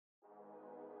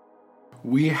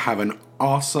We have an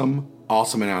awesome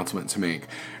announcement to make.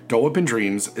 Dole Whip and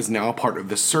Dreams is now part of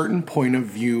the Certain Point of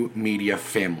View media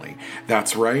family.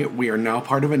 That's right, we are now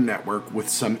part of a network with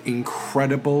some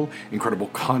incredible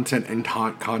content and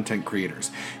content creators.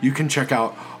 You can check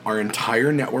out our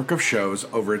entire network of shows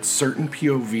over at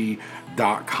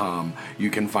certainpov.com. You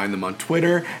can find them on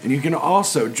Twitter, and you can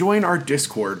also join our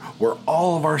Discord where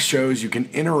all of our shows you can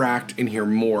interact and hear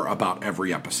more about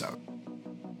every episode.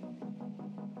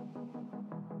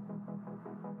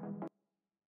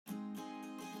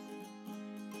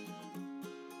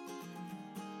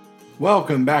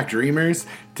 Welcome back, Dreamers.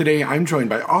 Today I'm joined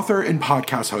by author and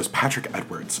podcast host Patrick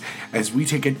Edwards as we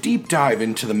take a deep dive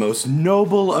into the most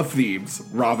noble of thieves,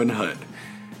 Robin Hood.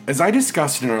 As I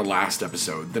discussed in our last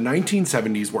episode, the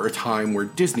 1970s were a time where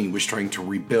Disney was trying to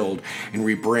rebuild and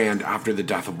rebrand after the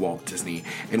death of Walt Disney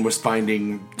and was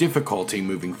finding difficulty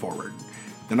moving forward.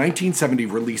 The 1970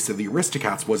 release of the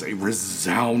Aristocats was a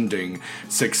resounding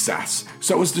success,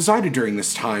 so it was decided during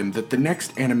this time that the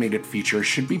next animated feature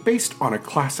should be based on a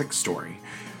classic story.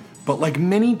 But like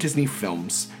many Disney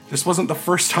films, this wasn't the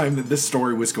first time that this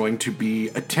story was going to be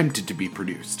attempted to be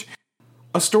produced.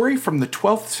 A story from the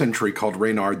 12th century called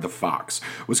Reynard the Fox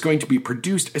was going to be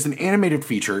produced as an animated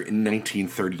feature in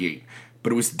 1938,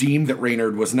 but it was deemed that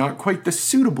Reynard was not quite the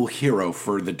suitable hero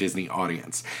for the Disney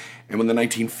audience. And when the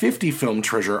 1950 film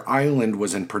Treasure Island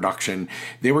was in production,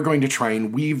 they were going to try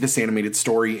and weave this animated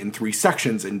story in 3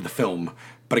 sections into the film.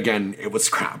 But again, it was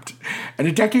scrapped. And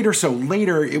a decade or so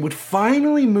later, it would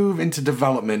finally move into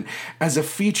development as a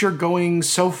feature going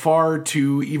so far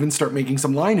to even start making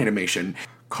some line animation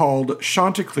called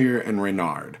Chanticleer and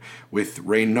Reynard, with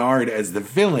Reynard as the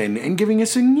villain and giving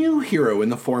us a new hero in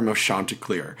the form of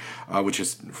Chanticleer, which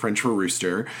is French for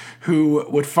rooster, who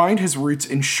would find his roots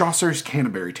in Chaucer's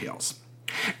Canterbury Tales.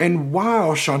 And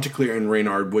while Chanticleer and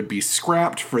Reynard would be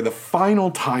scrapped for the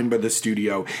final time by the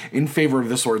studio in favor of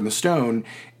The Sword and the Stone,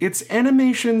 its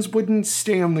animations wouldn't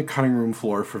stay on the cutting room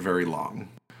floor for very long.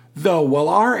 Though, while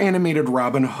our animated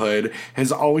Robin Hood has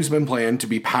always been planned to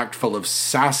be packed full of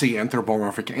sassy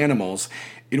anthropomorphic animals,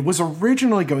 it was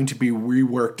originally going to be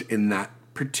reworked in that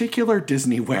particular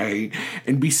Disney way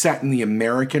and be set in the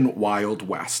American Wild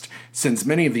West, since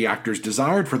many of the actors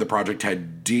desired for the project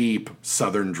had deep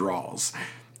Southern drawls.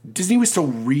 Disney was still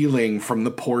reeling from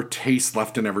the poor taste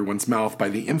left in everyone's mouth by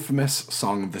the infamous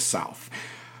Song of the South.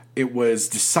 It was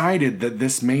decided that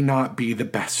this may not be the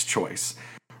best choice.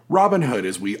 Robin Hood,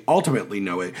 as we ultimately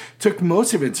know it, took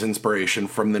most of its inspiration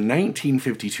from the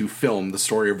 1952 film The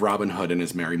Story of Robin Hood and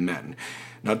His Merry Men.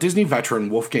 Now, Disney veteran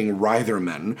Wolfgang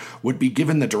Reitherman would be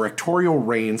given the directorial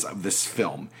reins of this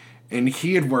film, and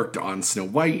he had worked on Snow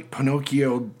White,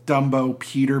 Pinocchio, Dumbo,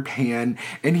 Peter Pan,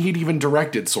 and he'd even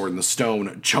directed Sword in the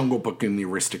Stone, Jungle Book, and the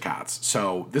Aristocats,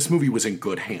 so this movie was in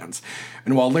good hands.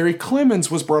 And while Larry Clemens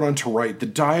was brought on to write the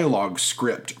dialogue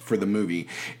script for the movie,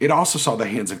 it also saw the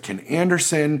hands of Ken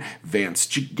Anderson, Vance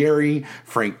Gary,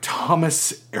 Frank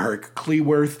Thomas, Eric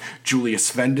Cleworth,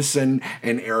 Julius Svendsen,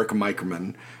 and Eric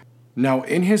Meikerman. Now,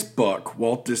 in his book,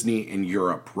 Walt Disney in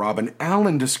Europe, Robin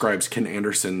Allen describes Ken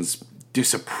Anderson's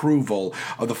disapproval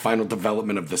of the final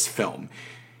development of this film.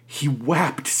 He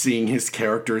wept seeing his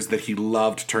characters that he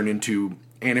loved turn into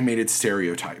animated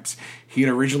stereotypes. He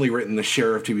had originally written the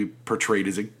sheriff to be portrayed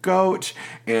as a goat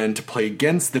and to play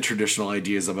against the traditional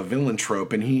ideas of a villain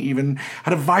trope, and he even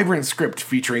had a vibrant script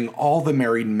featuring all the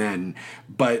married men.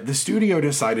 But the studio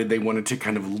decided they wanted to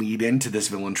kind of lead into this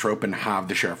villain trope and have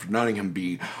the Sheriff of Nottingham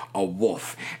be a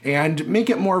wolf, and make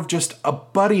it more of just a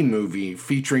buddy movie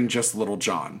featuring just Little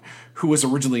John, who was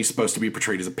originally supposed to be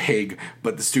portrayed as a pig,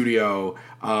 but the studio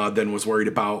then was worried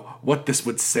about what this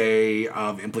would say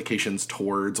of implications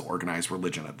towards organized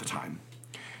religion at the time.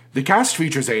 The cast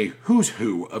features a who's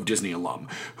who of Disney alum,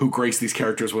 who grace these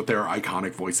characters with their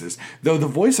iconic voices, though the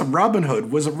voice of Robin Hood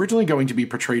was originally going to be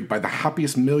portrayed by the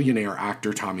Happiest Millionaire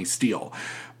actor Tommy Steele,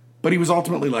 but he was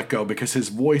ultimately let go because his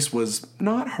voice was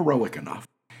not heroic enough.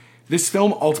 This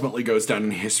film ultimately goes down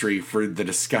in history for the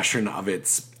discussion of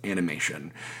its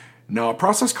animation. Now, a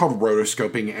process called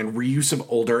rotoscoping and reuse of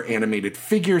older animated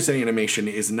figures in animation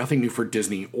is nothing new for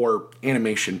Disney or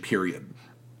animation, period.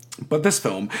 But this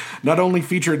film not only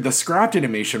featured the scrapped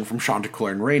animation from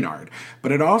Chanticleer and Reynard,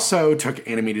 but it also took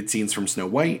animated scenes from Snow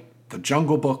White, The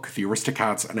Jungle Book, The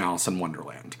Aristocats, and Alice in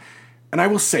Wonderland. And I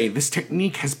will say, this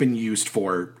technique has been used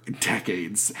for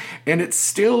decades, and it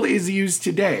still is used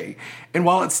today. And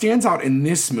while it stands out in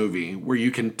this movie, where you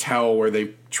can tell where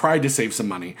they tried to save some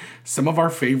money, some of our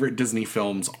favorite Disney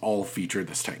films all feature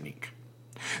this technique.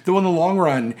 Though in the long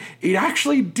run, it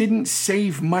actually didn't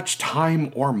save much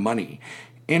time or money.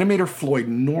 Animator Floyd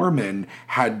Norman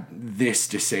had this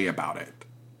to say about it.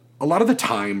 A lot of the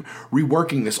time,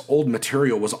 reworking this old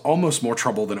material was almost more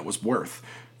trouble than it was worth.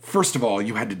 First of all,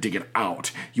 you had to dig it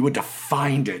out, you had to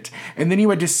find it, and then you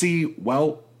had to see,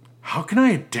 well, how can I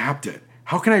adapt it?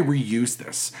 How can I reuse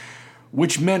this?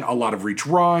 Which meant a lot of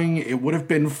redrawing. It would have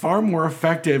been far more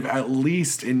effective, at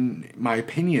least in my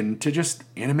opinion, to just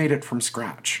animate it from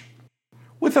scratch.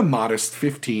 With a modest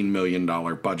 $15 million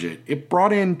budget, it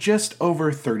brought in just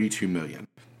over $32 million.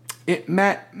 It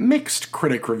met mixed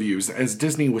critic reviews, as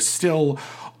Disney was still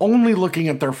only looking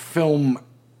at their film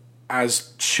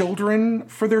as children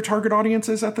for their target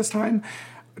audiences at this time.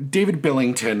 David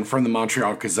Billington from the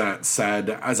Montreal Gazette said,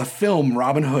 "As a film,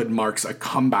 Robin Hood marks a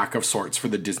comeback of sorts for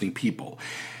the Disney people.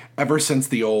 Ever since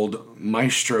the old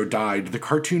maestro died, the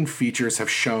cartoon features have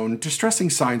shown distressing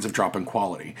signs of drop in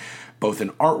quality, both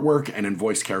in artwork and in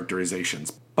voice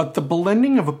characterizations. But the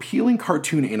blending of appealing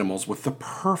cartoon animals with the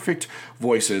perfect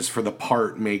voices for the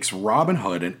part makes Robin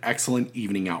Hood an excellent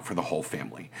evening out for the whole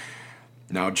family."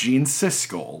 Now, Gene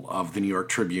Siskel of the New York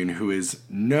Tribune, who is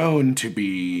known to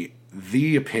be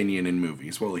the opinion in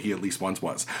movies, well, he at least once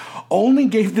was, only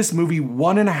gave this movie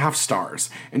 1.5 stars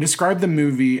and described the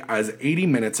movie as 80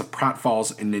 minutes of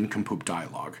pratfalls and nincompoop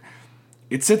dialogue.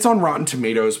 It sits on Rotten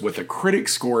Tomatoes with a critic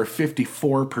score of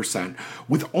 54%,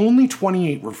 with only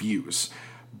 28 reviews,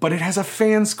 but it has a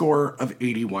fan score of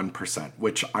 81%,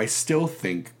 which I still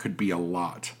think could be a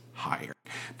lot higher.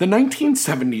 The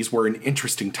 1970s were an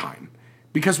interesting time,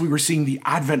 because we were seeing the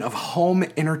advent of home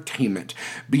entertainment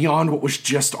beyond what was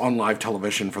just on live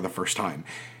television for the first time.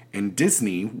 And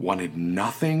Disney wanted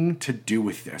nothing to do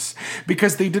with this,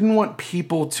 because they didn't want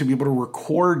people to be able to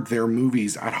record their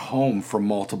movies at home for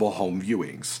multiple home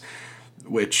viewings,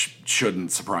 which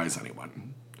shouldn't surprise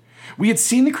anyone. We had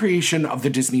seen the creation of the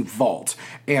Disney Vault,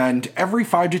 and every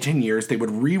 5 to 10 years they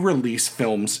would re-release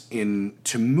films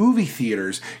into movie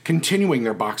theaters, continuing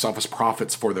their box office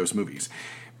profits for those movies.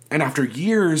 And after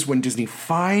years, when Disney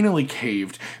finally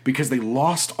caved because they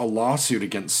lost a lawsuit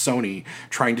against Sony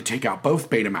trying to take out both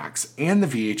Betamax and the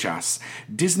VHS,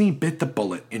 Disney bit the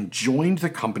bullet and joined the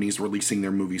companies releasing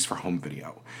their movies for home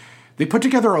video. They put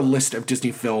together a list of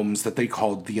Disney films that they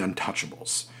called the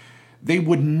Untouchables. They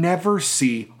would never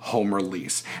see home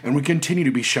release and would continue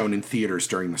to be shown in theaters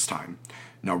during this time.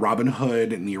 Now, Robin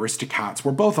Hood and the Aristocats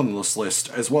were both on this list,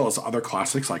 as well as other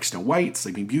classics like Snow White,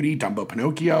 Sleeping Beauty, Dumbo,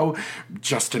 Pinocchio,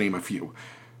 just to name a few.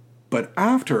 But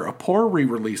after a poor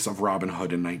re-release of Robin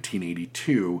Hood in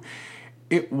 1982,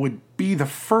 it would be the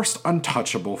first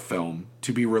Untouchable film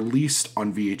to be released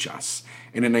on VHS.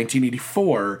 And in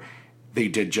 1984, they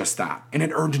did just that. And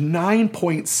it earned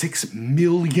 $9.6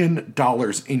 million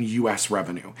in US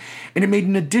revenue. And it made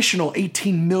an additional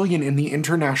 $18 million in the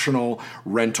international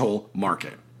rental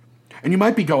market. And you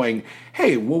might be going,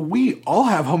 hey, well, we all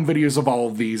have home videos of all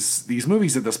of these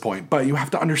movies at this point. But you have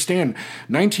to understand,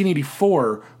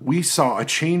 1984, we saw a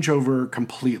changeover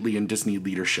completely in Disney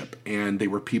leadership. And they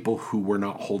were people who were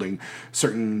not holding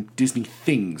certain Disney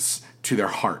things to their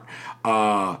heart.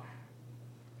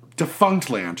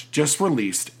 Defunctland just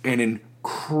released an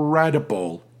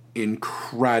incredible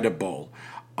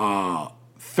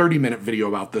 30-minute video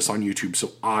about this on YouTube,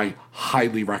 so I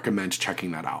highly recommend checking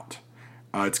that out.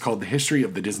 It's called The History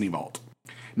of the Disney Vault.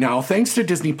 Now, thanks to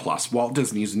Disney Plus, Walt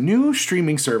Disney's new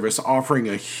streaming service offering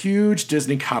a huge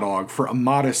Disney catalog for a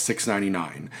modest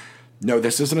 $6.99. No,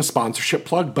 this isn't a sponsorship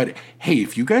plug, but hey,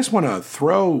 if you guys want to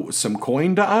throw some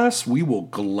coin to us, we will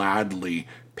gladly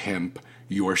pimp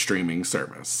your streaming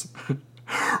service.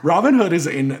 Robin Hood is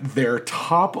in their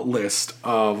top list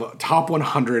of top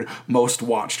 100 most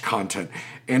watched content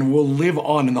and will live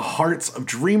on in the hearts of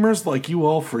dreamers like you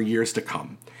all for years to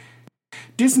come.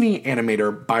 Disney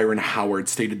animator Byron Howard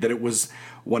stated that it was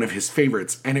one of his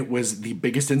favorites and it was the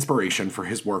biggest inspiration for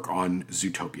his work on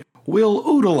Zootopia. We'll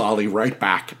oodle-ollie right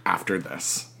back after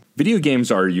this. Video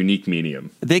games are a unique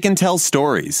medium. They can tell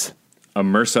stories,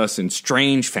 Immerse us in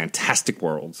strange, fantastic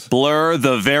worlds. blur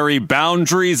the very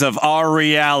boundaries of our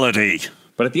reality.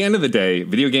 But at the end of the day,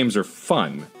 video games are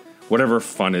fun, whatever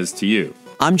fun is to you.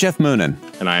 I'm Jeff Moonen,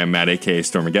 And I am Matt, a.k.a.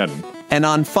 Stormageddon. and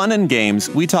on Fun and Games,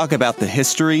 we talk about the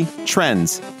history,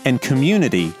 trends, and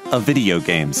community of video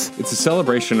games. It's a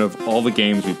celebration of all the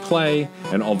games we play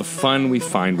and all the fun we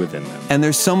find within them. And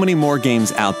there's so many more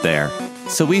games out there,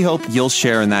 so we hope you'll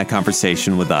share in that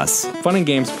conversation with us. Fun and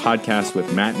Games podcast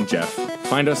with Matt and Jeff.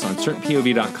 Find us on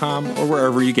certainpov.com or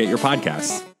wherever you get your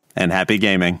podcasts. And happy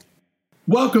gaming.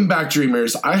 Welcome back,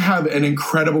 Dreamers. I have an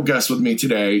incredible guest with me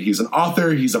today. He's an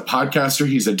author, he's a podcaster,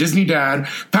 he's a Disney dad.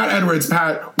 Pat Edwards.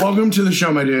 Pat, welcome to the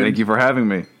show, my dude. Thank you for having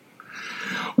me.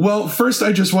 Well, first,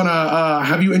 I just want to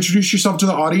have you introduce yourself to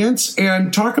the audience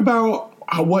and talk about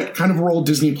what kind of role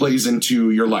Disney plays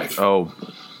into your life. Oh,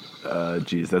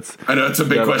 geez, I know it's a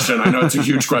big question. I know it's a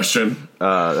huge question.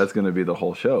 That's going to be the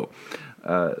whole show.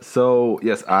 So,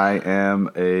 yes, I am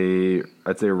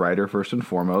I'd say a writer first and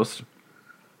foremost.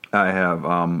 I have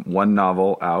one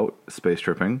novel out, Space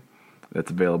Tripping,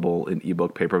 that's available in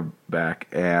ebook, paperback,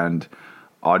 and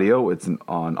audio. It's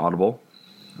on Audible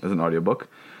as an audiobook.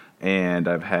 And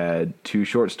I've had 2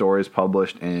 short stories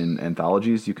published in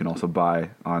anthologies you can also buy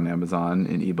on Amazon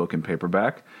in ebook and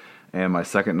paperback. And my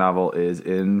second novel is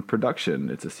in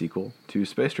production. It's a sequel to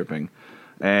Space Tripping.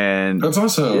 And that's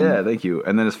awesome. Yeah, thank you.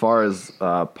 And then as far as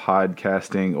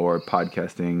podcasting,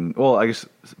 well, I guess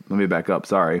let me back up.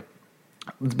 Sorry.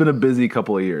 It's been a busy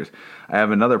couple of years. I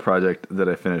have another project that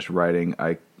I finished writing.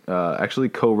 I actually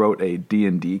co-wrote a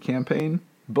D&D campaign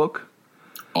book.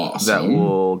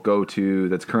 Awesome.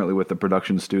 That's currently with the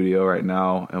production studio right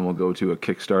now, and we'll go to a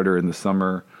Kickstarter in the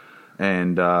summer.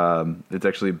 And it's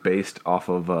actually based off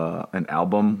of an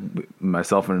album.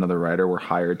 Myself and another writer were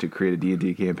hired to create a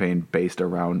D&D campaign based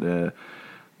around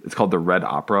it's called the Red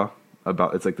Opera.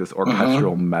 It's like this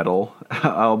orchestral metal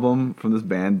album from this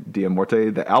band, Dia Morte.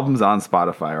 The album's on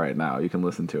Spotify right now. You can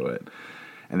listen to it.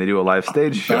 And they do a live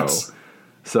stage show.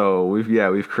 So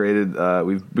we've created,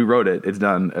 we wrote it. It's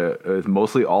done. It's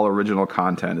mostly all original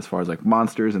content as far as like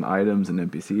monsters and items and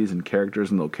NPCs and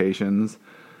characters and locations.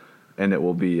 And it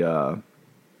will be,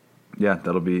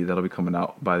 that'll be coming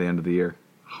out by the end of the year.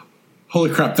 Holy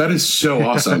crap. That is so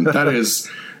awesome. That is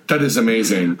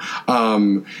amazing.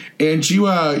 And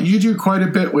you do quite a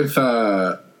bit with,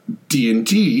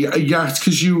 D&D. Yes.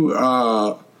 Cause you,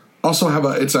 also have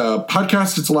it's a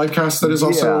podcast. It's a live cast that is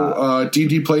also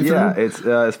D&D playthrough. Yeah, it's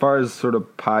as far as sort of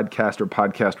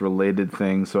podcast related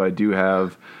things. So I do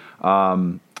have I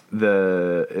don't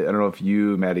know if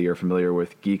you, Maddie, are familiar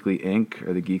with Geekly Inc.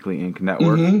 or the Geekly Inc.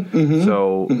 network.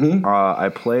 I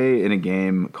play in a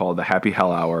game called the Happy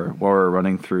Hell Hour, where we're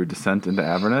running through Descent into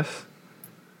Avernus,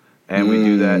 and we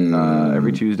do that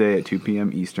every Tuesday at 2 p.m.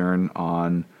 Eastern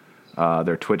on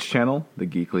their Twitch channel, the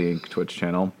Geekly Inc. Twitch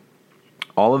channel.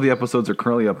 All of the episodes are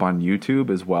currently up on YouTube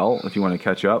as well, if you want to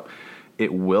catch up.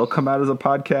 It will come out as a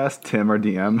podcast. Tim, our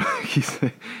DM, he's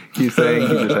saying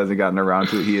he just hasn't gotten around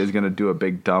to it. He is going to do a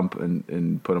big dump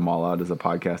and put them all out as a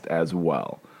podcast as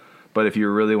well. But if you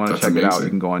really want to check it out, you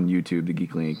can go on YouTube, the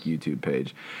Geekly Inc. YouTube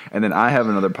page. And then I have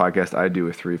another podcast I do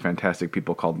with 3 fantastic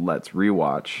people called Let's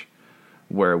Rewatch,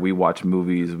 where we watch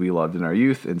movies we loved in our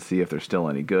youth and see if they're still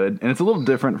any good. And it's a little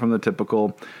different from the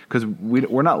typical, because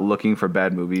we're not looking for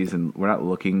bad movies and we're not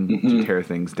looking to tear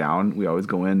things down. We always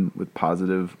go in with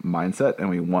positive mindset and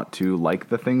we want to like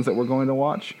the things that we're going to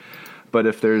watch. But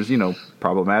if there's,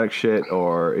 problematic shit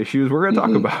or issues, we're going to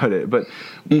talk about it. But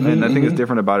and I think it's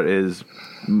different about it is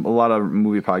a lot of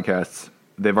movie podcasts,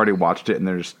 they've already watched it and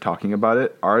they're just talking about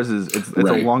it. Ours it's a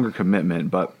longer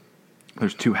commitment, but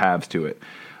there's 2 halves to it.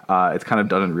 It's kind of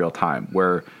done in real time,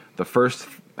 where the first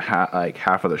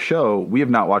half of the show, we have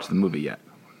not watched the movie yet.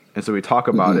 And so we talk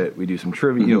about it. We do some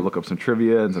trivia, look up some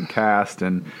trivia and some cast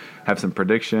and have some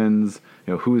predictions.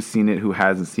 Who's seen it, who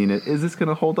hasn't seen it. Is this going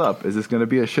to hold up? Is this going to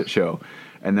be a shit show?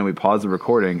 And then we pause the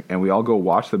recording and we all go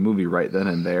watch the movie right then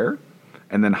and there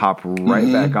and then hop right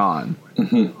back on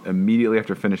immediately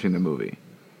after finishing the movie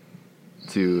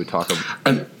to talk about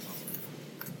and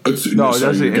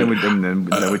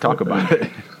then we talk about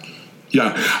it.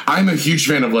 Yeah, I'm a huge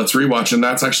fan of Let's Rewatch, and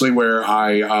that's actually where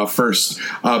I first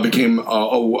became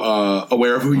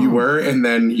aware of who you were, and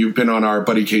then you've been on our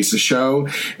Buddy Case's show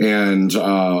and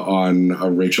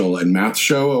on Rachel and Matt's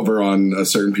show over on a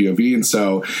Certain POV, and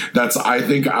so that's, I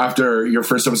think, after your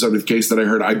first episode with Case that I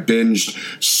heard, I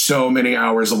binged so many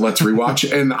hours of Let's Rewatch,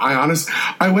 and I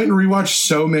went and rewatched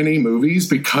so many movies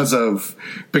because of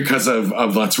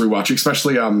Let's Rewatch,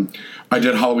 especially I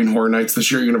did Halloween Horror Nights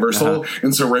this year at Universal,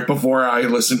 and so right before I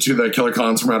listened to the Killer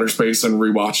Clowns from Outer Space and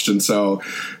rewatched, and so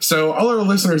all our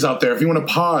listeners out there, if you want to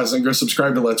pause and go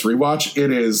subscribe to Let's Rewatch, it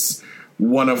is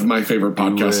one of my favorite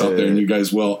podcasts out there, and you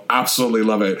guys will absolutely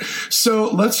love it. So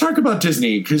let's talk about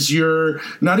Disney, because you're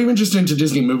not even just into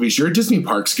Disney movies, you're a Disney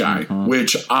parks guy,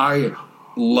 which I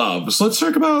love. So let's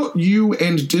talk about you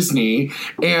and Disney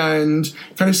and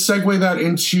kind of segue that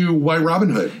into why Robin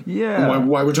Hood. Yeah.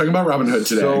 Why we're talking about Robin Hood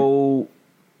today. So,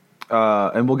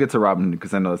 and we'll get to Robin Hood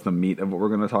because I know that's the meat of what we're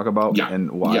going to talk about and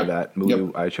why that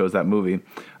movie, I chose that movie.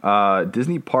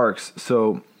 Disney parks.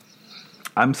 So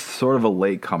I'm sort of a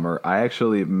latecomer. I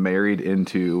actually married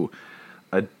into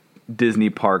a Disney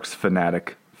parks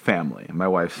fanatic family, my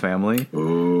wife's family.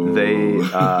 Ooh. They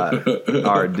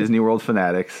are Disney World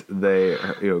fanatics. They,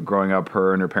 growing up,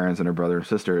 her and her parents and her brother and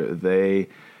sister,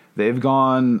 they've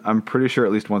gone, I'm pretty sure,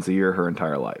 at least once a year her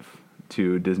entire life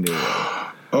to Disney World.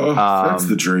 Oh, that's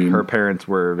the dream. Her parents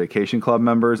were vacation club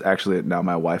members. Actually, now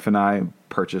my wife and I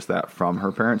purchased that from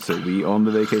her parents, so we own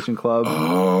the vacation club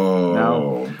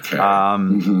now. Okay.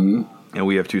 And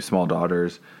we have 2 small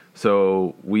daughters.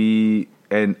 So I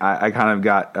kind of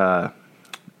got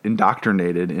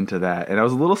indoctrinated into that. And I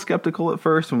was a little skeptical at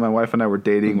first when my wife and I were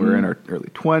dating. We were in our early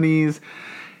 20s.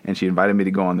 And she invited me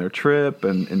to go on their trip,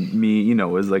 and me,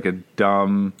 was like a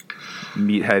dumb,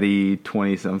 meatheady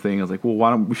 20-something. I was like, well,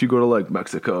 why don't we should go to like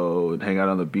Mexico and hang out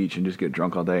on the beach and just get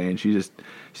drunk all day? And she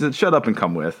said, shut up and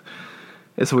come with.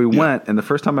 And so we went. And the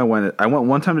first time I went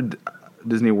one time to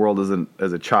Disney World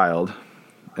as a child,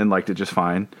 and liked it just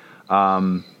fine.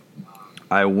 The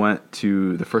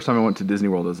first time I went to Disney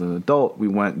World as an adult, we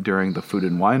went during the Food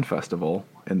and Wine Festival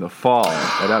in the fall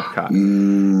at Epcot,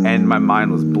 and my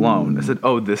mind was blown. I said,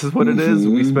 oh, this is what it is?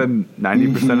 We spend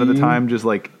 90% of the time just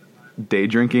like day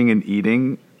drinking and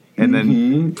eating, and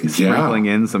then sprinkling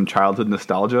in some childhood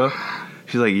nostalgia.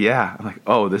 She's like, yeah. I'm like,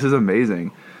 oh, this is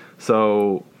amazing.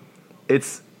 So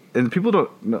and people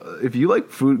don't know, if you like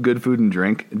good food and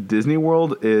drink, Disney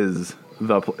World is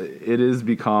it has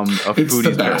become a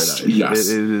foodie's paradise. Yes.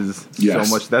 It is so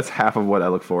much. That's half of what I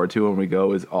look forward to when we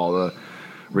go, is all the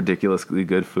ridiculously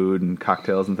good food and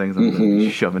cocktails and things I'm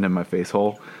shoving in my face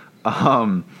hole.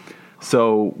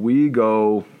 So we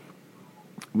go,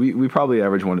 we probably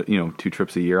average 2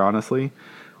 trips a year, honestly.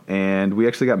 And we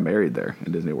actually got married there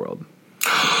in Disney World.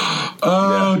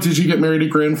 Oh, yeah. Did you get married at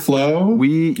Grand Flow?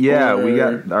 We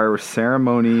got, our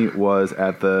ceremony was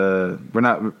at we're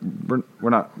not,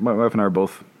 my wife and I are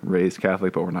both raised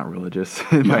Catholic, but we're not religious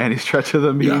by any stretch of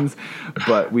the means. Yeah.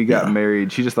 But we got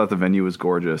married. She just thought the venue was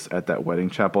gorgeous at that wedding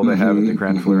chapel they have at the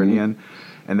Grand Floridian.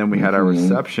 And then we had our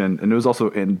reception, and it was also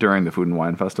during the Food and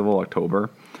Wine Festival, October.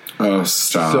 Oh,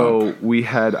 stop. So we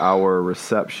had our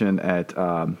reception at,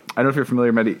 I don't know if you're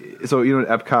familiar, Maddie. So, at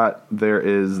Epcot, there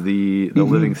is the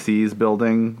Living Seas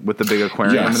building with the big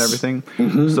aquarium and everything.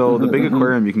 So the big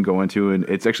aquarium you can go into, and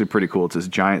it's actually pretty cool. It's this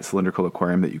giant cylindrical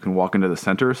aquarium that you can walk into the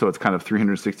center. So it's kind of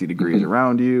 360 degrees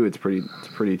around you. It's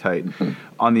pretty tight.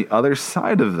 On the other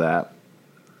side of that,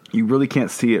 you really can't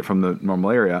see it from the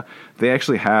normal area. They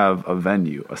actually have a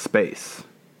venue, a space.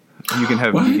 You can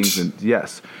have meetings.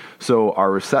 Yes. So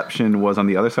our reception was on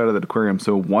the other side of the aquarium.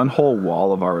 So one whole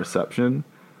wall of our reception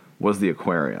was the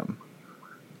aquarium.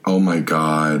 Oh my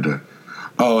God.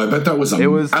 Oh, I bet that was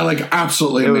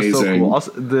absolutely amazing. It was so cool.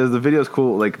 Also, the video's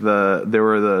cool. Like there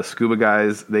were the scuba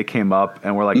guys. They came up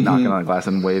and were like knocking on the glass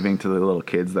and waving to the little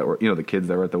kids that were, the kids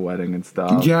that were at the wedding and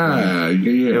stuff. Yeah.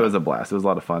 It was a blast. It was a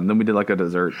lot of fun. Then we did like a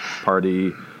dessert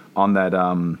party on that,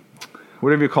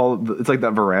 whatever you call it. It's like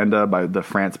that veranda by the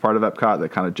France part of Epcot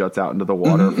that kind of juts out into the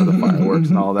water for the fireworks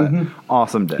and all that.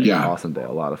 Awesome day. Yeah. Awesome day.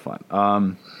 A lot of fun.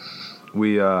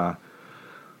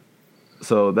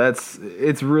 So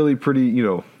it's really pretty,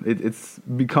 it's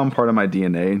become part of my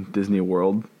DNA. Disney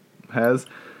World has.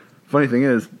 Funny thing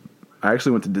is, I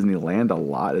actually went to Disneyland a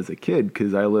lot as a kid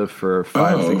because I lived for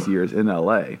 5-6 years in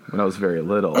LA when I was very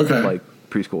little, like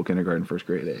preschool, kindergarten, first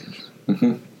grade age.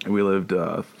 And we lived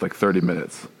like 30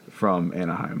 minutes from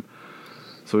Anaheim.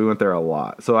 So we went there a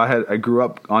lot. So I grew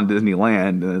up on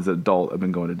Disneyland, and as an adult, I've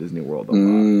been going to Disney World a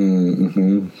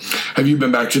lot. Have you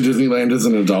been back to Disneyland as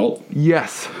an adult?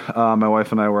 Yes. My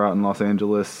wife and I were out in Los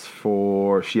Angeles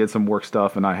she had some work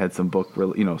stuff, and I had some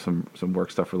some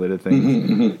work stuff related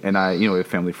things. And we have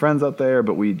family friends out there,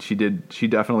 but she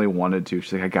definitely wanted to.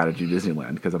 She's like, I got to do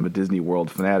Disneyland because I'm a Disney World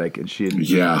fanatic. And she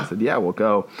said, yeah, we'll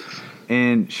go.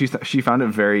 And she found it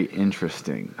very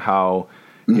interesting how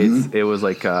it was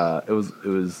like it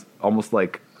was almost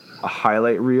like a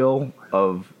highlight reel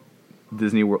of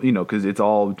Disney World, because it's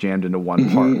all jammed into one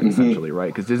park essentially,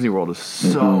 right? Because Disney World is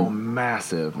so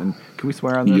massive. And can we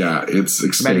swear on this? Yeah, it's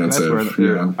expansive.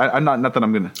 Maddie, I'm not that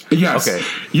I'm gonna. Yes. Okay.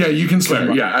 Yeah, you can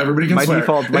swear. Yeah, everybody can swear.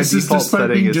 My default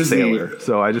setting is Disney. Sailor,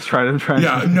 so I just try to.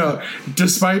 Yeah, no.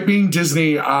 Despite being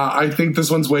Disney, I think this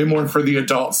one's way more for the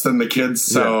adults than the kids.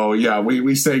 So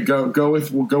we say go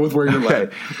with where you're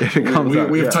led. If it comes up,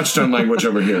 we have touchdown language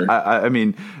over here. I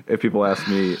mean, if people ask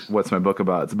me what's my book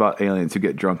about, it's about aliens who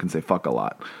get drunk and say fuck a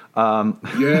lot.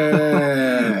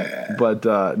 Yeah. But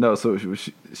no, so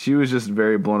she was just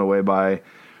very blown away by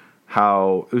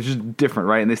how it was just different,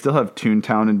 right? And they still have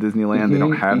Toontown in Disneyland. They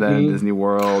don't have that in Disney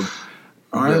World.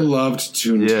 I loved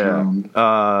Toontown.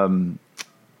 Yeah.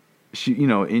 she,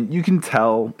 and you can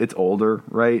tell it's older,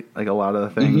 right? Like a lot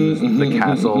of the things. The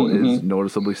castle is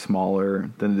noticeably smaller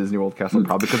than the Disney World castle,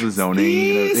 probably because of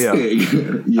zoning.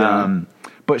 Yeah.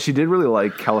 But she did really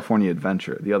like California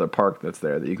Adventure, the other park that's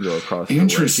there that you can go across.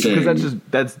 Interesting. Because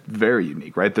that's very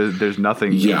unique, right? There's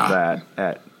nothing like that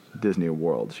at Disney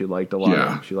World. She liked a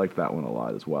lot. She liked that one a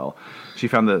lot as well. She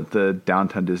found the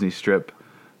downtown Disney Strip,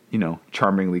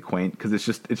 charmingly quaint, because it's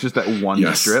just that one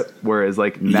strip. Whereas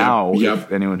like now,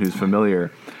 if anyone who's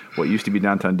familiar, what used to be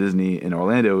downtown Disney in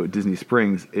Orlando, Disney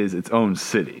Springs, is its own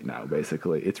city now.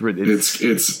 Basically, it's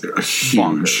huge.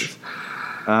 Bonkers.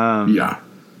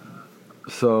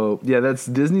 So that's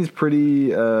Disney's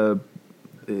pretty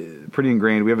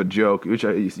ingrained. We have a joke, which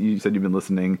you said you've been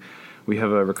listening. We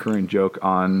have a recurring joke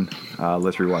on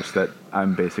Let's Rewatch that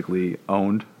I'm basically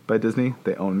owned by Disney.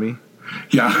 They own me.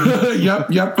 Yeah.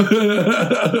 Yep.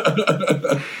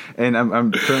 And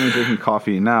I'm currently drinking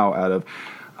coffee now out of.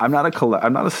 I'm not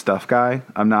a stuff guy.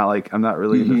 I'm not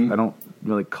really. I don't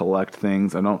really collect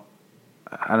things. I don't know.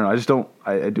 I just don't.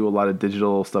 I do a lot of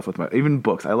digital stuff with even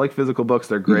books. I like physical books.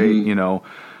 They're great.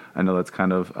 I know that's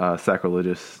kind of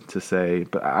sacrilegious to say,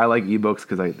 but I like ebooks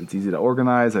because it's easy to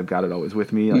organize. I've got it always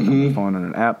with me, like on the phone and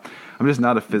an app. I'm just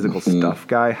not a physical stuff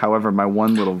guy. However, my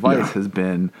one little vice has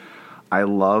been, I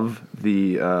love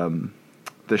the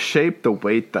shape, the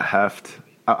weight, the heft.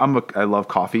 I love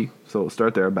coffee, so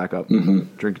start there, back up,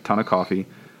 drink a ton of coffee,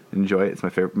 enjoy it. It's my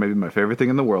favorite, maybe my favorite thing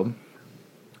in the world.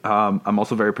 I'm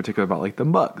also very particular about like the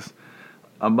mugs.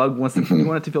 A mug you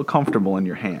want it to feel comfortable in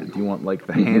your hand. You want like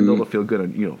the handle to feel good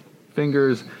on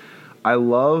fingers. I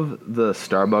love the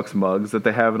Starbucks mugs that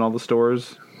they have in all the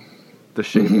stores. The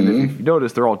shape, and if you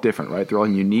notice, they're all different, right? They're all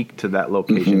unique to that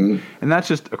location, and that's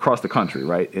just across the country,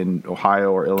 right? In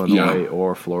Ohio or Illinois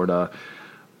or Florida.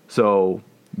 So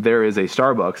there is a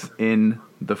Starbucks in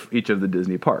each of the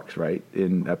Disney parks, right?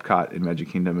 In Epcot, in Magic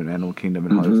Kingdom, in Animal Kingdom,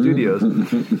 and Hollywood Studios,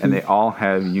 and they all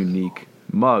have unique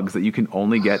mugs that you can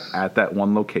only get at that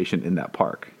one location in that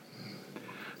park.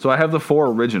 So I have the 4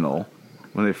 original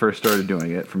when they first started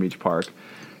doing it from each park,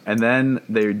 and then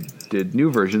they did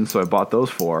new versions, so I bought those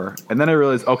 4, and then I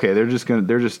realized, okay,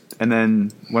 and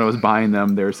then when I was buying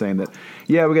them, they were saying that,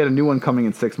 we got a new one coming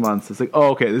in 6 months. It's like, oh,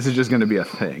 okay, this is just going to be a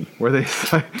thing where they,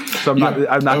 so I'm not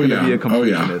going to be a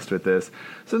completionist with this.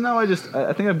 So now I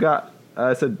think I've got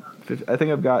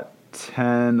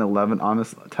 10, 11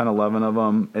 of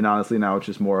them, and honestly now it's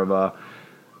just more of a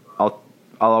I'll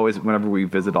always, whenever we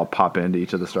visit, I'll pop into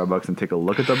each of the Starbucks and take a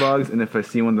look at the mugs, and if I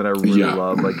see one that I really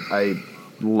love, like I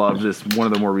love this one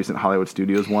of the more recent Hollywood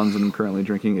Studios ones that I'm currently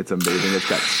drinking. It's amazing. It's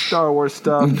got Star Wars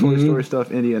stuff, Toy Story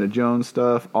stuff, Indiana Jones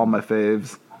stuff, all my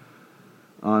faves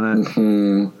on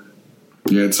it.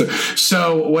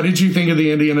 So what did you think of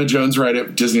the Indiana Jones ride at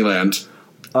Disneyland?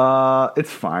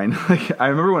 It's fine. Like, I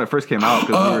remember when it first came out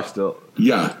because we were still.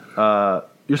 Yeah.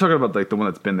 You're talking about like the one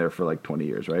that's been there for like 20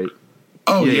 years, right?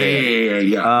 Oh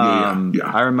yeah.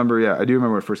 I remember. Yeah, I do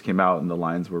remember when it first came out, and the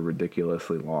lines were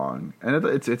ridiculously long, and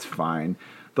it's fine.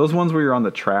 Those ones where you're on the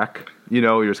track,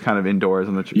 you're just kind of indoors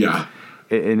on the track. Yeah.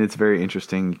 And it's very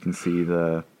interesting. You can see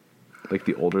the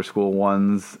older school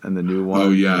ones and the new ones. Oh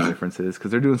yeah. And the differences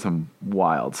because they're doing some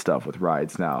wild stuff with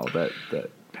rides now. That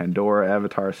Pandora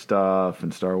Avatar stuff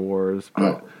and Star Wars.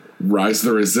 But Rise of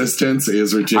the Resistance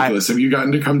is ridiculous. Have you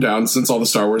gotten to come down since all the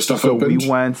Star Wars stuff opened? We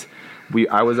went.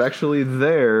 I was actually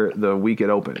there the week it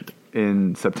opened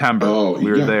in September. We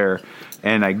were there,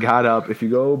 and I got up. If you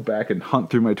go back and hunt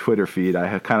through my Twitter feed, I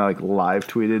have kind of like live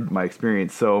tweeted my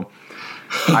experience. So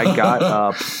I got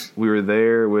up. We were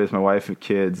there with my wife and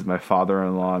kids, my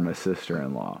father-in-law, and my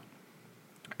sister-in-law.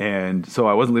 And so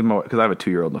I wasn't leaving because I have a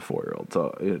 2-year-old and a 4-year-old.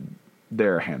 So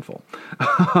they're a handful.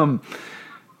 But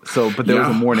there was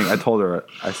a morning. I told her,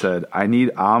 I said, I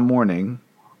need a morning.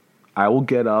 I will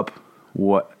get up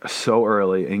so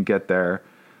early and get there,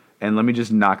 and let me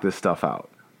just knock this stuff out.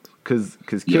 Because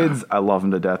kids, I love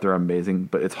them to death. They're amazing,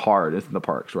 but it's hard. It's in the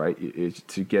parks, right? It's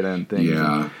to get in things.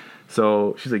 Yeah.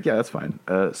 So she's like, yeah, that's fine.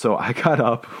 So I got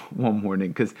up one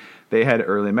morning because they had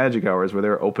early magic hours where they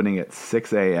were opening at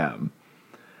 6 a.m.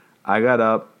 I got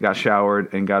up, got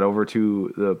showered, and got over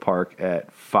to the park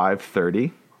at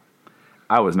 5:30.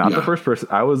 I was not the first person.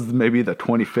 I was maybe the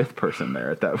 25th person there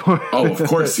at that point. Oh, of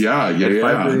course, yeah. At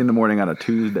 5:30 in the morning on a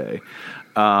Tuesday.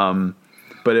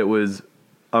 But it was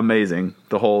amazing.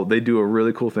 They do a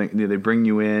really cool thing. They bring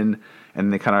you in,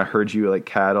 and they kind of herd you like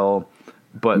cattle.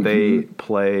 But they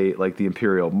play like the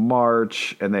Imperial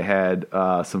March, and they had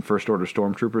some First Order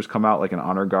Stormtroopers come out like an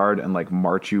honor guard and like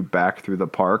march you back through the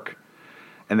park.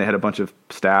 And they had a bunch of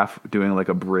staff doing like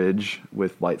a bridge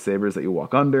with lightsabers that you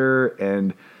walk under,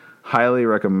 and highly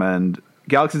recommend.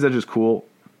 Galaxy's Edge is cool.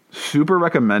 super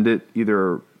recommend it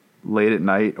either late at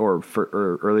night or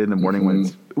early in the morning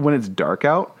when it's dark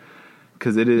out,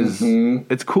 because it is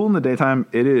it's cool in the daytime.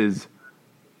 It is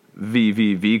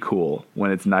VVV cool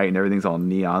when it's night and everything's all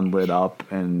neon lit up,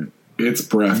 and it's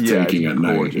breathtaking at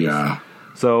gorgeous. night. Yeah.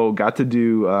 So got to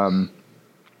do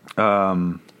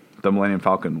the Millennium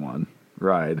Falcon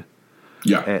ride.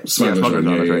 Yeah, Smuggler's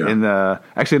Run, right. And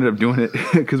actually ended up doing it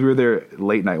because we were there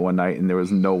late night one night and there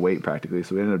was no wait practically,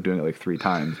 so we ended up doing it like 3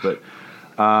 times. But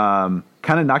kind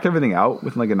of knocked everything out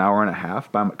within like an hour and a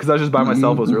half because I was just by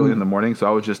myself. It was early in the morning, so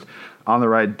I was just on the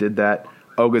ride. Did that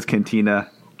Oga's Cantina,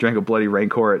 drank a Bloody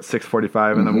Rancor at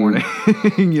 6:45 in the morning.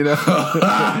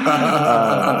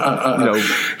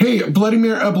 Hey, Bloody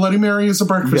Mary is a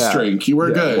breakfast drink. You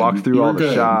were good. Walked through all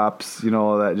the shops,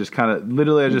 all that. Just kind of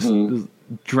literally, I just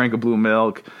drank a blue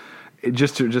milk,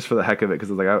 just for the heck of it,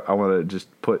 because I want to just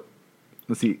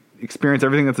experience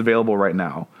everything that's available right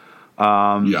now.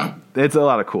 It's a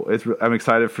lot of cool. I'm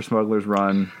excited for Smuggler's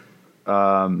Run.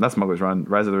 Not Smuggler's Run,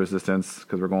 Rise of the Resistance,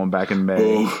 because we're going back in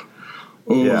May.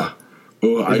 Yeah.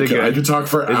 Oh, I could talk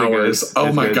for hours.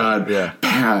 Oh my God. Yeah.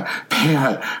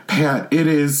 Pat, it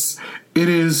is.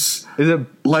 Is it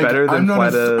like, better than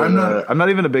Flight of the... I'm not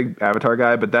even a big Avatar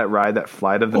guy, but that ride, that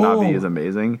Flight of the Na'vi is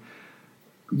amazing.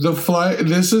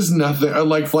 This is nothing,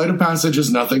 like Flight of Passage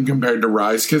is nothing compared to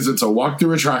Rise, because it's a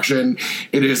walkthrough attraction.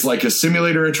 It is like a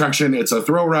simulator attraction. It's a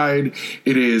thrill ride.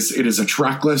 It is a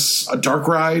trackless, a dark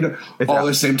ride all at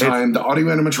the same time. The audio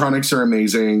animatronics are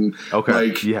amazing.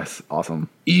 Okay. Yes. Awesome.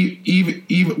 We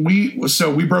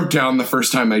broke down the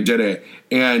first time I did it,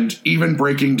 and even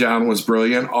breaking down was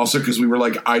brilliant. Also, because we were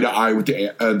like eye to eye with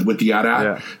the AT-AT.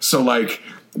 Yeah. So like,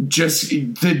 just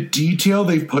the detail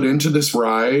they've put into this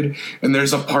ride, and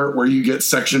there's a part where you get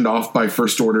sectioned off by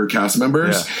First Order cast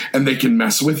members and they can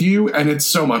mess with you, and it's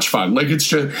so much fun. Like, it's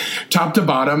just top to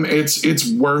bottom, it's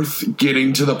worth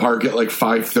getting to the park at like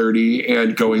 5:30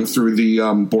 and going through the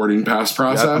boarding pass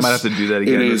process. I might have to do that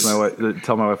again.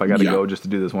 Tell my wife I got to go just to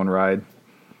do this one ride.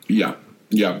 Yeah.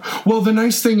 Well, the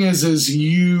nice thing is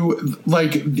you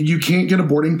can't get a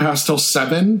boarding pass till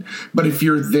 7, but if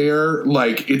you're there,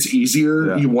 like, it's easier.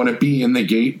 Yeah. You want to be in the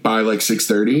gate by like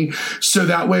 6:30. So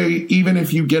that way, even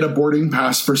if you get a boarding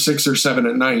pass for 6 or 7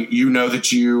 at night,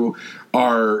 that you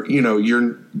are,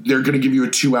 they're going to give you a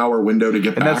 2-hour window to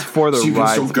get back. And that's for the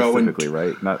ride specifically,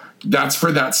 right? That's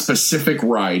for that specific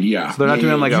ride. Yeah. So they're not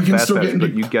doing like a fast pass,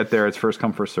 but you get there, it's first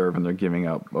come, first serve, and they're giving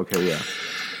out. Okay. Yeah.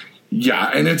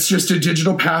 Yeah, and it's just a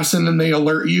digital pass, and then they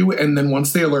alert you, and then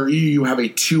once they alert you, you have a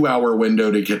 2-hour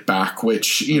window to get back,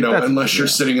 which, unless you're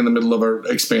sitting in the middle of an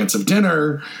expansive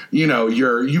dinner,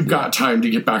 you've got time to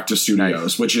get back to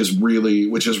studios, which is really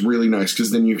nice,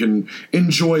 because then you can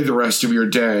enjoy the rest of your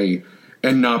day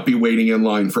and not be waiting in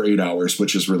line for 8 hours,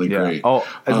 which is really great. Oh,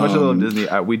 as much as I love Disney,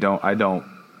 I don't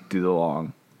do the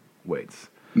long waits.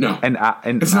 No. An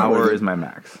hour is my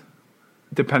max.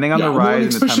 Depending on the ride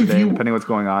and the time of day, depending on what's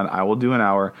going on, I will do an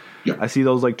hour. Yeah. I see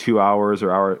those like 2 hours or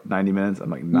hour 90 minutes. I'm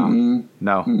like, no.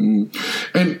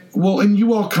 And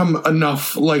you all come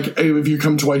enough, like, if you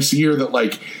come twice a year, that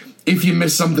like, if you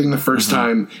miss something the first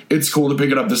time, it's cool to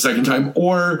pick it up the second time.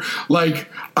 Or like,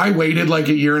 I waited like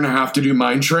a year and a half to do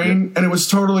Mine Train, and it was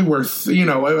totally worth, I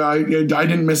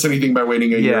didn't miss anything by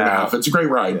waiting a year and a half. It's a great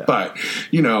ride, but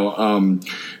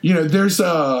there's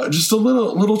just a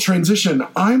little transition.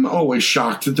 I'm always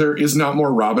shocked that there is not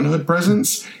more Robin Hood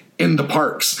presence in the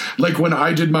parks. Like when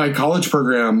I did my college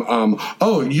program,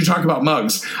 you talk about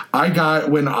mugs.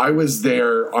 When I was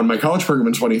there on my college program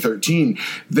in 2013,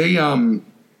 they,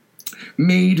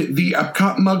 made the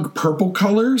Epcot mug purple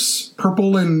colors,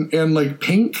 purple and like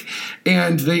pink,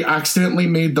 and they accidentally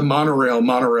made the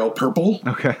monorail purple.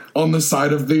 Okay. On the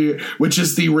side of which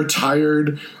is the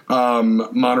retired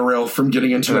monorail from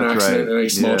getting into an accident, and a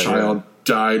small child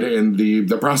died in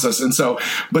the process. And so,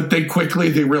 but they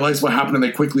realized what happened, and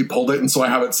they quickly pulled it. And so I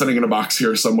have it sitting in a box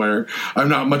here somewhere. I'm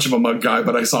not much of a mug guy,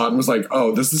 but I saw it and was like,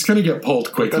 oh, this is going to get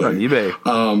pulled quickly. On eBay.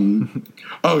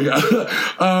 Oh yeah.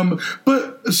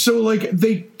 But so like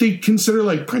they consider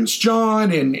like Prince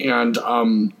John and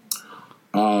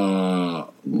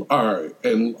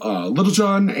Little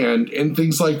John and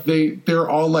things like they're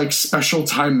all like special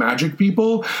time magic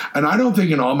people, and I don't think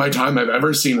in all my time I've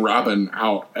ever seen Robin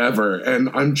out ever, and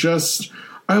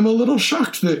I'm a little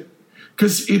shocked that,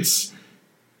 because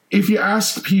if you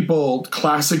ask people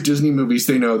classic Disney movies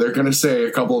they know, they're going to say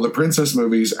a couple of the princess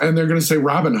movies, and they're going to say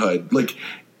Robin Hood. Like,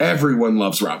 everyone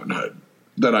loves Robin Hood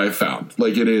that I've found.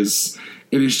 Like, it is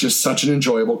it is just such an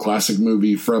enjoyable classic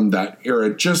movie from that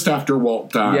era, just after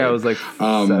Walt died. Yeah, it was like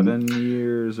 7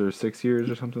 years or 6 years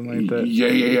or something like that.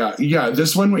 Yeah.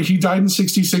 This one, he died in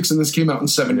 1966, and this came out in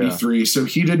 1973. Yeah. So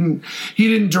he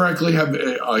didn't directly have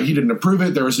he didn't approve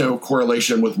it. There was no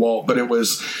correlation with Walt, but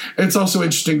it's also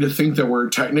interesting to think that we're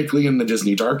technically in the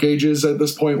Disney Dark Ages at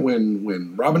this point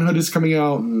when Robin Hood is coming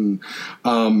out, and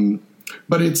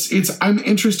but I'm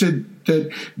interested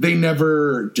that they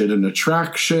never did an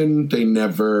attraction. They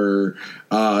never,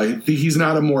 he's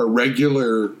not a more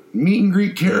regular meet and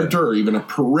greet character or even a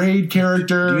parade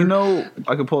character. Do you know,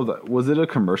 I could pull up that. Was it a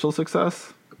commercial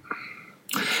success?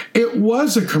 It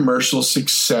was a commercial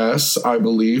success, I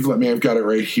believe. I've got it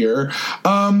right here.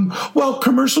 Well,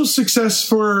 commercial success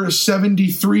for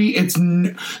 1973.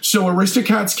 So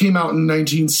Aristocats came out in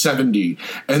 1970,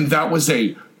 and that was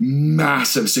a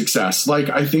massive success. Like,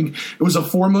 I think it was a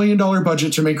 $4 million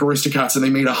budget to make Aristocats, and they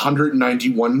made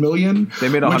 $191 million. They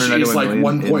made $191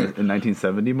 million in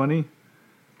 1970 money.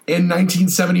 In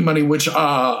 1970 money, which it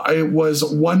was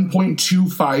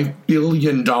 $1.25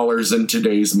 billion in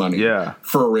today's money. Yeah,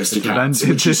 for Aristocats,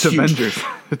 it's just Avengers.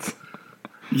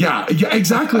 Yeah,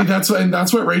 exactly. That's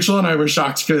what Rachel and I were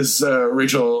shocked, because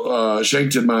Rachel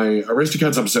Shank did my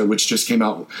Aristocats episode, which just came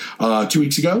out 2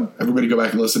 weeks ago. Everybody go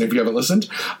back and listen if you haven't listened.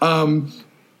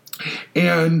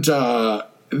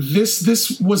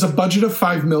 This was a budget of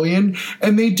 $5 million,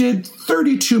 and they did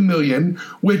 $32 million,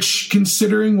 which,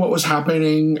 considering what was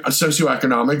happening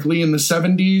socioeconomically in the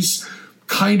 70s,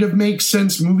 kind of makes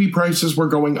sense. Movie prices were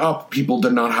going up. People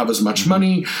did not have as much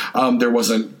money. There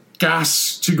wasn't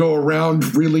gas to go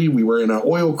around, really. We were in an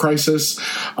oil crisis.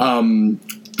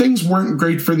 Things weren't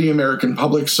great for the American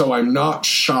public, so I'm not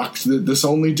shocked that this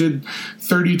only did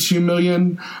 $32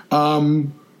 million.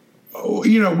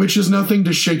 Which is nothing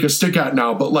to shake a stick at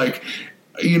now, but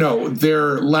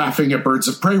they're laughing at Birds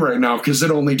of Prey right now because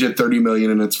it only did $30 million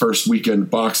in its first weekend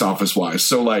box office wise.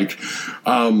 So but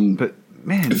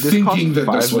man, this thinking that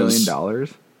 $5 million.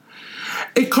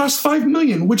 It cost $5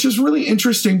 million, which is really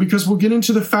interesting because we'll get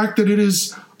into the fact that it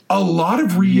is a lot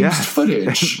of reused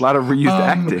footage, a lot of reused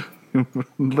acting.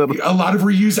 A lot of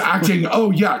reused acting.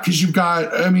 Oh yeah, because you've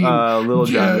got, Little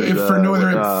Johnny, if for no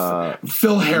other,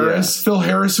 Phil Harris, yeah. Phil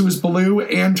Harris, who was Baloo,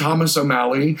 and Thomas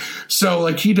O'Malley. So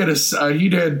he did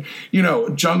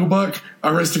Jungle Book,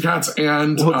 Aristocats,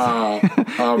 and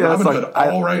Robin Hood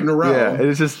all right in a row. Yeah,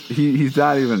 it's just he's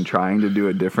not even trying to do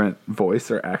a different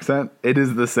voice or accent. It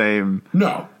is the same.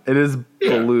 No, it is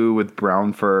Baloo with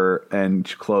brown fur and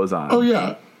clothes on. Oh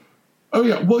yeah.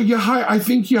 Well, I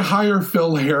think you hire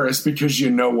Phil Harris because you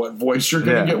know what voice you're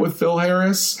going to get with Phil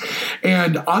Harris.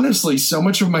 And honestly, so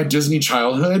much of my Disney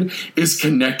childhood is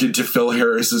connected to Phil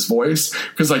Harris's voice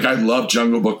because, I loved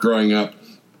Jungle Book growing up.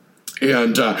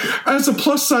 And as a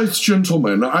plus-size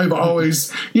gentleman, I've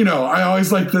always, I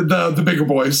always like the bigger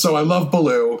boys. So I love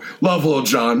Baloo, love Little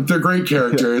John. They're great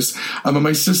characters.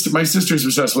 My sister's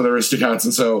obsessed with Aristocats,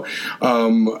 and so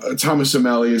Thomas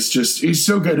O'Malley he's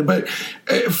so good. But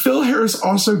Phil Harris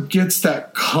also gets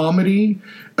that comedy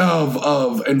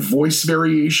and voice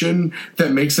variation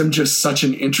that makes him just such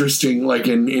an interesting,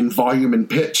 in volume and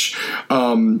pitch.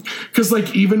 Because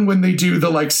even when they do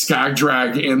the skag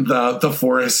drag in the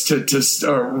forest to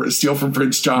steal from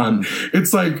Prince John,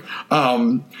 it's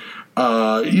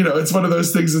it's one of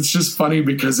those things. It's just funny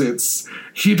because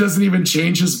he doesn't even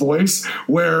change his voice.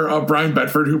 Where Brian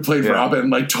Bedford, who played Robin,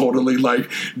 totally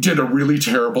did a really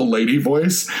terrible lady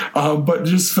voice. But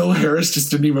just Phil Harris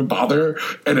just didn't even bother,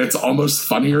 and it's almost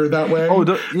funnier that way. Oh,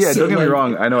 don't get me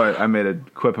wrong. I know I made a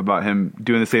quip about him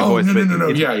doing the same voice. No.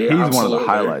 He's absolutely. one of the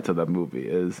highlights of that movie.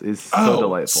 Is so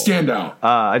delightful. Stand out.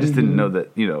 I just didn't know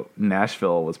that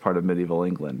Nashville was part of medieval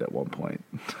England at one point.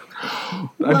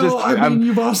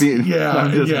 You've also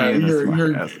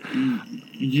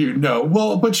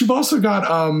but you've also got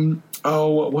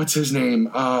what's his name?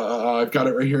 I've got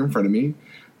it right here in front of me.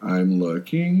 I'm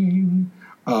looking.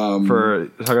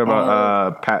 For talking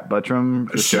about Pat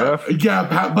Buttram, the sheriff. Yeah,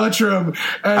 Pat Buttram.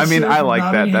 I like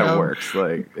that. That works.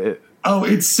 Oh,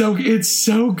 it's so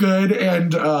good,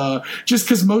 and just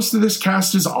because most of this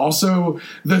cast is also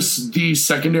the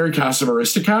secondary cast of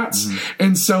Aristocats,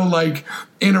 and so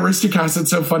in Aristocats, it's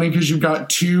so funny because you've got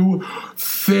two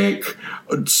thick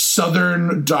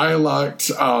Southern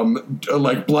dialect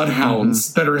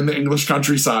bloodhounds that are in the English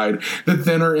countryside that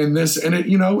then are in this, and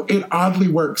it oddly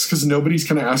works because nobody's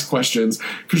going to ask questions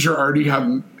because you already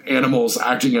have animals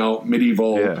acting out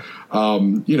medieval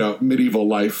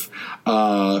life.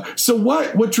 So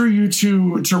what drew you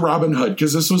to Robin Hood?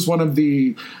 Because this was one of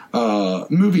the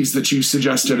movies that you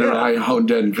suggested, and I honed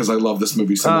in because I love this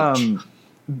movie so much.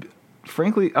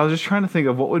 frankly, I was just trying to think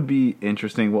of what would be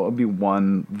interesting. What would be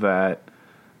one that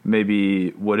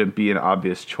maybe wouldn't be an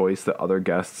obvious choice that other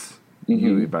guests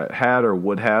you had or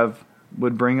would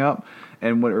bring up.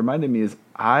 And what it reminded me is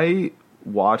I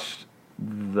watched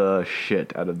the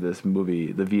shit out of this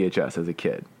movie, the VHS, as a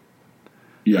kid.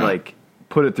 Yeah. Like,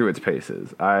 put it through its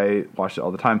paces. I watched it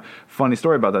all the time. Funny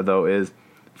story about that, though, is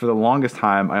for the longest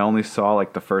time, I only saw,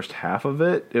 like, the first half of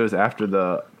it. It was after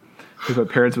because my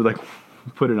parents would, like,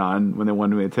 put it on when they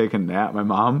wanted me to take a nap, my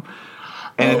mom.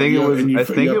 And I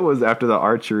think it was after the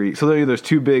archery. So there's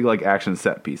two big, like, action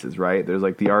set pieces, right? There's,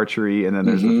 like, the archery, and then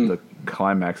there's the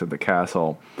climax of the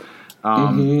castle. For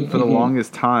the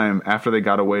longest time, after they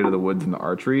got away to the woods and the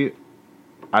archery,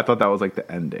 I thought that was like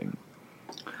the ending.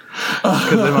 Because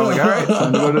then I'm like, all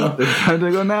right, it's time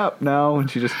to go nap now,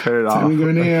 and she just turned it off. Time to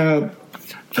go nap.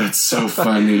 That's so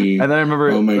funny. And then I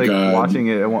remember watching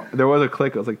it. There was a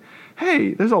click. I was like,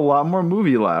 hey, there's a lot more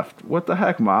movie left. What the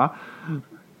heck, Ma?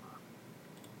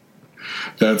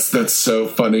 That's so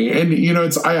funny. And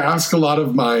I ask a lot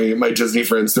of my Disney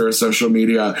friends through social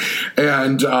media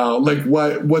and like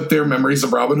what their memories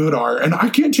of Robin Hood are, and I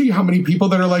can't tell you how many people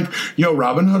that are like, yo,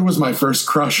 Robin Hood was my first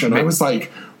crush, and I was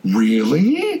like,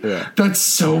 really? Yeah. That's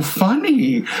so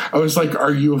funny. I was like,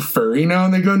 are you a furry now?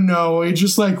 And they go, no, I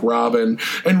just like Robin.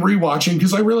 And rewatching,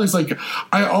 because I realized, like,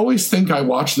 I always think I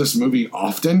watch this movie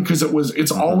often because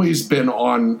it's always been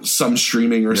on some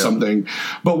streaming or something.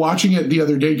 But watching it the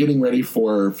other day, getting ready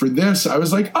for this, I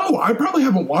was like, oh, I probably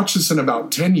haven't watched this in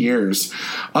about 10 years.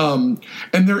 And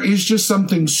there is just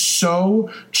something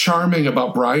so charming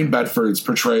about Brian Bedford's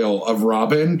portrayal of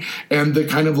Robin and the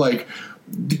kind of like,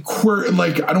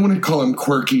 I don't want to call him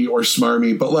quirky or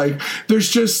smarmy, but like there's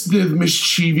just the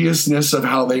mischievousness of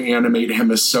how they animate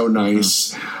him is so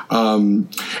nice. And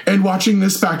watching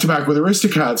this back to back with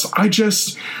Aristocats, I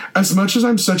just, as much as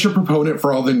I'm such a proponent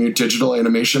for all the new digital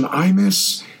animation, I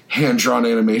miss hand-drawn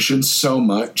animation so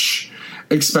much.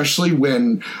 Especially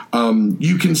when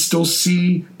you can still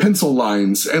see pencil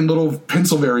lines and little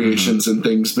pencil variations and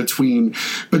things between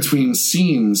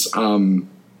scenes.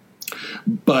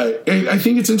 But I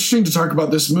think it's interesting to talk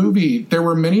about this movie. There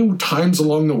were many times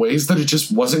along the ways that it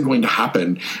just wasn't going to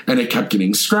happen, and it kept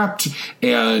getting scrapped.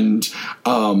 And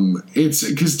it's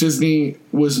because Disney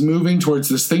was moving towards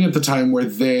this thing at the time where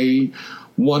they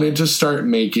wanted to start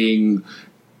making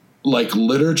like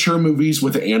literature movies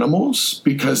with animals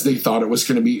because they thought it was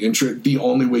going to be the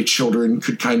only way children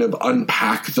could kind of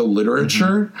unpack the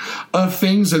literature of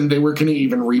things. And they were going to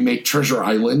even remake Treasure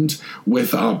Island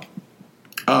with a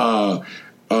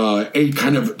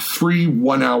kind of 3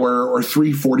 1-hour or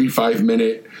 3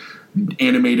 45-minute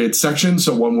animated sections.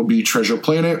 So one would be Treasure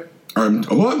Planet.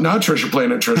 Not Treasure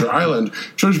Planet, Treasure Island.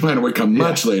 Treasure Planet would come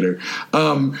much later.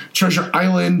 Treasure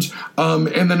Island,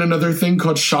 and then another thing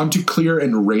called Chanticleer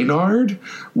and Reynard,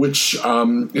 which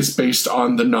is based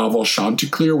on the novel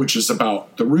Chanticleer, which is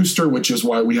about the rooster, which is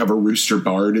why we have a rooster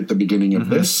bard at the beginning of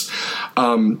this.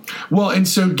 And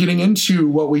so getting into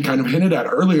what we kind of hinted at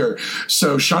earlier,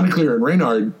 so Chanticleer and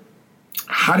Reynard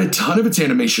had a ton of its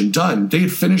animation done. They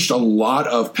had finished a lot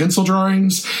of pencil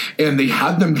drawings and they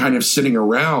had them kind of sitting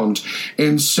around.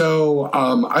 And so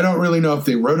I don't really know if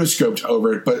they rotoscoped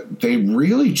over it, but they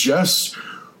really just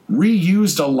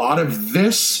reused a lot of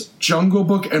this Jungle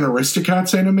Book and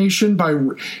Aristocats animation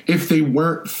if they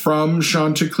weren't from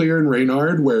Chanticleer and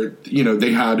Reynard, where,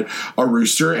 they had a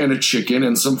rooster and a chicken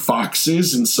and some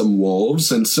foxes and some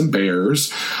wolves and some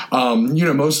bears.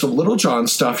 Most of Little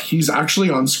John's stuff, he's actually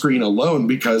on screen alone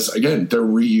because, again, they're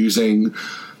reusing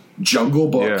Jungle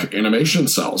Book animation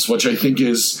cells, which I think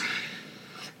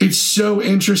it's so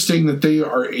interesting that they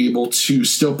are able to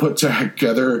still put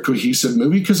together a cohesive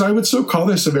movie, because I would still call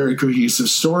this a very cohesive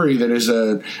story that is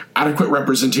an adequate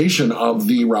representation of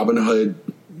the Robin Hood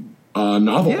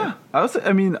novel. Yeah,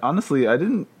 honestly, I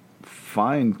didn't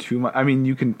find too much. I mean,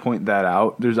 you can point that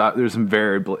out. There's some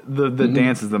the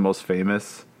dance is the most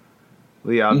famously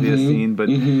obvious scene, but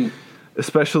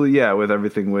especially with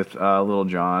everything with Little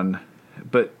John.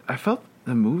 But I felt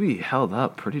the movie held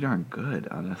up pretty darn good,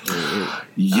 honestly.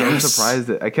 I was surprised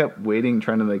that I kept waiting,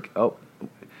 trying to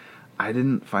I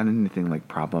didn't find anything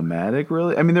problematic,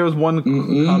 really. I mean, there was one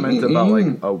comment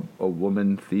about a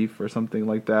woman thief or something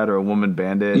like that, or a woman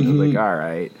bandit. I was all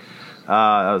right,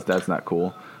 that's not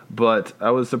cool. But I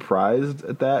was surprised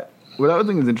at that. What I would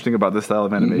think is interesting about this style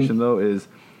of animation, though, is,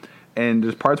 and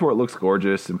there's parts where it looks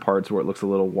gorgeous and parts where it looks a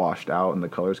little washed out and the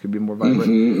colors could be more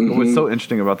vibrant. But what's so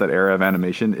interesting about that era of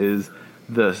animation is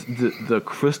the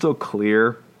crystal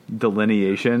clear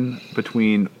delineation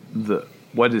between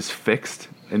what is fixed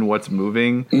in what's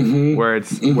moving, where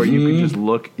it's where you can just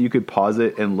look, you could pause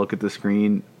it and look at the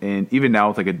screen, and even now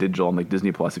with like a digital on like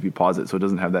Disney Plus, if you pause it so it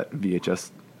doesn't have that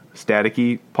VHS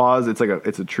staticky pause, it's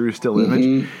a true still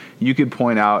image. You could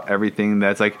point out everything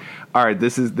that's like, all right,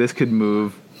 this could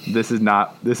move, this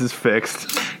is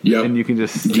fixed, and you can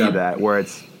just see that, where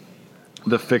it's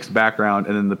the fixed background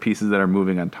and then the pieces that are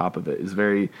moving on top of it is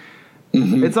very.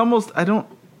 It's almost, I don't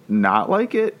not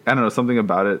like it. I don't know, something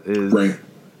about it is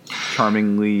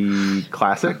charmingly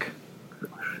classic.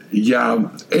 Yeah,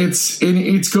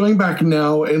 it's going back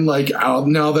now, and like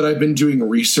now that I've been doing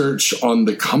research on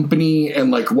the company and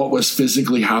like what was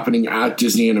physically happening at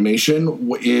Disney Animation,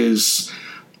 it's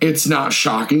not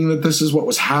shocking that this is what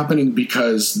was happening,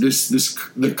 because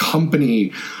the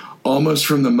company, almost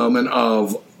from the moment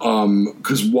of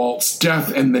because Walt's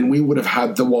death, and then we would have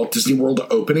had the Walt Disney World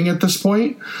opening at this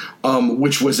point,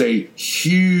 which was a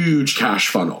huge cash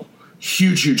funnel.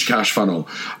 Huge cash funnel.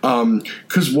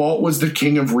 Because Walt was the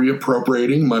king of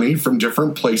reappropriating money from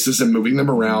different places and moving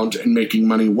them around and making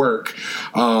money work.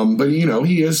 But,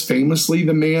 he is famously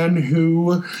the man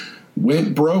who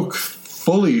went broke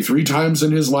fully 3 times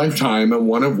in his lifetime, and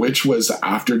one of which was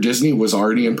after Disney was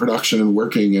already in production and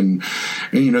working. And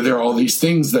there are all these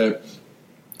things that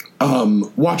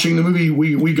watching the movie,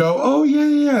 we go, oh,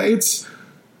 yeah, it's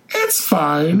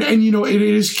fine. And, it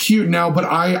is cute now, but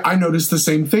I noticed the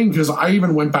same thing, because I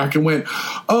even went back and went,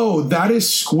 oh, that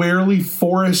is squarely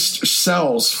Forrest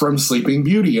cells from Sleeping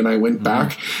Beauty. And I went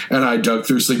back and I dug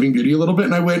through Sleeping Beauty a little bit,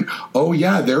 and I went, oh,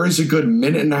 yeah, there is a good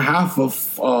minute and a half of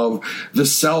the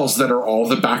cells that are all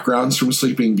the backgrounds from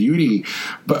Sleeping Beauty.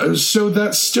 But so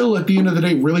that's still, at the end of the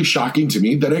day, really shocking to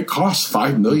me that it cost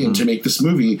 $5 million to make this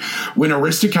movie, when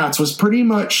Aristocats was pretty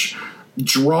much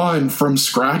drawn from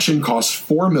scratch and cost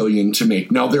 $4 million to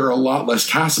make. Now, there are a lot less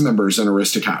cast members in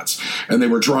Aristocats, and they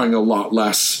were drawing a lot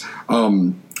less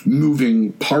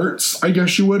moving parts, I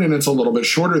guess you would, and it's a little bit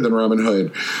shorter than Robin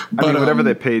Hood. But I mean, whatever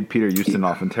they paid Peter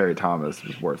Ustinov and Terry Thomas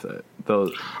was worth it.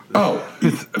 Those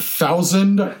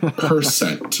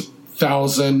 1,000%.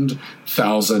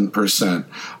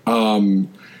 1,000%.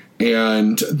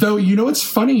 And though, it's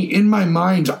funny, in my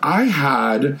mind, I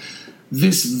had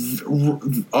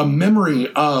a memory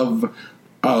of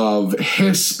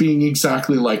Hiss being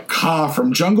exactly like Kaa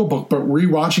from Jungle Book, but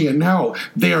rewatching it now,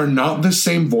 they are not the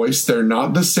same voice. They're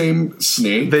not the same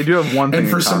snake. They do have one thing, and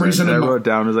for some reason, I wrote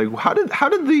down is like, how did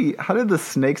the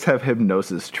snakes have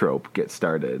hypnosis trope get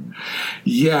started?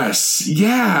 Yes,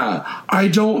 yeah. I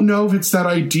don't know if it's that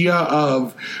idea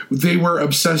of they were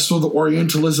obsessed with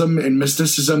Orientalism and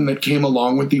mysticism that came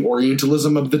along with the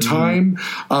Orientalism of the time,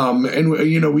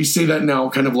 and we say that now,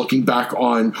 kind of looking back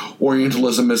on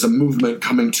Orientalism as a movement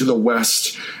coming to the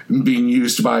West, being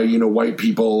used by white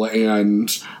people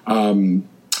and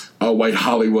white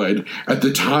Hollywood at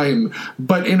the time,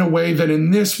 but in a way that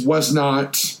in this was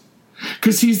not,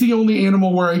 because he's the only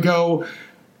animal where I go,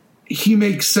 he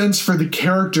makes sense for the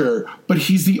character, but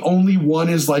he's the only one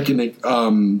is like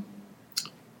an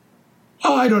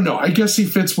I don't know, I guess he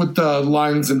fits with the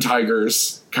lions and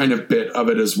tigers kind of bit of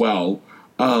it as well,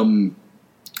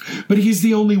 but he's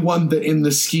the only one that, in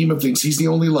the scheme of things, he's the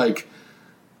only like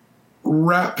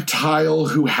reptile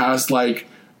who has like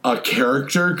a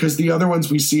character, because the other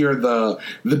ones we see are the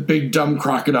big dumb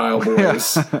crocodile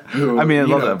boys. Who, I mean, I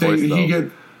love that voice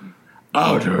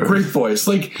though. Great voice.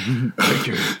 Like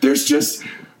there's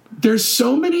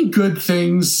so many good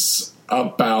things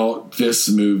about this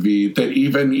movie that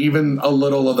even a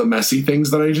little of the messy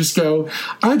things that I just go,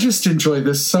 I just enjoy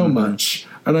this so much.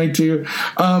 And I do.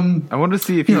 I want to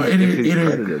see if he's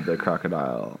credited the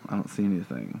crocodile. I don't see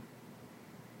anything.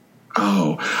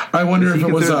 Oh, I wonder if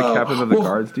it was the captain of the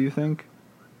guards. Do you think?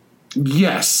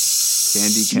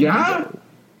 Yes.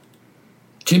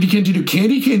 Candy Candido.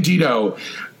 Candy Candido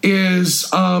is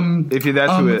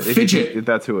Fidget. If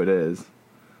that's who it is.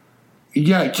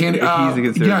 Yeah, Candy.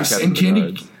 He's yes, and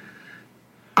Candy.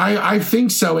 I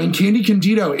think so. And Candy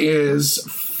Candido is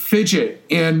Fidget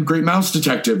in Great Mouse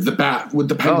Detective, the bat with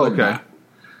the penguin bat.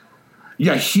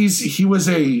 Yeah, he was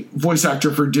a voice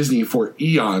actor for Disney for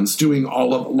eons, doing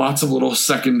lots of little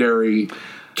secondary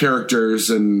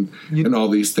characters and all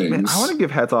these things. Man, I want to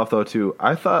give hats off though too.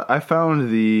 I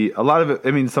found a lot of it. I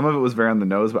mean, some of it was very on the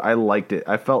nose, but I liked it.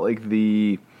 I felt like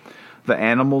the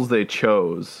animals they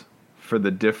chose for the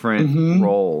different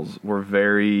roles were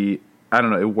very. I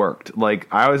don't know. It worked. Like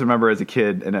I always remember as a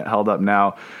kid, and it held up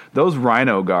now. Those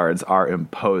rhino guards are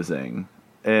imposing.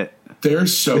 They're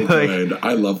so good.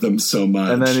 I love them so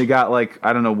much. And then you got like,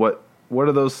 I don't know what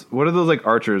are those like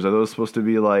archers? Are those supposed to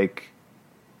be like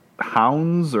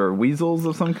hounds or weasels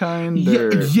of some kind?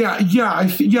 I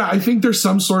think there's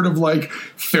some sort of like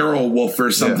feral wolf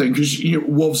or something, because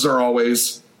wolves are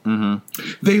always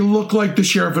they look like the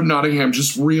Sheriff of Nottingham,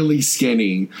 just really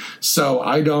skinny. So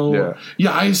I don't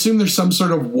I assume there's some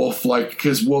sort of wolf, like,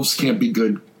 because wolves can't be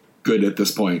good at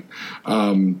this point.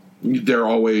 They're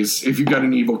always, if you've got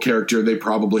an evil character, they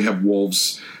probably have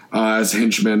wolves as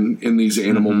henchmen in these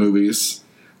animal movies.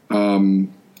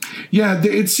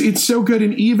 It's so good.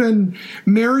 And even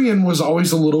Marion was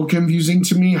always a little confusing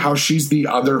to me, how she's the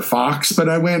other fox. But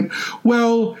I went,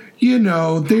 well,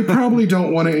 they probably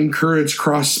don't want to encourage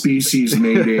cross-species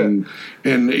mating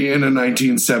in a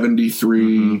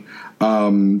 1973.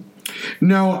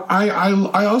 No,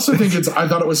 I also think I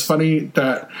thought it was funny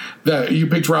that you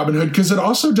picked Robin Hood, because it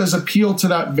also does appeal to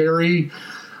that very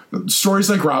stories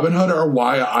like Robin Hood are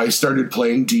why I started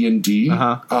playing D&D.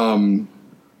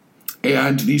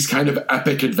 And these kind of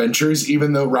epic adventures,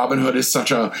 even though Robin Hood is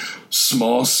such a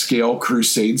small scale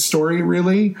crusade story,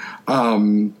 really,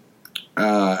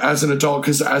 as an adult,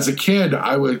 because as a kid,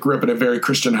 I grew up in a very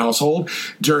Christian household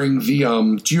during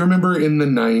the, do you remember in the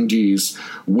 90s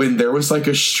when there was like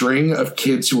a string of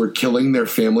kids who were killing their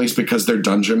families because their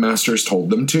dungeon masters told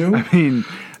them to? I mean,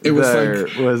 there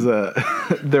was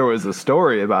a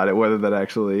story about it, whether that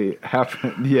actually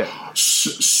happened. Yeah.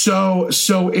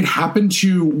 So it happened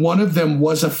to, one of them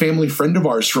was a family friend of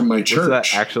ours from my church. Does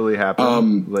that actually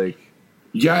happen?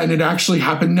 Yeah, and it actually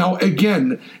happened. Now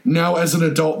as an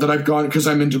adult that I've gone, because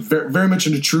I'm into very much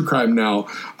into true crime now,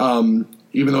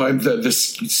 even though I'm the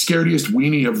scariest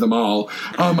weenie of them all,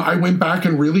 I went back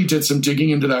and really did some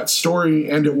digging into that story,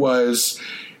 and it was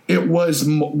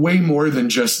way more than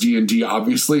just D&D,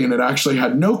 obviously, and it actually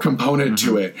had no component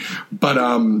to it. But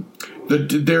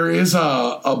there is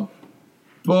a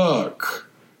book.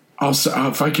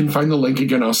 If I can find the link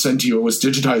again, I'll send to you. It was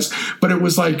digitized, but it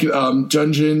was like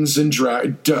Dungeons and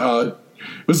it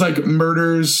was like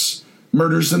Murders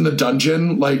in the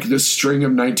Dungeon, like this string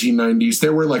of 1990s.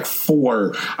 There were like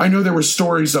 4. I know there were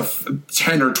stories of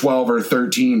 10 or 12 or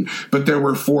 13, but there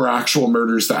were 4 actual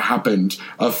murders that happened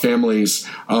of families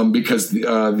because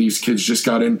these kids just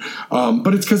got in.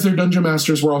 But it's because their dungeon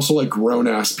masters were also like grown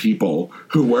ass people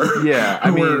who were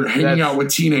were hanging out with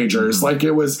teenagers. Like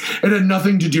it had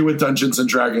nothing to do with Dungeons and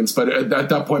Dragons. But at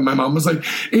that point, my mom was like,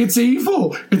 "It's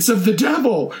evil. It's of the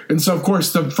devil." And so, of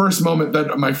course, the first moment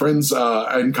that my friends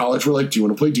in college were like, "Do you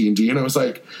want to play D&D?" And I was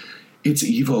like, "It's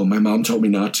evil. My mom told me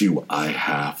not to. I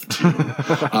have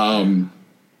to."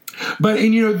 But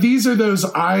these are those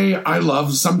I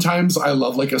love. Sometimes I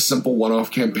love like a simple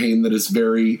one-off campaign that is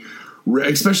very,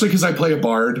 especially because I play a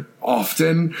bard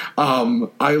often.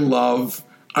 I love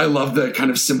the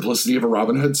kind of simplicity of a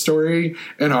Robin Hood story,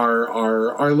 and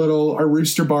our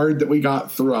rooster bard that we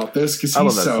got throughout this, because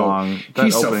he's song.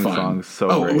 That opening song's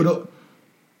so great.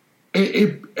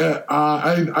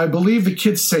 I believe the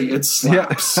kids say it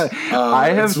slaps.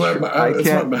 I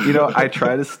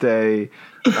try to stay,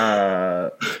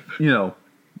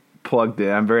 plugged in.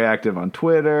 I'm very active on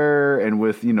Twitter and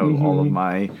with, all of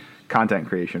my content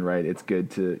creation, right? It's good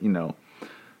to,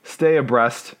 stay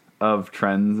abreast of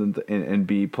trends and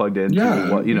be plugged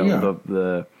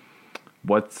into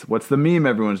what's the meme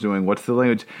everyone's doing? What's the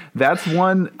language? That's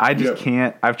one I just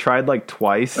can't. I've tried like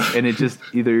twice, and it just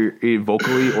either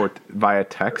vocally or via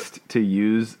text to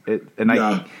use it, and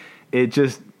it's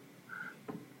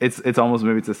almost,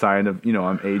 maybe it's a sign of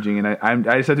I'm aging, and I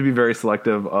just have to be very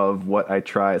selective of what I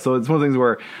try. So it's one of the things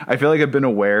where I feel like I've been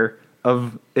aware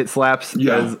of it slaps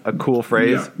as a cool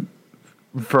phrase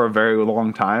for a very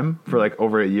long time, for like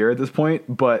over a year at this point,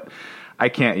 but I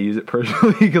can't use it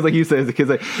personally because, like you say, as a kid,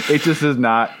 like, it just is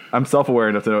not. I'm self-aware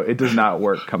enough to know it does not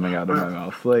work coming out of my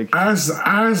mouth. Like as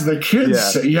the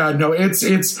kids say, no, it's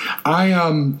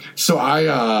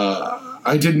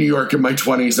I did New York in my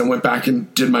 20s and went back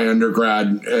and did my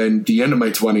undergrad at the end of my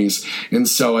 20s, and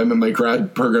so I'm in my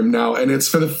grad program now, and it's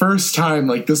for the first time,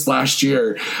 like this last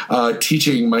year,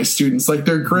 teaching my students. Like,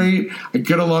 they're great, I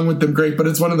get along with them great, but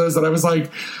it's one of those that I was like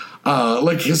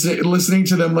listening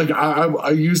to them, like I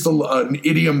used an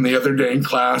idiom the other day in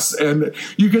class, and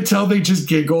you could tell they just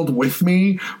giggled with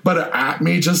me, but at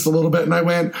me just a little bit. And I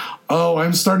went, "Oh,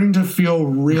 I'm starting to feel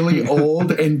really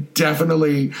old, and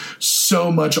definitely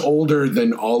so much older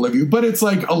than all of you." But it's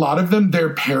like a lot of them,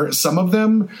 some of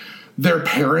them, their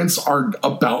parents are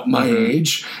about my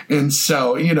age. And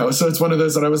so, so it's one of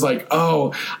those that I was like,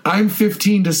 oh, I'm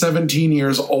 15 to 17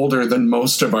 years older than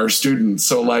most of our students.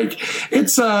 So like,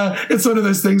 it's one of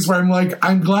those things where I'm like,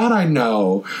 I'm glad I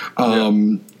know,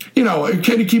 kind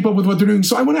of keep up with what they're doing.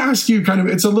 So I want to ask you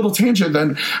it's a little tangent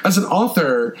then, as an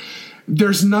author,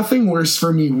 there's nothing worse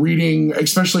for me reading,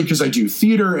 especially because I do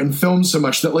theater and film so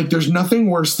much, that like there's nothing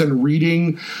worse than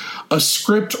reading a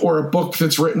script or a book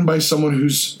that's written by someone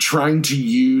who's trying to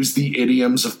use the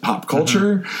idioms of pop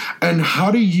culture. And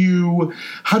how do you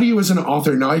as an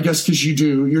author, now I guess because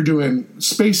you're doing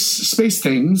space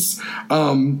things,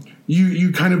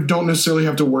 you kind of don't necessarily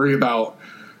have to worry about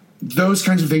those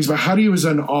kinds of things, but how do you as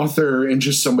an author and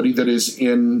just somebody that is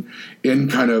in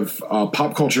kind of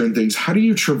pop culture and things, how do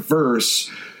you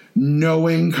traverse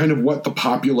knowing kind of what the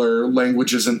popular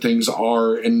languages and things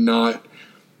are and not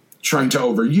trying to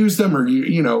overuse them, or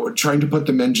you know, trying to put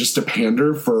them in just to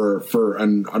pander for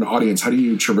an audience? How do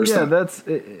you traverse that? Yeah, that's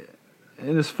it.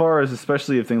 And as far as,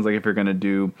 especially if things like if you're going to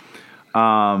do,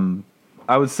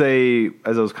 I would say,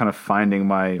 as I was kind of finding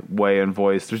my way and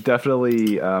voice, there's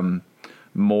definitely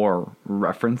more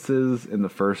references in the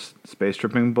first space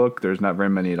tripping book. There's not very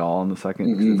many at all in the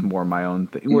second. Mm-hmm. It's more my own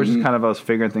thing. Where it's just kind of, I was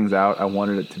figuring things out. I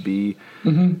wanted it to be,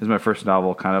 as my first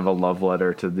novel, kind of a love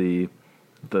letter to the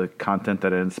content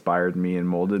that inspired me and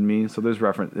molded me. So there's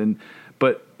reference,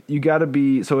 but you got to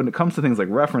be, so when it comes to things like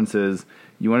references,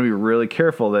 you want to be really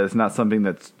careful that it's not something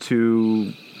that's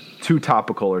too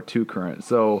topical or too current.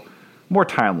 So more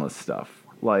timeless stuff.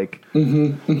 Like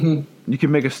you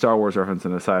can make a Star Wars reference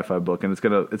in a sci-fi book and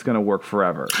it's gonna work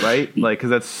forever, right? Like,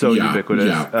 because that's so ubiquitous.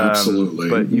 Yeah, absolutely.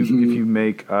 But if you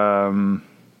make, I'm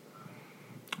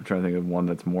trying to think of one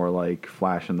that's more like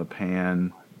flash in the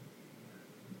pan.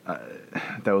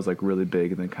 That was like really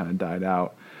big and then kind of died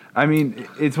out. I mean,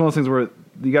 it's one of those things where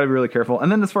you got to be really careful.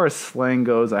 And then as far as slang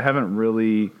goes, I haven't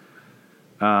really,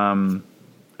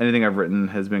 anything I've written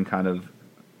has been kind of,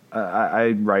 I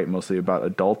write mostly about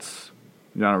adults.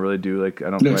 You know, I don't really do I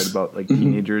don't write about like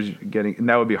teenagers getting, and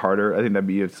that would be harder. I think that'd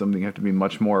be something you have to be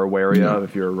much more wary of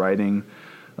if you're writing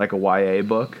like a YA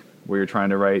book where you're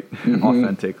trying to write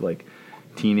authentic like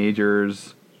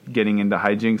teenagers getting into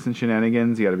hijinks and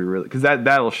shenanigans. You got to be really, because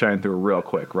that'll shine through real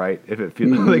quick, right? If it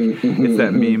feels like it's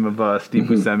that meme of Steve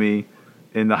Buscemi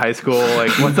in the high school, like,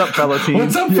 what's up, fellow teens?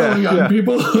 What's up, fellow young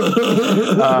people?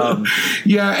 And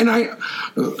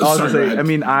I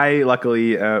mean, I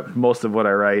luckily, most of what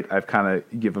I write, I've kind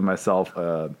of given myself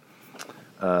a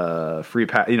free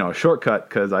pass, a shortcut,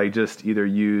 because I just either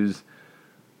use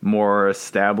more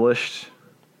established,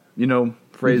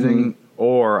 phrasing,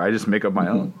 or I just make up my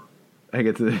own. I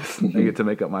get to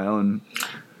make up my own.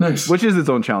 Nice. Which is its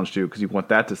own challenge too, because you want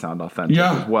that to sound authentic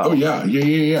as well. Oh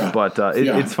yeah. But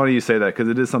it's funny you say that, because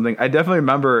it is something I definitely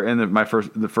remember in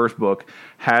the first book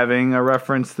having a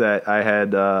reference that I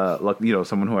had,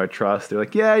 someone who I trust. They're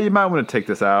like, yeah, you might want to take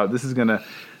this out. This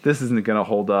isn't gonna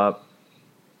hold up,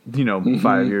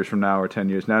 5 years from now or 10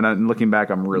 years now. And looking back,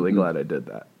 I'm really glad I did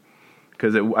that,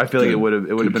 because I feel like it would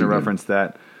have been a reference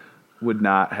that would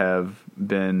not have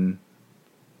been.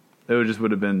 It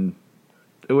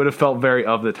would have felt very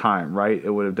of the time, right? It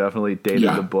would have definitely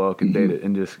dated the book and dated,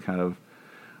 and just kind of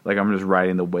like I'm just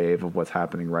riding the wave of what's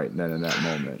happening right then in that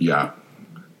moment. Yeah.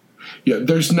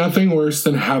 There's nothing worse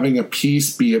than having a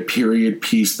piece be a period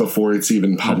piece before it's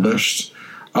even published,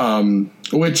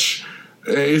 which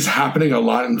is happening a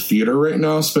lot in theater right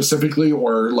now, specifically,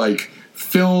 or like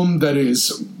film that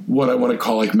is what I want to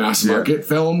call like mass market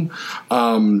film.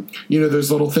 There's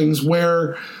little things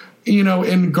where,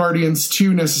 in Guardians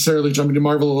 2, necessarily jumping to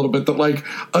Marvel a little bit, that like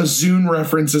a Zune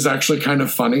reference is actually kind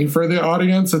of funny for the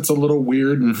audience. It's a little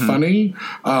weird and funny,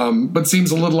 but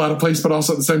seems a little out of place, but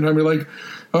also at the same time you're like,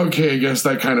 okay, I guess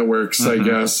that kind of works. I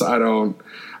guess I don't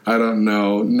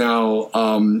know.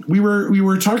 Now, we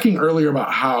were talking earlier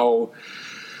about how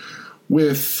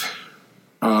with,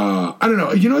 I don't know.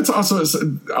 It's also,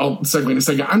 I'll segue in a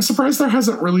second. I'm surprised there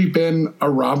hasn't really been a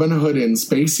Robin Hood in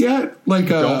space yet. Like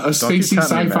a spacey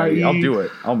sci-fi. I'll do it.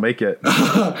 I'll make it.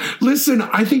 Listen,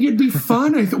 I think it'd be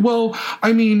fun.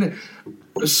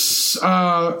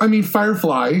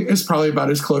 Firefly is probably about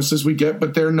as close as we get,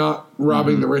 but they're not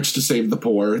robbing the rich to save the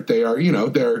poor. They are,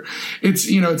 it's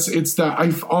that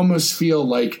I almost feel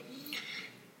like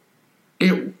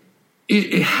it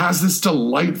has this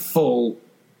delightful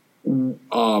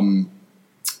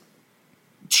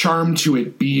charm to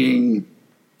it being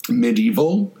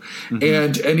medieval.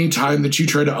 And anytime that you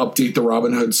try to update the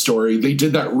Robin Hood story, they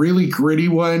did that really gritty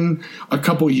one a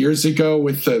couple years ago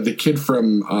with the kid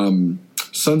from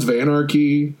Sons of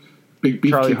Anarchy, Big Beef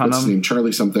Charlie Kid, what's his name?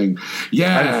 Charlie something.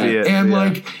 Yeah. I didn't see it. And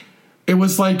like it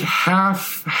was like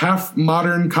half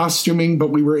modern costuming, but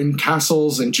we were in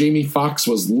castles and Jamie Foxx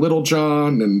was Little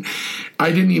John, and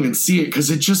I didn't even see it because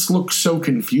it just looked so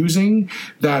confusing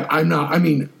that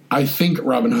I think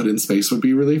Robin Hood in space would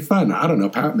be really fun. I don't know,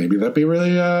 Pat, maybe that'd be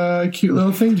really a cute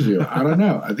little thing to do. I don't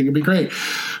know. I think it'd be great.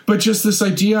 But just this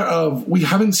idea of, we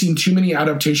haven't seen too many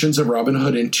adaptations of Robin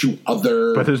Hood into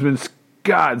other... But there's been,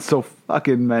 God, so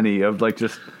fucking many of like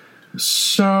just...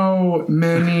 So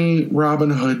many Robin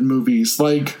Hood movies.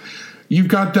 Like, you've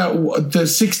got the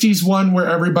 60s one where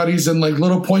everybody's in like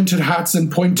little pointed hats and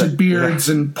pointed beards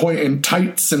and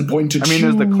tights and pointed shoes.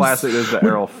 There's the classic, there's the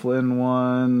Errol Flynn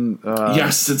one.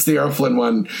 Yes, it's the Errol Flynn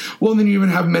one. Well, and then you even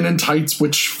have Men in Tights,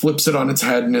 which flips it on its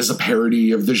head and is a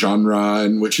parody of the genre,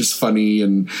 and which is funny.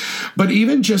 But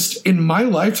even just in my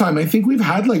lifetime, I think we've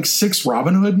had like 6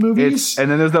 Robin Hood movies. And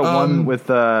then there's that one with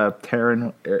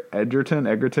Taron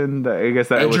Egerton. That, I guess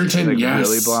that Edgerton, was like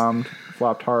yes. really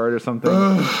flopped hard or something.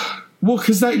 Well,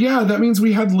 because that means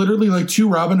we had literally like 2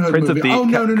 Robin Hood Prince movies. Of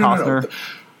Thief, No.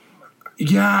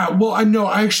 Yeah, well, I know.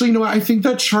 I actually know. I think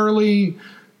that Charlie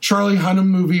Hunnam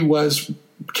movie was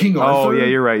King Arthur. Oh, yeah,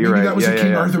 you're right. Maybe that was a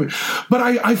King Arthur movie. But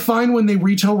I find when they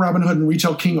retell Robin Hood and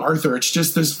retell King Arthur, it's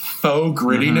just this faux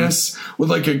grittiness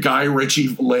with like a Guy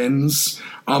Ritchie lens.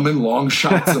 And long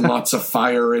shots and lots of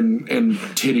fire and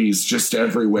titties just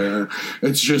everywhere.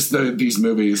 It's just these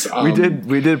movies. We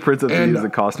did Prince of Thieves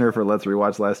and Costner for Let's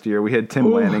Rewatch last year. We had Tim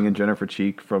Lanning and Jennifer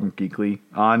Cheek from Geekly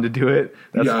on to do it.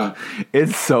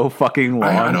 It's so fucking long.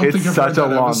 I don't think it's I've such heard a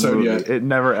that long episode movie. yet. It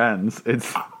never ends.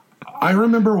 I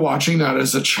remember watching that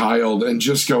as a child and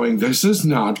just going, "This is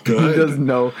not good." He doesn't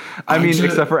know.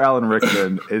 Except for Alan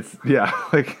Rickman, it's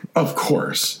like of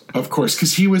course,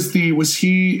 because was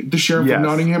he the sheriff of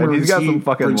Nottingham? And or he's got some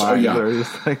fucking lines. Oh, yeah. That are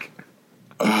just like,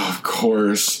 of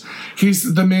course,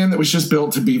 he's the man that was just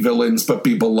built to be villains but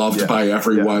be beloved by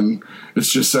everyone. Yeah.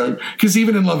 It's just so, because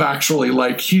even in Love Actually,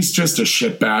 like, he's just a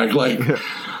shitbag, like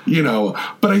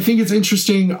But I think it's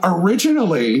interesting.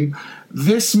 Originally,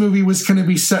 this movie was going to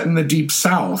be set in the Deep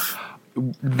South.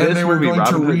 This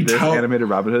animated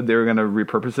Robin Hood, they were going to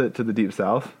repurpose it to the Deep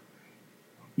South.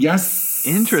 Yes.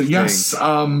 Interesting. Yes.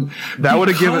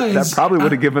 That probably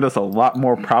would have given us a lot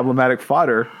more problematic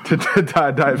fodder to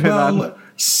dive in on.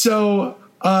 So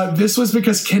this was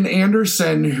because Ken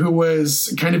Anderson, who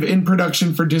was kind of in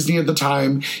production for Disney at the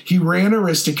time, he ran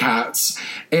Aristocats,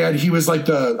 and he was like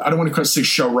I don't want to say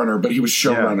showrunner, but he was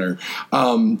showrunner.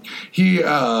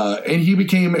 Yeah. He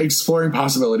became exploring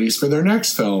possibilities for their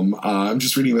next film. I'm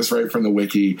just reading this right from the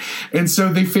wiki. And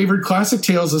so they favored classic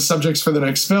tales as subjects for the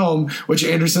next film, which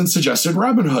Anderson suggested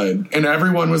Robin Hood. And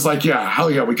everyone was like, yeah,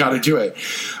 hell yeah, we got to do it.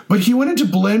 But he wanted to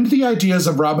blend the ideas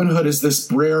of Robin Hood as this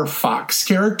Brer Fox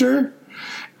character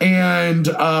and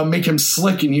make him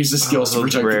slick and use his skills to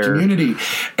protect the community.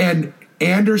 And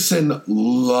Anderson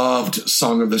loved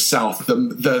Song of the South.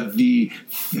 The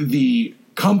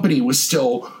company was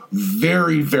still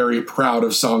very, very proud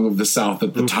of Song of the South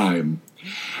at the time.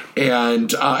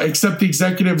 And except the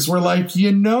executives were like,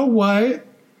 you know what?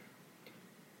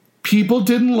 People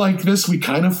didn't like this. We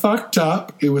kind of fucked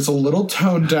up. It was a little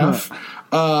tone deaf.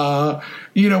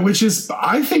 Which is,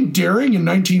 I think, daring in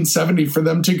 1970 for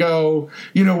them to go,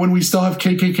 when we still have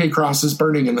KKK crosses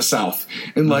burning in the South.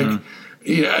 And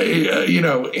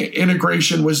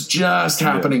integration was just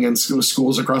happening in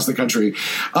schools across the country.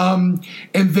 And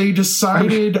they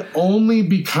decided only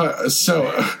because, so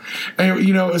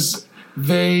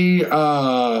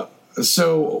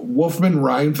Wolfman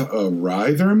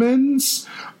Reithermans,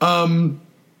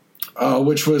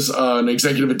 which was an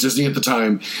executive at Disney at the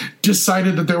time,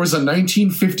 decided that there was a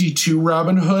 1952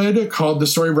 Robin Hood called The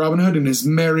Story of Robin Hood and His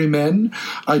Merry Men.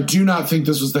 I do not think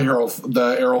this was the Errol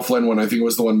Flynn one. I think it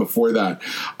was the one before that,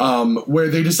 where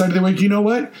they decided, they were like, you know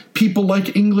what? People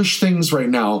like English things right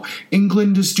now.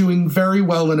 England is doing very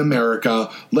well in America.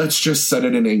 Let's just set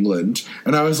it in England.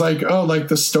 And I was like, oh, like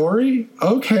the story?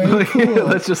 Okay, cool.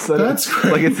 Let's just set That's it.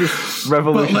 great. Like, it's this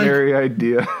revolutionary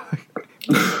idea.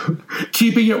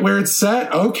 Keeping it where it's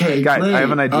set? Okay, guys, great. I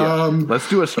have an idea. Let's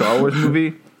do a Star Wars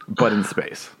movie, but in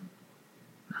space.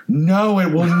 No,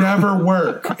 it will never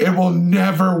work. It will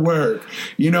never work.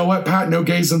 You know what, Pat? No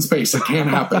gays in space. It can't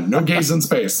happen. No gays in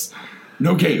space.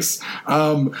 No gays.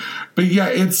 But yeah,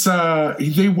 it's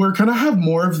they were going to have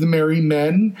more of the Merry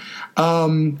Men,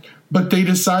 but they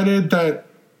decided that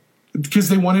because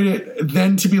they wanted it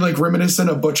then to be like reminiscent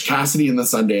of Butch Cassidy and the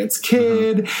Sundance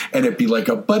Kid, and it'd be like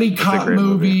a buddy cop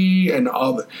movie and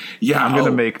all the, yeah. I'm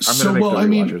gonna make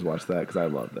watchers watch that because I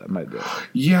love that. Might do it.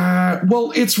 Yeah,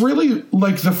 well, it's really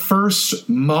like the first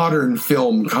modern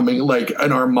film coming, like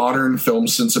in our modern film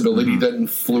sensibility that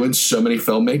influenced so many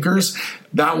filmmakers.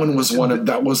 That one was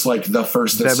that was like the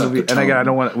first that set movie. The tone. And again, I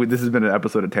don't want. This has been an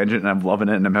episode of Tangent, and I'm loving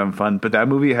it, and I'm having fun. But that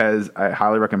movie I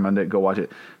highly recommend it. Go watch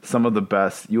it. Some of the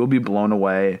best. You will be blown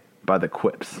away by the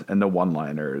quips and the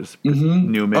one-liners.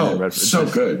 Newman and Redford. So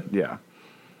good. Yeah.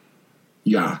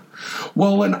 Yeah.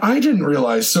 Well, and I didn't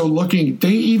realize, so looking, they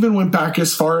even went back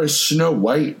as far as Snow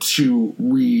White to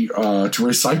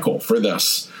recycle for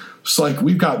this. It's like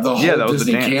we've got the whole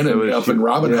Disney canon up in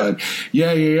Robin Hood.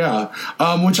 Yeah.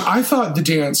 Which I thought the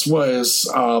dance was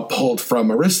pulled from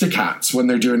Aristocats when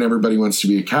they're doing Everybody Wants to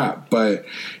Be a Cat, but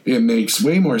it makes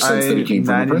way more sense that it came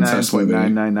from a princess movie.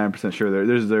 99.9% sure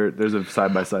there's a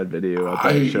side-by-side video out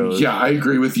there that shows. Yeah, I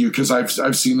agree with you because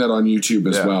I've seen that on YouTube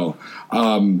as well.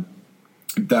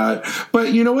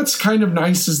 But you know what's kind of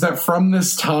nice is that from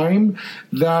this time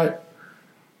that,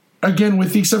 again,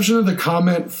 with the exception of the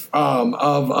comment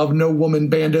of No Woman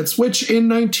Bandits, which in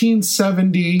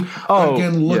 1970,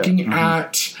 looking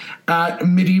at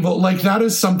medieval, like that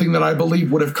is something that I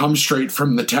believe would have come straight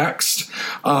from the text,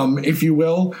 if you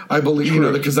will. I believe,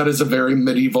 because that is a very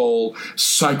medieval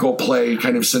cycle play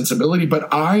kind of sensibility. But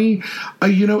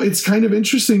it's kind of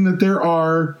interesting that there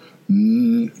are.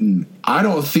 I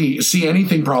don't see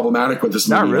anything problematic with this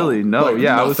movie. Not really, no. Like,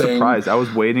 I was surprised. I was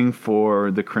waiting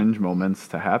for the cringe moments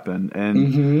to happen.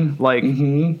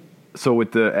 And, so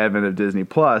with the advent of Disney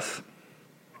Plus,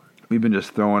 we've been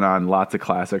just throwing on lots of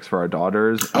classics for our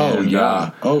daughters.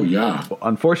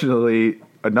 Unfortunately,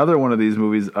 another one of these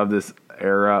movies of this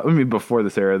era, before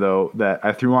this era, though, that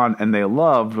I threw on and they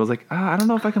loved, was like, I don't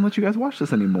know if I can let you guys watch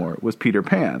this anymore, was Peter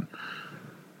Pan.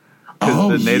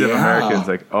 Because the Native Americans,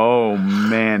 like, oh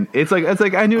man, it's like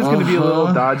I knew it was going to be a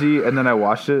little dodgy, and then I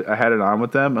watched it. I had it on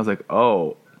with them. I was like,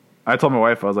 I told my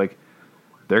wife, I was like,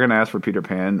 they're going to ask for Peter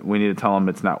Pan. We need to tell them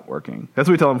it's not working. That's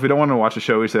what we tell them. If we don't want to watch a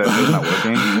show, we say that it's not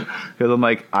working. Because I'm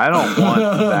like, I don't want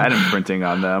that imprinting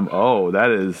on them.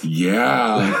 That is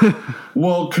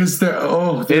well, because there's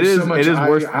so much. It is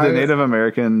worse. The Native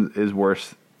American is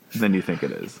worse than you think it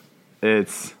is.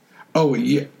 It's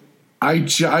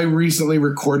I recently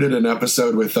recorded an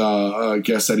episode with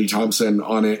guest Eddie Thompson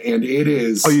on it, and it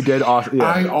is. Oh, you did? Awesome. Yeah.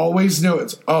 I always know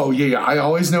it's. I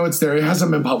always know it's there. It hasn't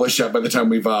been published yet by the time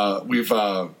we've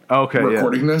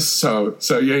recording this. So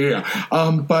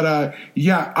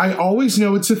I always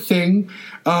know it's a thing.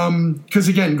 Because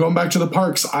again, going back to the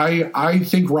parks, I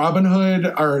think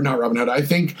I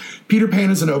think Peter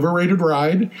Pan is an overrated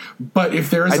ride. But if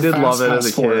there is a fast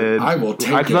pass for it, I will take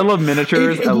it. Because I love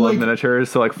miniatures. I love miniatures.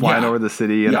 So like flying over the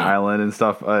city and island and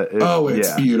stuff.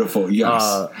 It's beautiful.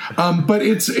 Yes. But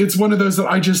it's one of those that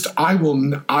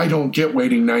I don't get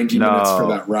waiting 90 minutes for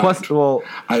that ride. Plus,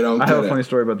 I have a funny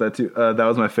story about that too. That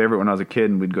was my favorite when I was a kid,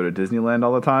 and we'd go to Disneyland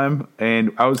all the time.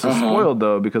 And I was so spoiled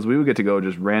though, because we would get to go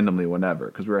just randomly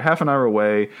whenever. Because we were half an hour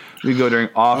away. We'd go during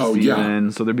off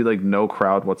season, so there'd be like no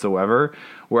crowd whatsoever.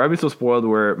 Where I'd be so spoiled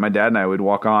where my dad and I would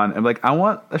walk on and be like, I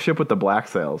want a ship with the black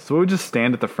sails. So we would just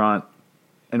stand at the front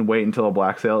and wait until a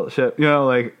black sail ship, and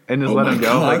just let him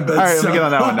go. Like, all right, let me get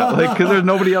on that one now. Like, because there's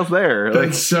nobody else there.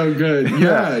 That's so good.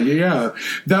 Yeah.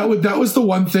 That was the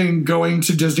one thing going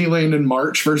to Disneyland in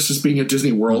March versus being at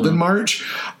Disney World in March.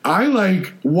 I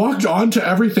walked onto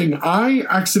everything. I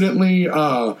accidentally,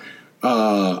 I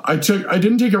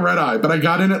didn't take a red eye, but I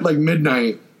got in at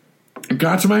midnight.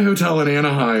 Got to my hotel in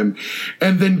Anaheim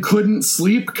and then couldn't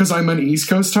sleep because I'm on East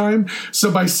Coast time. So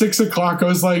by 6 o'clock, I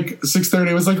was 6:30.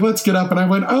 I was like, let's get up. And I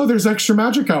went, there's extra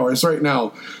magic hours right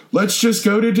now. Let's just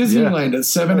go to Disneyland at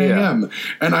 7 a.m.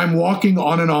 And I'm walking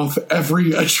on and off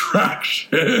every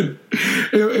attraction.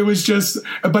 It was just,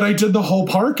 but I did the whole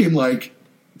park in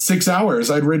 6 hours.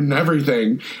 I'd ridden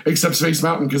everything except Space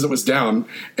Mountain because it was down.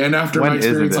 And after my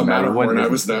experience on Matterhorn, I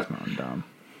was there.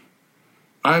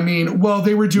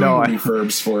 They were doing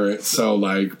refurbs for it, so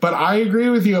but I agree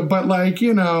with you. But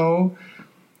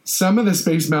some of the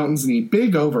Space Mountains need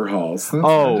big overhauls.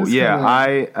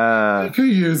 I could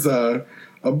use a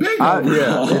big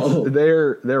overhaul.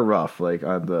 They're rough.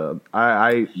 The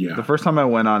first time I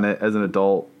went on it as an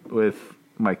adult with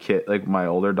my kid, my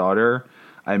older daughter,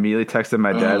 I immediately texted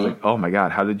my dad oh my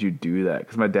god, how did you do that?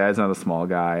 Because my dad's not a small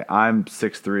guy. I'm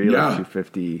 6'3",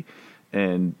 250,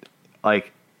 and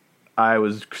I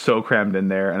was so crammed in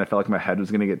there, and I felt like my head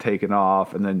was going to get taken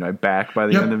off, and then my back by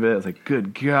the end of it. I was like,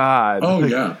 good God. Oh,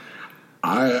 yeah.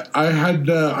 I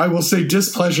had, I will say,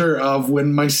 displeasure of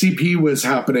when my CP was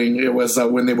happening. It was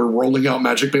when they were rolling out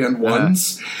Magic Band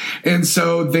 1s. And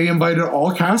so they invited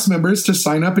all cast members to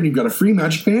sign up, and you got a free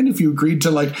Magic Band if you agreed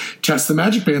to test the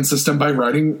Magic Band system by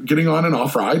getting on and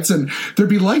off rides. And there'd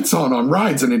be lights on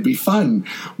rides, and it'd be fun.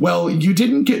 Well, you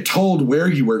didn't get told where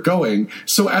you were going.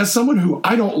 So as someone who,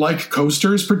 I don't like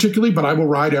coasters particularly, but I will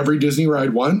ride every Disney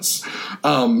ride once.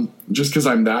 just because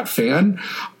I'm that fan,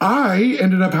 I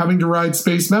ended up having to ride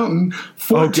Space Mountain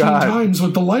 14 times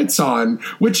with the lights on,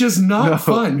 which is not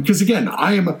fun. Because again,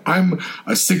 I'm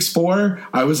a 6'4".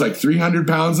 I was like 300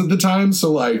 pounds at the time.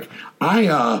 So like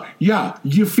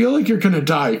you feel like you're going to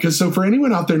die. Because so for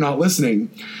anyone out there not listening,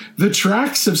 the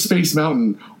tracks of Space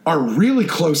Mountain are really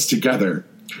close together.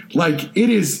 Like it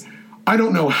is, I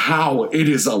don't know how it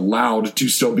is allowed to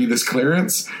still be this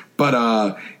clearance,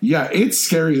 but it's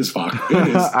scary as fuck. It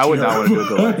is. I would not want to do it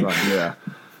the lights on. Yeah.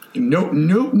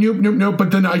 Nope.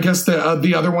 But then I guess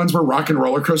the other ones were Rock and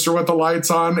Roller Coaster with the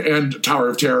lights on and Tower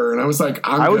of Terror, and I was like,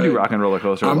 I would do Rock and Roller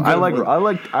Coaster. I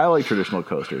like traditional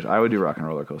coasters. I would do Rock and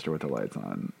Roller Coaster with the lights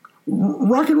on.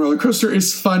 Rock and Roller Coaster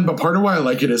is fun, but part of why I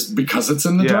like it is because it's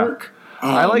in the dark.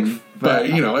 I like, but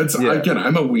it's again,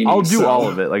 I'm a weenie. I'll do all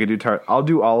of it. Like I'll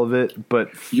do all of it,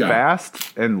 but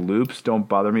fast and loops don't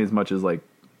bother me as much as like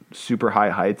super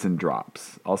high heights and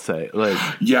drops. I'll say like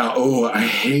I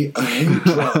hate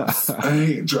drops. I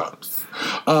hate drops.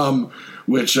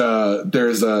 Which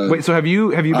there's a wait. So have you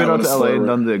been out to LA and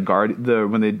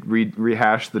done when they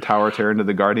rehashed the Tower of Terror into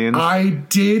the Guardians? I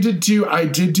did do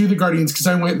the Guardians because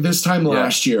I went this time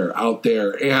last year out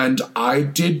there, and I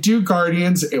did do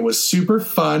Guardians. It was super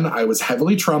fun. I was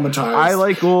heavily traumatized. I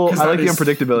like the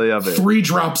unpredictability of it. 3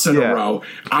 drops in a row.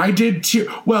 I did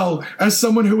too. Well, as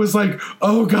someone who was like,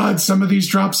 oh God, some of these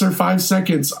drops are 5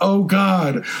 seconds. Oh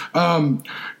God.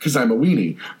 Because I'm a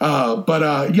weenie.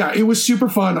 But it was super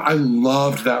fun. I loved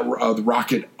that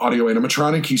Rocket audio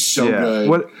animatronic. He's so good.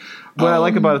 What I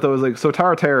like about it though is like, so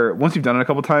Tower of Terror, once you've done it a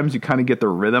couple times, you kind of get the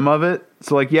rhythm of it.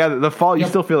 So like, the fall, you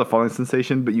still feel the falling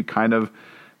sensation, but you kind of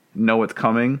know what's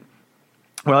coming.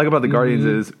 What I like about the Guardians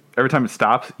is every time it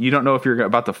stops, you don't know if you're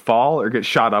about to fall or get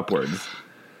shot upwards.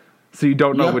 So you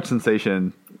don't know which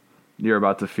sensation you're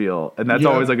about to feel, and that's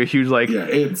always like a huge like.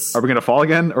 Are we gonna fall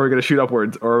again, or are we gonna shoot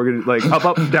upwards, or are we gonna like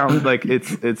up, down? Like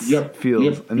it's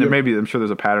feels, and then maybe I'm sure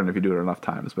there's a pattern if you do it enough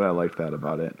times. But I like that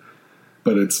about it.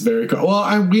 But it's very cool.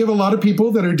 Well, we have a lot of people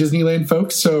that are Disneyland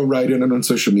folks, so write in on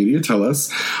social media, tell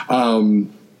us.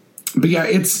 But yeah,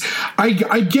 it's I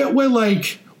get why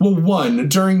one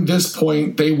during this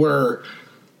point they were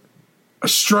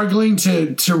struggling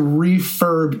to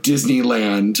refurb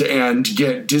Disneyland and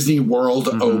get Disney World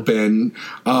open,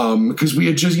 because we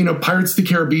had just, Pirates of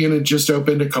the Caribbean had just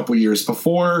opened a couple years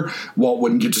before. Walt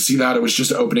wouldn't get to see that. It was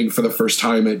just opening for the first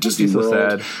time at Disney World,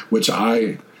 sad. Which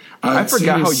I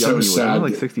forgot how young he was. He was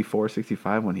like 64,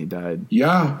 65 when he died.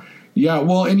 Yeah.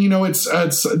 Well, and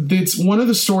it's one of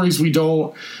the stories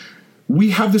we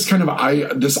have this kind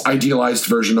of this idealized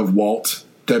version of Walt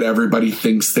that everybody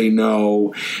thinks they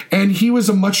know. And he was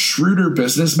a much shrewder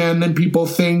businessman than people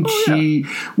think. He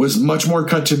was much more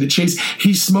cut to the chase.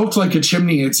 He smoked like a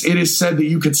chimney. It is said that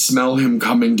you could smell him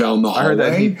coming down the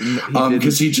hallway.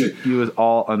 Because he was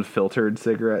all unfiltered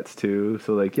cigarettes too.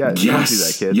 So like, don't do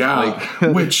that, kid.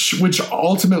 Yeah. which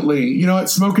ultimately,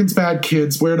 smoking's bad,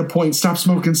 kids. We're at a point. Stop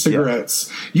smoking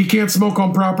cigarettes. You can't smoke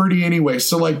on property anyway.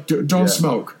 So like, don't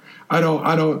smoke.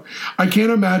 I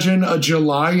can't imagine a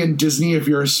July in Disney if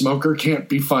you're a smoker can't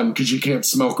be fun because you can't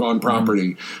smoke on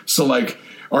property. So like,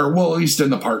 at least in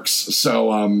the parks.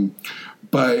 So,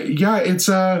 but yeah, it's,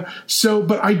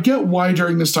 but I get why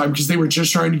during this time, because they were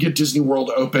just trying to get Disney World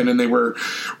open and they were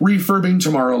refurbing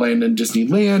Tomorrowland and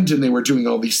Disneyland and they were doing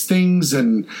all these things,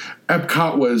 and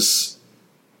Epcot was,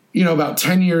 about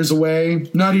 10 years away,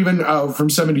 not even from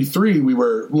 73, we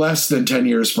were less than 10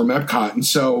 years from Epcot. And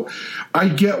so I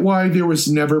get why there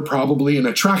was never probably an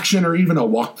attraction or even a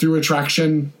walkthrough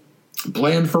attraction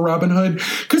planned for Robin Hood.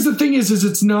 Because the thing is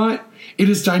it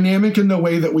is dynamic in the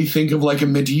way that we think of like a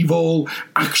medieval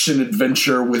action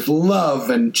adventure with love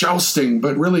and jousting,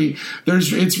 but really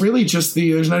there's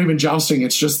not even jousting.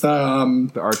 It's just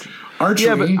the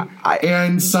archery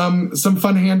and some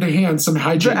fun hand-to-hand, some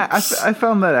hijinks. I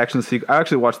found that action sequence. I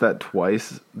actually watched that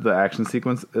twice. The action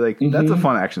sequence, that's a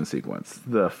fun action sequence.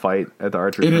 The fight at the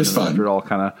archery. It is fun. It all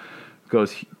kind of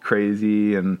goes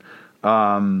crazy, and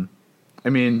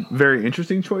very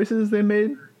interesting choices they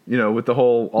made. With the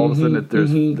whole, all of a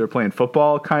sudden they're playing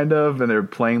football kind of, and they're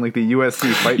playing like the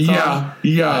USC fight song.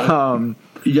 Yeah.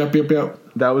 Yep.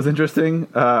 That was interesting.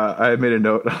 I made a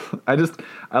note.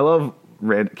 I love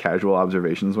casual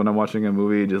observations when I'm watching a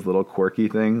movie, just little quirky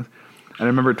things. And I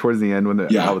remember towards the end when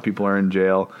all the people are in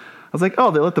jail, I was like,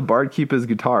 oh, they let the bard keep his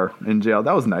guitar in jail.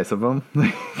 That was nice of him.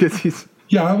 Because he's...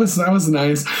 Yeah, that was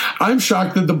nice. I'm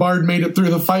shocked that the bard made it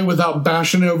through the fight without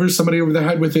bashing somebody over the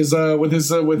head with his lyre.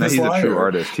 He's a true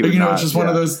artist. He would not, it's just one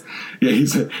of those. Yeah,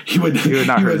 he would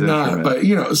not.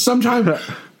 But sometimes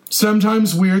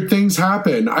Sometimes weird things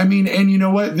happen. I mean, and you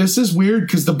know what? This is weird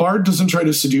because the bard doesn't try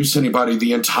to seduce anybody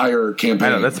the entire campaign.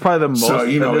 I know, that's probably the most. So,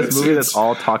 you know, this movie that's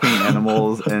all talking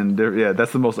animals, and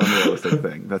that's the most unrealistic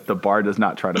thing. That the bard does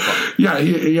not try to talk. Yeah.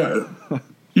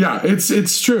 Yeah,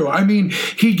 it's true. I mean,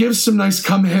 he gives some nice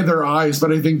come hither eyes,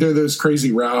 but I think they're those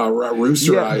crazy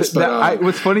rooster eyes. But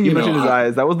what's funny, you mentioned his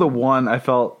eyes. That was the one I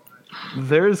felt.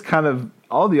 There's kind of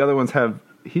all the other ones have.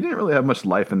 He didn't really have much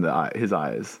life in his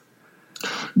eyes.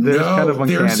 There's kind of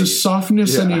uncanny. There's a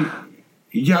softness and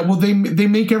well, they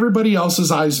make everybody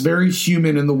else's eyes very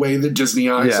human in the way that Disney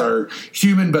eyes are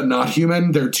human but not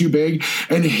human. They're too big,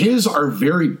 and his are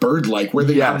very bird-like, where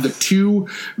they have the two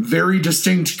very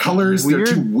distinct colors. They're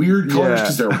two weird colors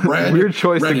because they're red. Weird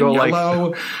choice red to go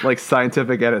yellow. like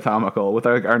scientific anatomical with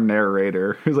our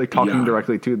narrator who's like talking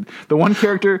directly to the one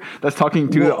character that's talking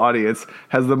to the audience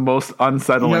has the most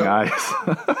unsettling eyes.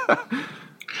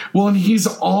 Well, and he's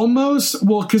almost,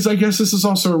 because I guess this is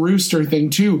also a rooster thing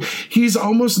too. He's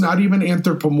almost not even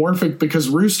anthropomorphic because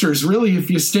roosters really, if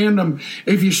you straighten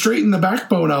the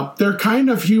backbone up, they're kind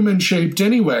of human shaped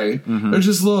anyway. Mm-hmm. They're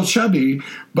just a little chubby,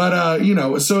 but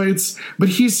he's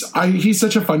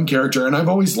such a fun character, and I've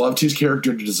always loved his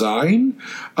character design.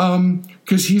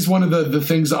 Because he's one of the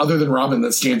things other than Robin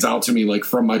that stands out to me, like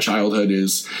from my childhood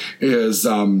is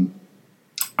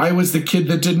I was the kid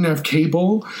that didn't have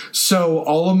cable, so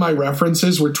all of my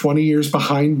references were 20 years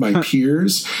behind my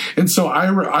peers. And so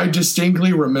I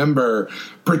distinctly remember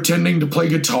pretending to play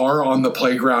guitar on the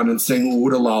playground and sing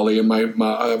Ooda Lolly, and my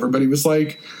everybody was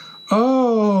like,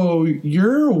 "Oh,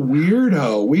 you're a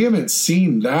weirdo. We haven't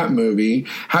seen that movie.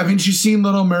 Haven't you seen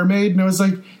Little Mermaid?" And I was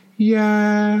like,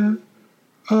 "Yeah.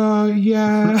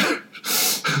 Yeah."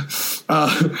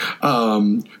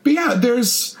 But yeah,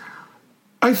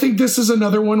 I think this is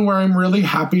another one where I'm really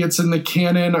happy it's in the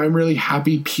canon. I'm really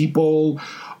happy people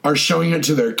are showing it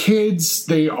to their kids.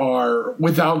 They are,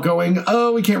 without going,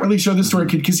 "Oh, we can't really show this to our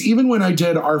kid." Because even when I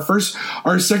did our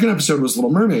second episode was Little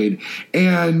Mermaid,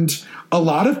 and a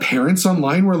lot of parents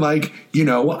online were like,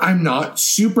 "I'm not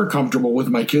super comfortable with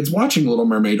my kids watching Little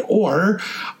Mermaid," or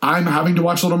 "I'm having to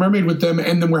watch Little Mermaid with them,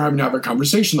 and then we're having to have a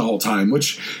conversation the whole time."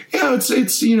 Which,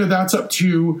 it's that's up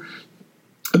to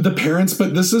the parents,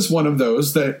 but this is one of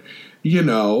those that,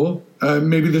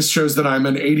 maybe this shows that I'm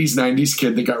an 80s, 90s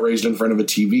kid that got raised in front of a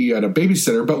TV at a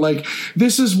babysitter, but like,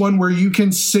 this is one where you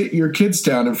can sit your kids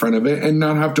down in front of it and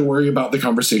not have to worry about the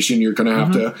conversation you're going to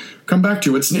have to come back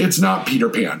to. It's not Peter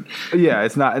Pan. Yeah,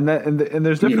 it's not. And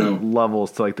there's different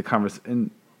levels to like the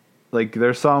conversation. Like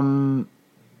there's some,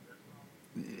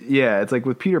 it's like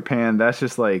with Peter Pan, that's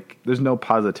just like, there's no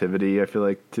positivity, I feel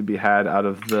like, to be had out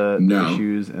of the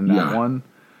issues in that one.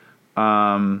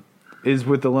 Is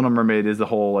with the Little Mermaid, is the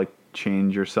whole like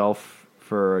change yourself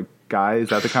for a guy? Is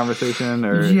that the conversation?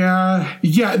 Or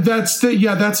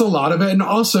that's a lot of it. And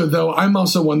also, though, I'm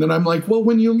also one that I'm like, well,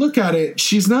 when you look at it,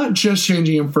 she's not just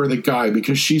changing him for the guy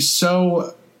because she's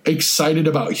so excited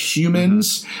about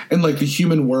humans and like the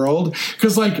human world.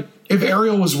 Because like, if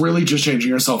Ariel was really just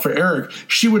changing herself for Eric,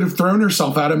 she would have thrown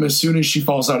herself at him as soon as she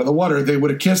falls out of the water. They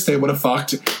would have kissed, they would have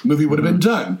fucked, movie would have been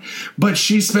done. But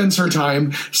she spends her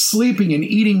time sleeping and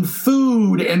eating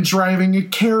food and driving a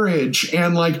carriage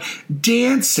and like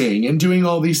dancing and doing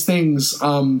all these things.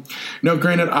 Now,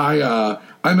 granted,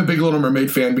 I'm a big Little Mermaid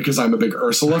fan because I'm a big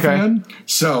Ursula fan.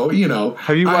 So,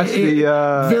 have you watched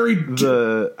I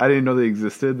didn't know they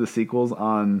existed, the sequels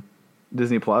on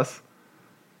Disney Plus?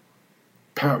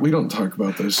 Pat, we don't talk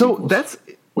about those. So sequels. That's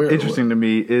interesting to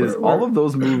me is all of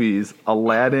those movies,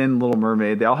 Aladdin, Little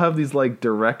Mermaid, they all have these like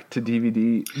direct to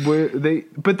DVD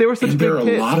but they were such big hits. There are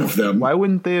a lot of them. Why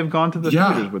wouldn't they have gone to the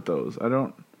theaters with those? I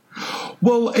don't.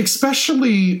 Well,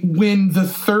 especially when the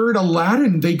third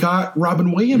Aladdin, they got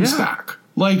Robin Williams back.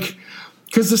 Like,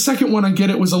 because the second one, I get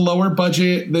it, was a lower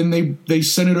budget. Then they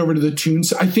sent it over to the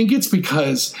Tunes. I think it's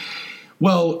because, I'm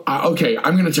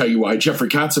going to tell you why. Jeffrey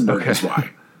Katzenberg is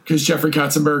why. Because Jeffrey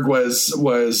Katzenberg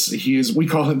we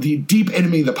call him the deep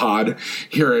enemy of the pod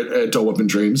here at Dole Whip and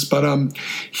Dreams. But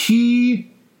he,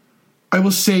 I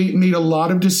will say, made a lot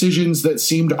of decisions that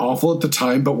seemed awful at the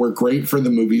time, but were great for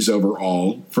the movies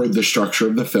overall, for the structure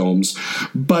of the films.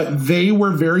 But they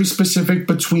were very specific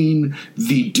between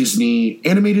the Disney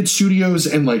animated studios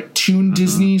and like Toon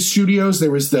Disney studios.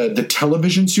 There was the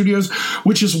television studios,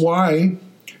 which is why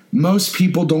most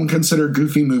people don't consider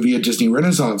Goofy Movie a Disney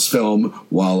Renaissance film,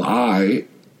 while I,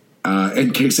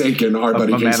 and Case Aiken, our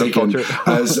buddy Case Aiken,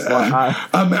 as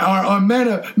our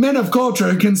men of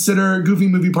culture, consider Goofy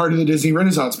Movie part of the Disney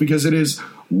Renaissance because it is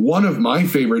one of my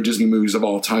favorite Disney movies of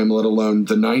all time, let alone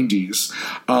the 90s,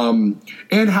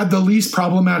 and had the least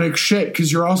problematic shit,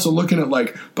 because you're also looking at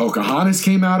like Pocahontas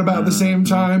came out about the same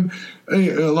time.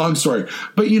 Long story.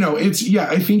 But,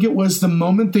 I think it was the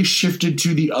moment they shifted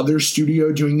to the other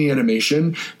studio doing the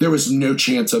animation, there was no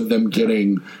chance of them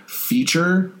getting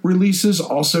feature releases.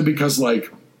 Also because,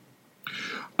 like,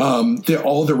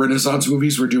 all the Renaissance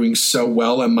movies were doing so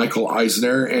well, and Michael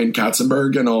Eisner and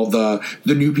Katzenberg and all the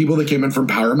new people that came in from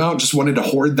Paramount just wanted to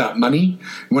hoard that money,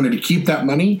 wanted to keep that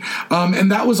money.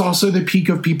 And that was also the peak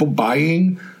of people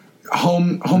buying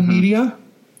home media.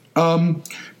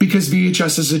 Because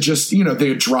VHSs had just, they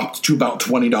had dropped to about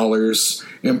 $20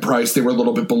 in price. They were a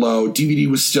little bit below. DVD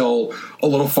was still a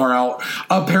little far out.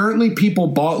 Apparently people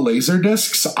bought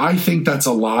Laserdiscs. I think that's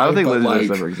a lie. I don't think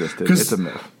Laserdiscs ever existed. It's a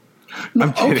myth.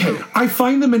 No, okay, I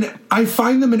find them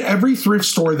in every thrift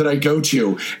store that I go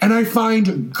to, and I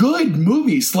find good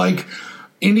movies like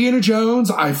Indiana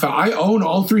Jones. I own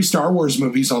all 3 Star Wars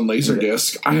movies on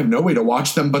Laserdisc. I have no way to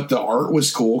watch them, but the art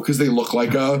was cool because they look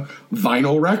like a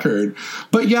vinyl record.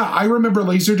 But yeah, I remember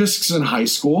Laserdiscs in high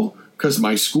school because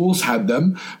my schools had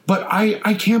them. But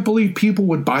I can't believe people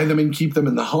would buy them and keep them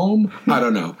in the home. I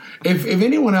don't know. If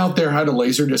anyone out there had a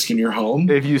Laserdisc in your home,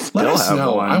 if you still let us have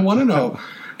know. one. I want to know.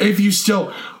 If you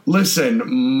still listen,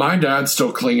 my dad's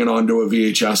still clinging on to a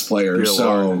VHS player, Dear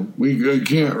so Lord. we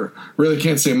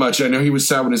can't say much. I know he was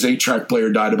sad when his 8-track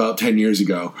player died about 10 years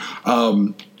ago.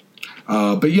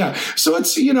 But yeah, so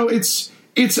it's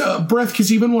a breath,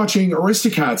 because even watching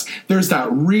Aristocats, there's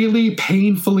that really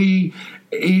painful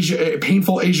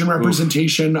Asian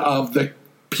representation of the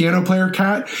piano player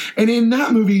cat, and in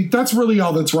that movie that's really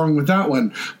all that's wrong with that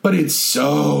one, but it's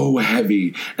so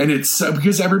heavy, and it's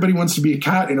because everybody wants to be a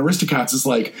cat, and Aristocats is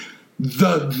like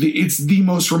it's the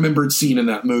most remembered scene in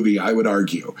that movie, I would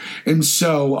argue. And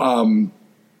so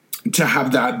to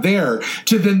have that there,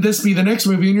 to then this be the next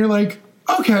movie, and you're like,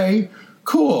 okay,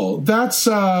 cool, that's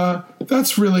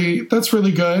really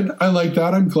good, I like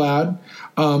that, I'm glad.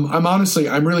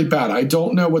 I'm really bad, I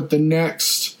don't know what the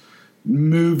next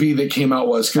movie that came out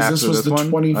was, because this was the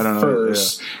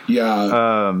 21st.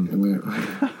 Yeah.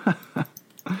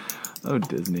 Oh,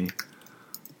 Disney.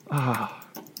 I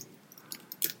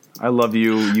love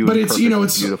you. You, but it's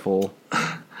it's beautiful,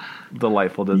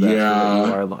 delightful disaster.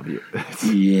 Yeah. I love you.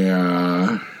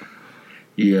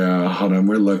 Yeah. Hold on,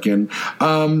 we're looking.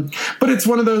 But it's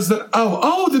one of those that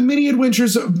the Many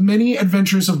Adventures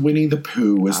of Winnie the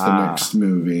Pooh was the next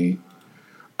movie.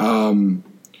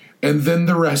 And then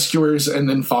The Rescuers, and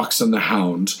then Fox and the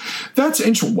Hound. That's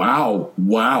interesting.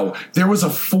 Wow. There was a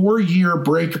 4-year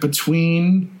break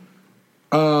between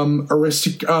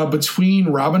between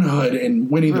Robin Hood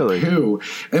and Winnie the Pooh,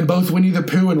 and both Winnie the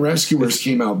Pooh and Rescuers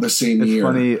came out the same year.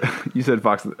 It's funny you said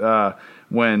Fox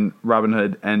when Robin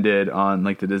Hood ended on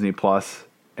like the Disney Plus,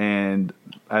 and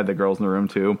I had the girls in the room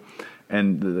too.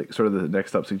 And the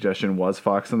next up suggestion was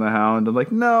Fox and the Hound. I'm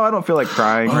like, no, I don't feel like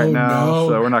crying right now,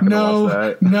 so we're not going to watch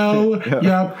that. No,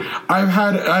 yeah. I've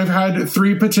had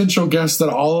 3 potential guests that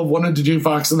all have wanted to do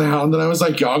Fox and the Hound, and I was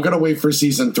like, y'all got to wait for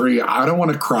season 3. I don't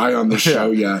want to cry on the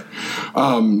show yet.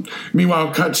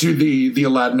 Meanwhile, cut to the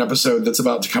Aladdin episode that's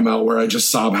about to come out, where I just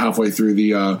sob halfway through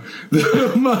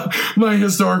my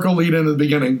historical lead in the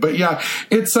beginning. But yeah,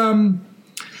 it's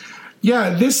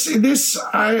yeah,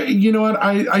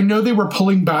 I know they were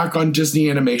pulling back on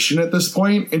Disney animation at this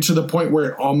point, and to the point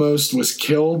where it almost was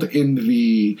killed in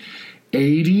the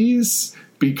 80s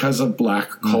because of Black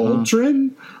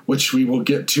Cauldron, which we will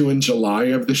get to in July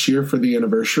of this year for the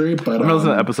anniversary. But I'm gonna listen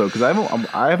to that episode because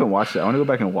I haven't watched it. I want to go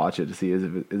back and watch it to see is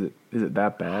it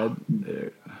that bad.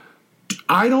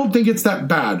 I don't think it's that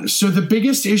bad. So the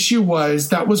biggest issue was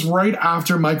that was right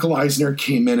after Michael Eisner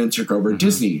came in and took over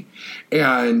Disney,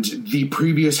 and the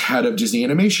previous head of Disney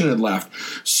Animation had left.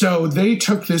 So they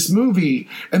took this movie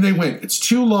and they went, it's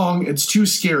too long, it's too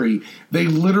scary. They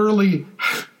literally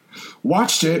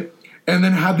watched it and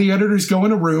then had the editors go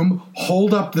in a room,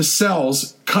 hold up the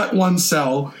cells, cut one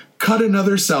cell, cut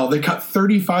another cell. They cut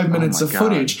 35 minutes of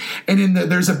footage, and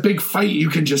there's a big fight. You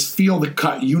can just feel the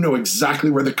cut. You know exactly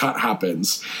where the cut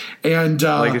happens. And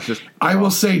I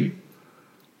will say,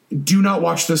 do not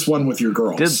watch this one with your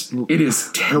girls. It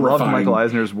is terrifying. Love Michael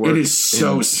Eisner's work. It is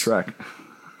so Shrek.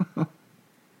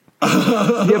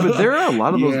 Yeah, but there are a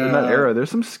lot of those in that era. There's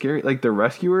some scary, like The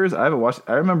Rescuers. I haven't watched.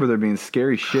 I remember there being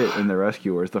scary shit in The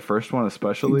Rescuers. The first one,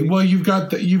 especially. Well, you've got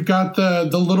the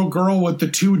little girl with the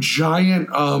 2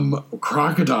 giant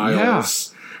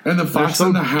crocodiles, and the Fox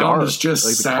and the Hound is just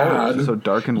like sad. Just so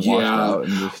dark and washed out,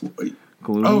 and just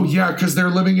gloomy. Oh yeah, because they're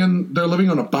living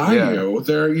on a bayou. Yeah.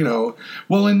 They're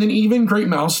well, and then even Great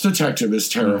Mouse Detective is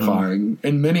terrifying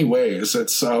in many ways.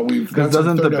 It's because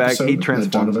doesn't the back he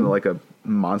transforms into like a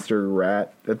monster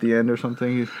rat at the end or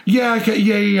something? Yeah.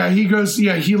 He goes.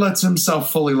 Yeah, he lets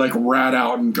himself fully like rat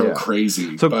out and go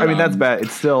crazy. So but, I mean that's bad.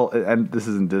 It's still, and this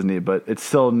isn't Disney, but it's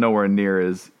still nowhere near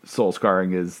as soul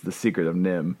scarring as The Secret of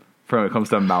Nim. When it comes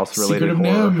to mouse related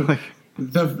horror.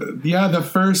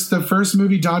 The first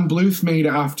movie Don Bluth made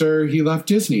after he left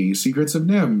Disney, Secrets of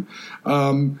Nim,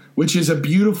 which is a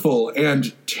beautiful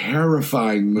and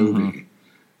terrifying movie.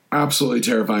 Absolutely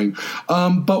terrifying.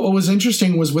 But what was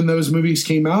interesting was when those movies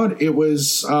came out, it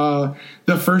was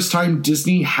the first time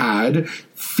Disney had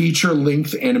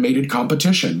feature-length animated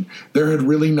competition. There had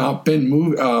really not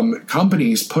been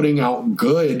companies putting out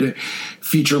good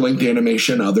feature-length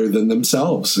animation other than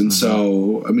themselves. And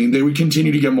so, I mean, they would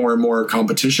continue to get more and more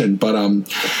competition. But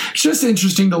it's just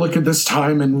interesting to look at this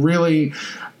time and really...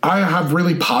 I have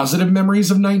really positive memories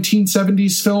of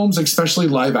 1970s films, especially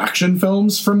live action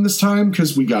films from this time,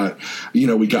 because we got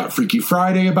Freaky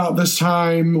Friday about this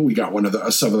time. We got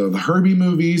some of the Herbie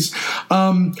movies.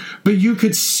 But you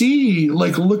could see,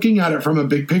 like, looking at it from a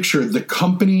big picture, the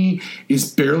company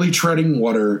is barely treading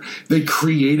water. They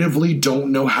creatively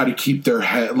don't know how to keep their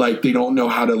head, like, they don't know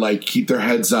how to, like, keep their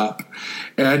heads up.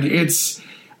 And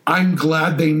I'm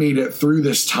glad they made it through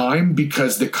this time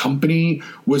because the company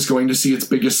was going to see its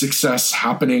biggest success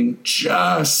happening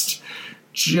just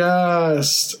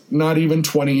not even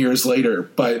 20 years later.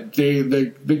 But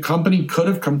the company could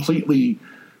have completely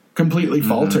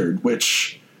faltered,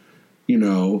 which,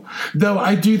 though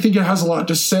I do think it has a lot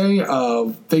to say.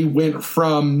 They went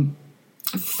from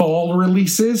fall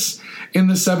releases in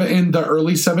the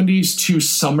early 70s to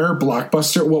summer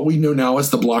blockbuster, what we know now as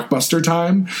the blockbuster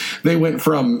time. They went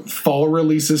from fall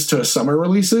releases to summer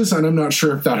releases, and I'm not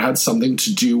sure if that had something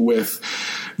to do with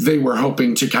they were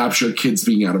hoping to capture kids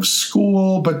being out of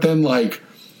school, but then like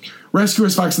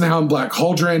Rescuers, Fox and the Hound, Black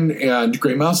Cauldron, and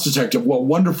Great Mouse Detective, what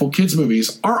wonderful kids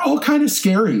movies, are all kind of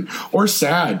scary or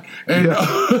sad, and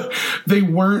they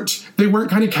weren't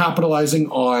kind of capitalizing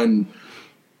on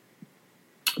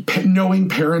knowing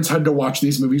parents had to watch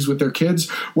these movies with their kids,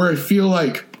 where I feel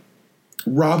like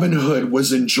Robin Hood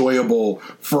was enjoyable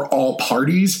for all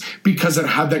parties because it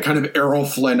had that kind of Errol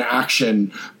Flynn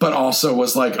action, but also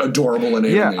was like adorable and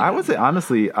animated. Yeah, I would say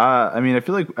honestly, I mean, I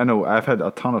feel like I know I've had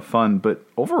a ton of fun, but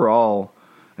overall,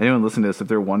 anyone listening to this, if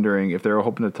they're wondering, if they're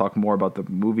hoping to talk more about the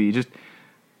movie, just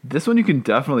this one you can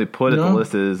definitely put at the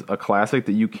list as a classic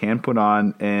that you can put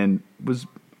on, and there's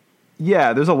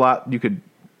a lot you could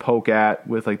poke at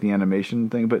with like the animation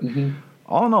thing, but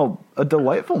all in all, a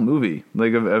delightful movie,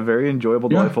 like a very enjoyable,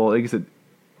 delightful. Like I said,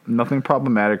 nothing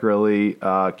problematic really.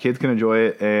 Kids can enjoy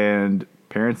it, and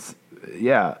parents,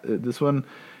 this one,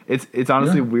 it's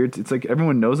honestly weird. It's like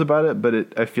everyone knows about it,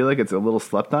 but I feel like it's a little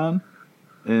slept on,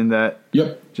 in that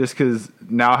just because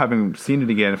now having seen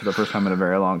it again for the first time in a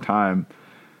very long time,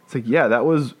 it's like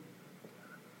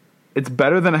it's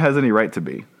better than it has any right to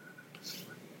be.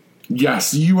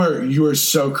 Yes, you are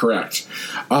so correct,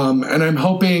 and I'm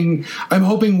hoping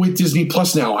with Disney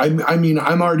Plus now. I mean,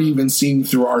 I'm already even seeing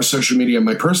through our social media,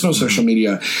 my personal social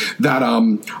media, that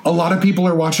a lot of people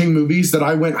are watching movies that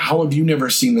I went, "How have you never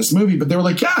seen this movie?" But they were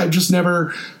like, "Yeah, I just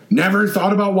never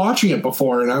thought about watching it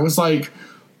before," and I was like,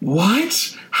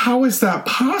 "What? How is that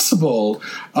possible?"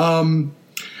 And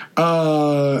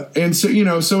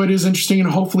so so it is interesting, and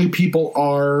hopefully people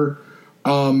are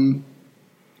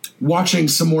watching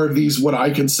some more of these, what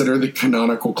I consider the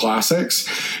canonical classics.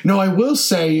 Now, I will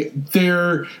say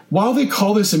while they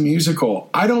call this a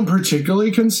musical, I don't particularly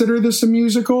consider this a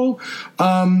musical.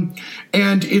 And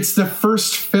it's the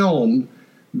first film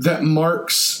that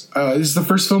marks, is the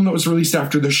first film that was released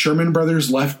after the Sherman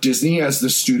Brothers left Disney as the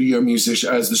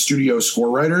studio score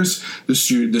writers, the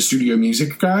studio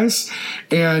music guys.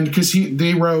 And because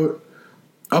they wrote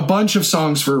a bunch of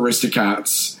songs for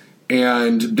Aristocats,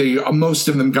 and most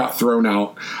of them got thrown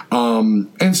out.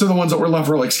 And so the ones that were left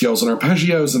were like scales and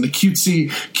arpeggios and the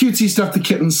cutesy stuff the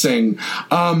kittens sing.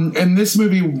 And this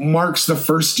movie marks the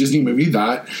first Disney movie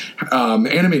that,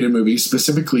 animated movie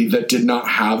specifically, that did not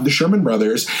have the Sherman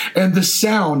Brothers. And the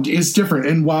sound is different.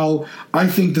 And while I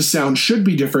think the sound should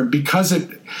be different because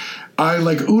I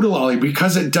like Oodalolly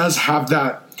because it does have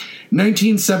that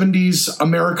 1970s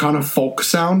Americana folk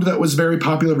sound that was very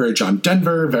popular, very John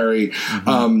Denver, very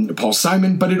Paul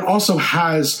Simon, but it also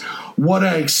has what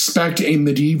I expect a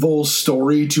medieval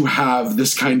story to have,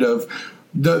 this kind of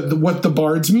what the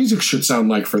Bard's music should sound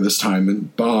like for this time.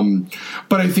 And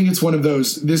but I think it's one of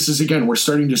those, this is, again, we're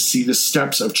starting to see the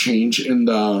steps of change in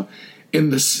the in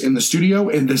the studio,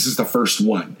 and this is the first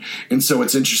one. And so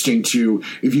it's interesting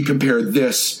if you compare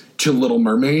this to Little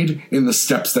Mermaid in the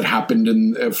steps that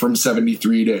happened from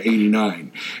 73 to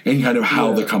 89 and kind of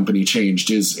how the company changed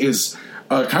is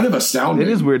kind of astounding.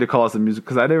 It is weird to call us a music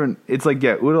because it's like,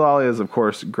 Oodalali is of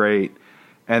course great.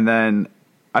 And then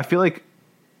I feel like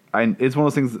it's one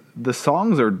of those things, the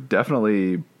songs are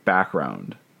definitely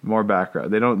more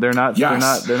background. They're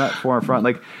not forefront.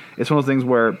 Like it's one of those things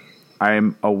where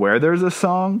I'm aware there's a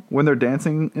song when they're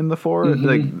dancing in the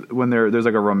like when there's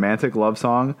like a romantic love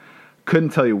song. Couldn't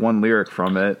tell you one lyric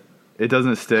from it. It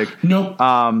doesn't stick. Nope.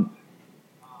 And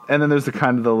then there's the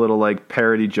kind of the little like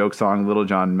parody joke song Little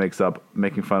John makes up,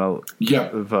 making fun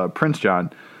of Prince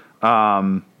John.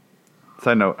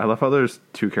 Side note: I love how there's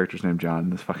two characters named John in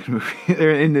this fucking movie.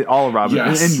 They're in all of Robin,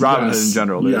 in Robin Hood in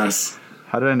general. Yes.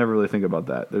 How did I never really think about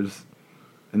that?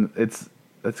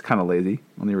 It's kind of lazy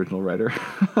on the original writer.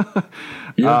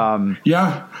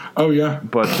 Yeah. Oh yeah.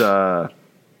 But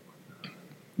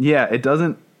it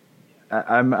doesn't.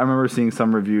 I remember seeing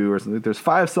some review or something. There's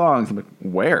 5 songs. I'm like,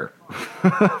 where?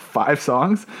 5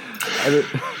 songs?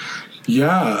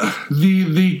 Yeah,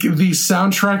 the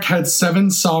soundtrack had 7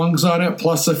 songs on it,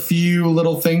 plus a few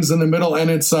little things in the middle,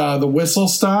 and it's the whistle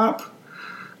stop,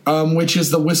 which is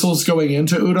the whistles going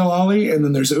into Oodalali, and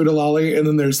then there's Oodalali, and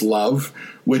then there's Love,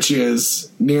 which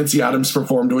is Nancy Adams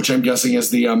performed, which I'm guessing is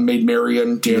the Maid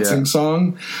Marian dancing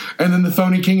song, and then the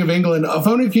Phony King of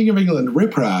England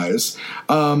reprise.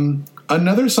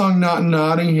 Another song, Not in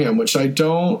Nottingham, which I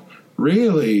don't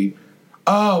really.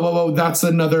 Oh, well, that's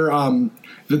another.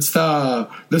 That's the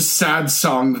sad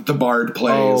song that the bard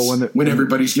plays when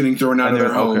everybody's getting thrown out of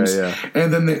their homes. Okay, yeah.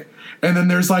 And then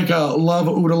there's like a Love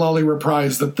Oodalali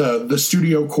reprise that the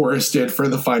studio chorus did for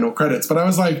the final credits. But I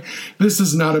was like, this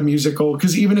is not a musical,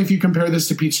 because even if you compare this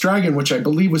to Pete's Dragon, which I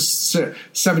believe was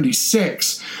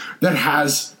 76, that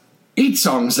has 8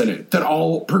 songs in it that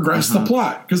all progress the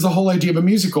plot, because the whole idea of a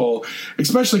musical,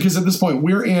 especially because at this point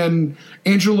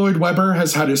Andrew Lloyd Webber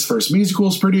has had his first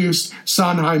musicals produced,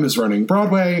 Sondheim is running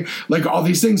Broadway, like all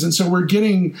these things, and so we're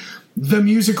getting the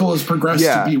musical has progressed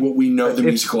to be what we know the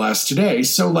musical as today.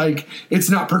 So like it's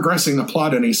not progressing the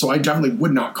plot any. So I definitely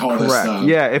would not call this.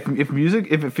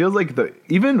 If it feels like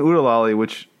even Oodalali,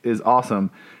 which is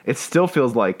awesome, it still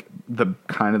feels like the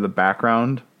kind of the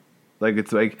background. Like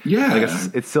it's like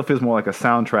it still feels more like a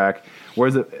soundtrack.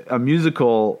 Whereas a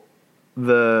musical,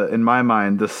 in my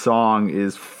mind, the song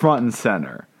is front and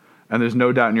center, and there's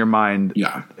no doubt in your mind.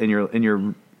 Yeah, and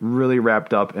you're really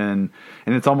wrapped up in,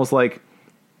 and it's almost like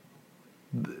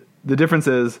the difference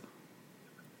is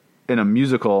in a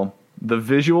musical, the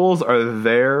visuals are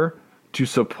there to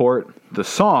support the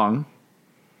song.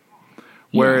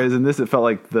 Whereas in this, it felt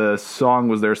like the song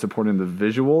was there supporting the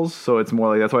visuals. So it's more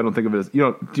like, that's why I don't think of it as, do you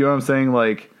know what I'm saying?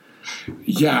 Like,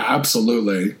 yeah,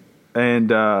 absolutely. And,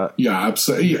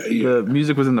 absolutely. Yeah. The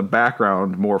music was in the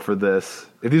background more for this.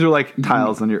 If these were like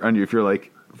tiles on your, if you're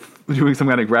like doing some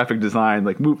kind of graphic design,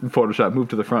 like move in Photoshop, move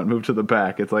to the front, move to the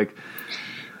back. It's like,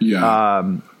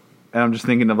 and I'm just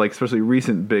thinking of like, especially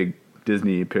recent big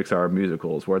Disney Pixar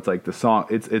musicals where it's like the song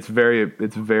it's very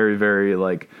very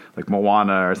like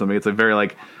Moana or something. It's a very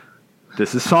like,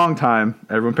 this is song time,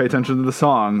 everyone pay attention to the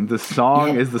song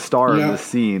is the star of the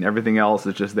scene, everything else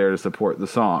is just there to support the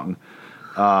song.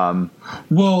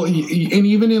 Well, and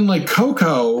even in like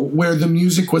Coco, where the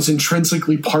music was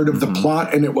intrinsically part of the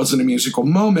plot and it wasn't a musical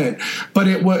moment, but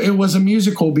it was a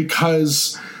musical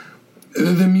because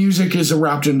the music is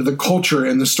wrapped into the culture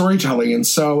and the storytelling. And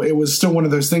so it was still one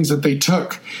of those things that they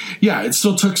took. Yeah, it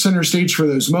still took center stage for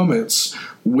those moments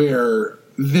where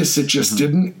it just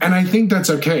didn't. And I think that's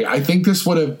okay. I think this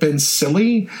would have been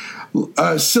sillier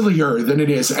than it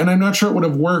is. And I'm not sure it would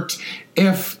have worked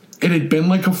if it had been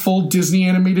like a full Disney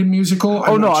animated musical.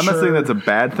 I'm not saying that's a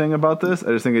bad thing about this. I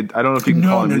just think I don't know if you can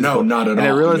call it musical. No, not at all. And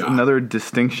I realized another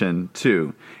distinction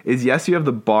too is, yes, you have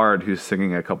the bard who's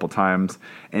singing a couple times,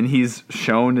 and he's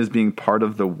shown as being part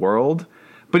of the world,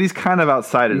 but he's kind of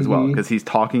outside it as well, because he's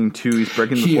breaking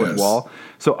the fourth wall.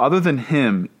 So other than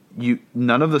him,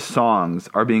 none of the songs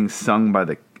are being sung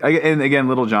by and again,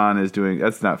 Little John is doing,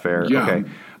 that's not fair. Yeah. Okay.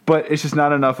 But it's just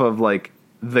not enough of like,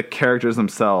 the characters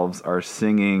themselves are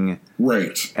singing,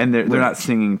 right? And they're not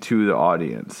singing to the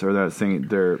audience, or they're not singing.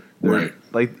 They're right.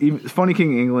 Like even Phony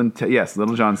King of England. Yes,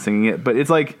 Little John's singing it, but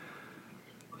it's like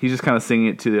he's just kind of singing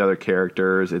it to the other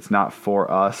characters. It's not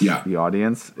for us, the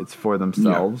audience. It's for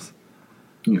themselves.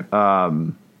 Yeah.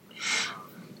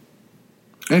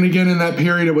 And again, in that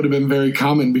period, it would have been very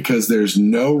common because there's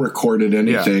no recorded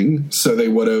anything. Yeah. So they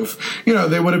would have,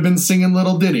 been singing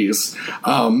little ditties.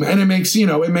 And it makes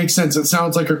sense. It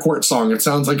sounds like a court song. It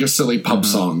sounds like a silly pub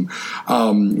song,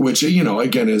 which,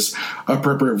 again, is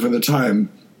appropriate for the time.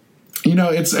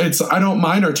 It's I don't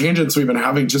mind our tangents we've been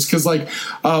having just because,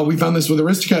 we found this with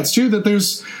Aristocats, too, that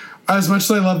there's, as much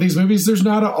as I love these movies, there's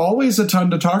not always a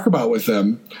ton to talk about with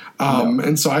them.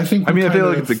 And so I think... I feel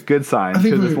like it's a good sign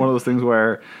because it's one of those things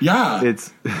where... Yeah.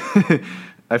 It's...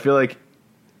 I feel like,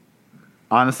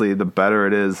 honestly, the better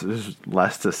it is, there's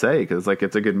less to say because,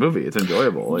 it's a good movie. It's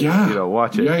enjoyable.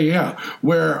 Watch it. Yeah.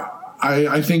 Where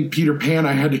I think Peter Pan,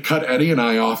 I had to cut Eddie and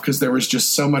I off because there was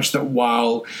just so much that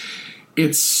while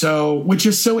it's so... Which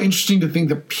is so interesting to think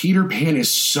that Peter Pan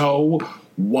is so...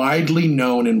 widely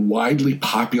known and widely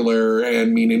popular,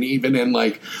 and even in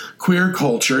queer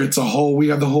culture, we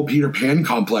have the whole Peter Pan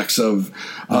complex of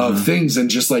things, and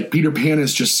just Peter Pan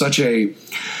is just such a,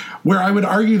 where I would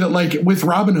argue that with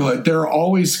Robin Hood, there are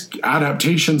always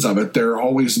adaptations of it, there are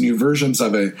always new versions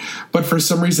of it, but for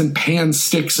some reason Pan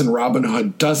sticks and Robin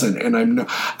Hood doesn't, and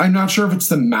I'm not sure if it's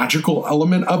the magical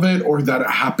element of it or that it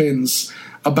happens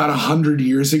about 100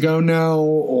 years ago now,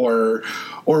 or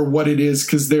what it is,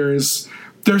 because there's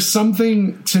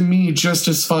something to me just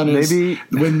as fun as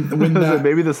when that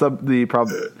maybe the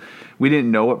problem we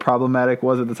didn't know what problematic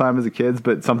was at the time as a kids,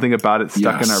 but something about it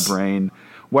stuck in our brain,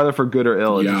 whether for good or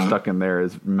ill, it's just stuck in there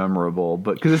is memorable.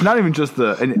 But because it's not even just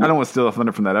and I don't want to steal the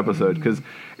thunder from that episode because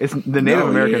it's the Native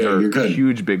Americans are a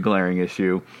huge, big, glaring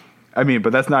issue.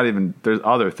 But that's not even. There's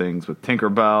other things with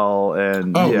Tinkerbell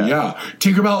and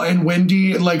Tinkerbell and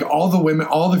Wendy. All the women,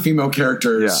 all the female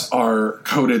characters are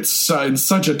coded in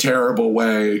such a terrible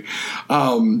way,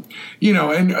 but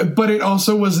it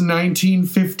also was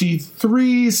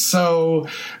 1953. So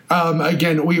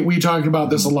again, we talked about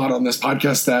this a lot on this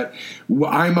podcast. That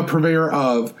I'm a purveyor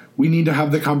of. We need to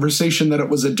have the conversation that it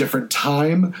was a different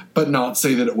time, but not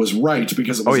say that it was right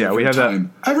because it was a different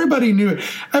time. That. Everybody knew it.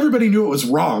 Everybody knew it was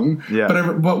wrong. Yeah.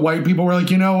 But white people were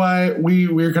like, you know what?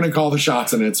 We're going to call the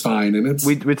shots and it's fine. And it's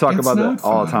we talk about that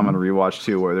all the time on Rewatch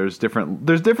too, where there's different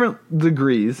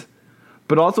degrees,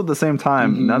 but also at the same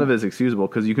time, none of it is excusable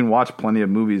because you can watch plenty of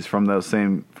movies from those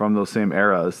same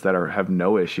eras that have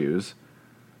no issues.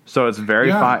 So it's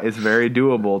very fine. It's very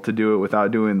doable to do it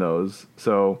without doing those.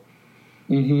 So.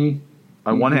 On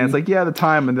one hand, it's the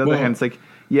time, and the other hand, it's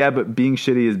but being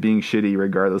shitty is being shitty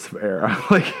regardless of era.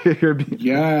 You're being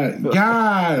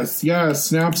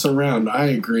snaps around. I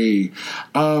agree.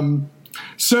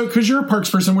 So, because you're a parks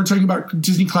person, we're talking about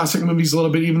Disney classic movies a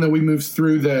little bit, even though we moved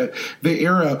through the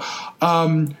era.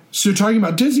 So, talking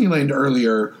about Disneyland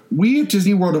earlier, we at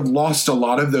Disney World have lost a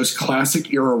lot of those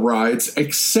classic era rides,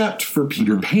 except for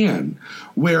Peter Pan,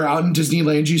 where out in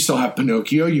Disneyland you still have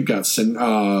Pinocchio, you've got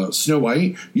Snow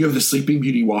White, you have the Sleeping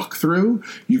Beauty walkthrough,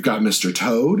 you've got Mr.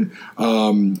 Toad,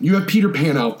 you have Peter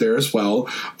Pan out there as well.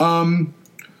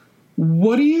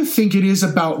 What do you think it is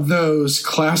about those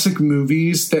classic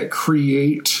movies that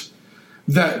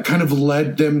kind of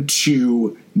led them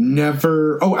to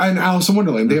never... Oh, and Alice in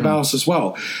Wonderland. They have Alice as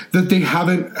well. That they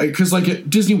haven't... Because at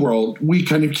Disney World, we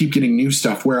kind of keep getting new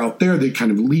stuff, where out there they kind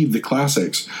of leave the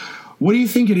classics. What do you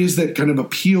think it is that kind of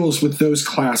appeals with those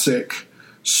classic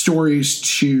stories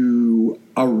to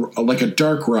a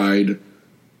dark ride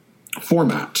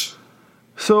format?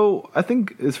 So I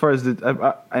think as far as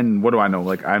and what do I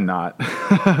know? I'm not.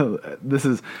 This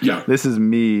is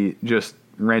me just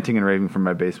ranting and raving from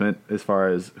my basement. As far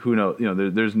as who knows,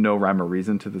 there's no rhyme or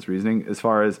reason to this reasoning. As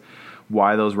far as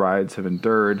why those rides have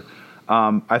endured,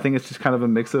 I think it's just kind of a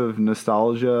mix of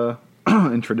nostalgia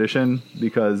and tradition.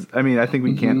 Because I think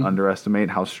we can't underestimate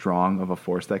how strong of a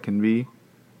force that can be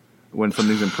when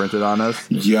something's imprinted on us.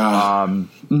 Yeah.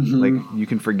 You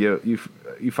can forgive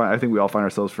I think we all find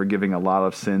ourselves forgiving a lot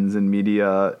of sins in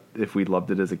media if we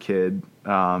loved it as a kid.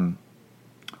 And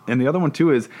the other one too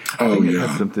is I think it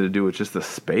has something to do with just the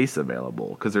space available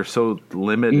because they're so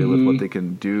limited with what they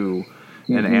can do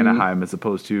in Anaheim as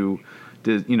opposed to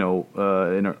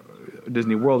in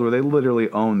Disney World where they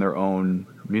literally own their own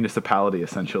municipality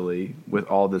essentially with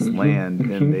all this land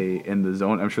and in the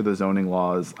zone. I'm sure the zoning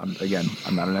laws. I'm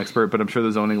not an expert, but I'm sure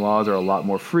the zoning laws are a lot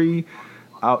more free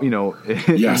out, in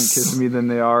Kissimmee than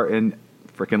they are in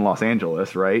freaking Los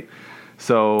Angeles, right?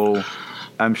 So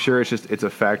I'm sure it's a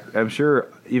fact. I'm sure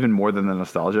even more than the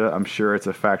nostalgia, I'm sure it's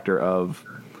a factor of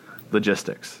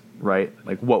logistics, right?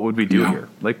 What would we do here,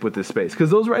 with this space? Because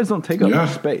those rides don't take up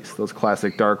much space. Those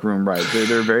classic dark room rides,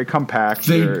 they're very compact.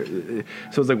 So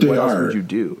it's what else would you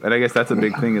do? And I guess that's a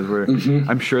big thing is where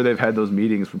I'm sure they've had those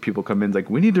meetings where people come in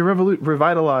we need to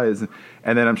revitalize,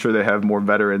 and then I'm sure they have more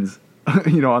veterans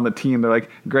on the team. They're like,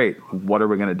 great, what are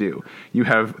we going to do? You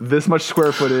have this much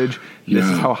square footage. This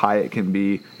is how high it can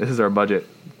be. This is our budget.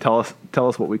 Tell us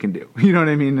what we can do. You know what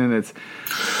I mean? And it's...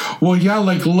 Well, yeah,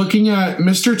 like looking at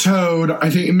Mr. Toad, I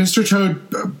think Mr. Toad,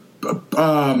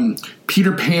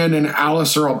 Peter Pan and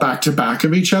Alice are all back to back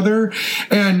of each other.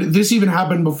 And this even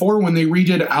happened before when they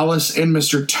redid Alice and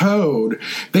Mr. Toad.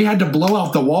 They had to blow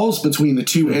out the walls between the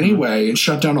two anyway and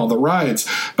shut down all the rides.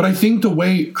 But I think the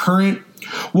way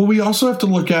we also have to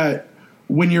look at,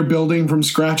 when you're building from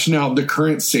scratch now, the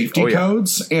current safety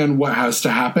codes and what has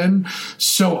to happen.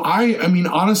 So I mean,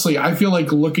 honestly, I feel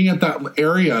like looking at that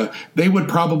area, they would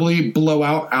probably blow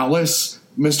out Alice,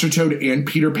 Mr. Toad, and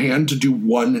Peter Pan to do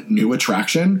one new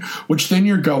attraction, which then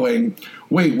you're going,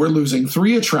 wait, we're losing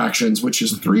 3 attractions, which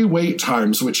is 3 wait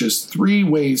times, which is 3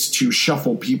 ways to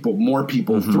shuffle more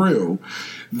people through,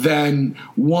 than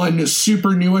one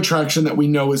super new attraction that we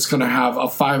know is going to have a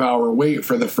 5-hour wait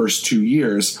for the first 2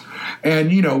 years.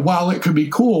 And, while it could be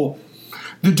cool,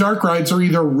 the dark rides are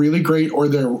either really great or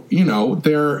they're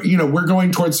we're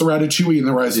going towards the Ratatouille and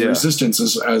the Rise of the Resistance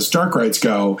as dark rides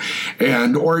go.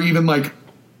 Or even like,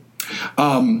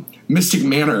 Mystic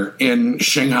Manor in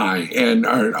Shanghai and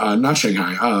not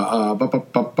Shanghai,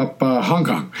 Hong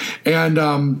Kong.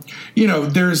 And,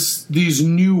 there's these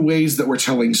new ways that we're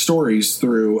telling stories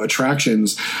through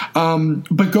attractions.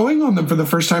 But going on them for the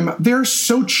first time, they're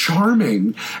so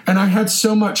charming and I had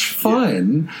so much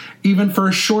fun, even for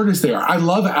as short as they are. I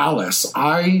love Alice.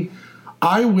 I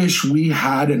wish we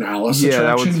had an Alice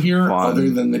attraction here other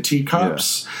than the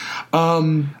teacups.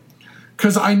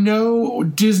 Because I know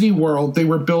Disney World, they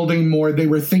were building more, they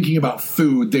were thinking about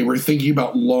food, they were thinking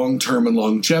about long-term and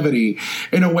longevity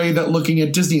in a way that looking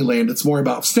at Disneyland, it's more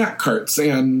about snack carts.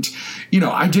 And,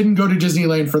 I didn't go to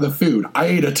Disneyland for the food. I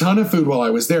ate a ton of food while I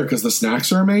was there because the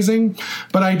snacks are amazing.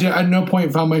 But I at no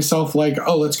point found myself like,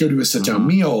 oh, let's go do a sit-down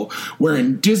meal. Where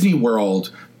in Disney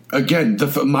World, again,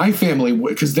 my family,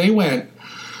 because they went...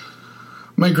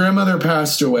 My grandmother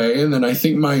passed away, and then I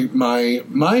think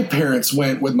my parents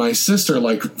went with my sister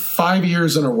like 5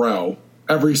 years in a row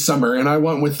every summer, and I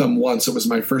went with them once. It was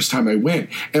my first time I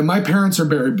went. And my parents are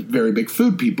very, very big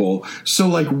food people. So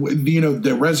like,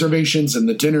 the reservations and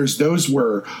the dinners, those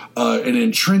were an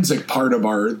intrinsic part of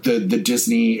the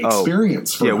Disney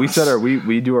experience for us.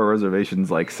 We do our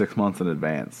reservations like 6 months in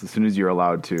advance, as soon as you're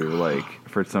allowed to, like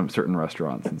for some certain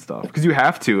restaurants and stuff. Because you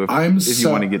have to if you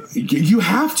want to get... You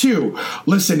have to.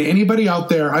 Listen, anybody out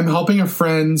there, I'm helping a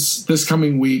friends this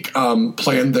coming week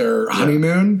plan their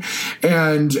honeymoon.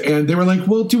 And they were like,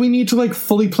 well, do we need to like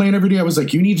fully plan every day? I was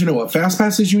like, you need to know what fast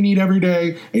passes you need every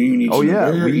day, and you need to know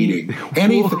where you're eating.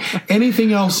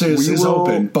 Anything else is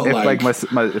open. But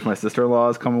if my sister-in-law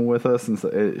is coming with us, and so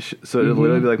it'll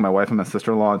literally be like my wife and my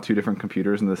sister-in-law on 2 different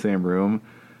computers in the same room,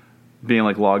 being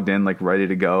like logged in, like ready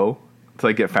to go to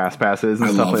like get fast passes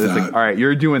and stuff like that. It's like, all right,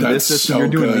 you're doing this, you're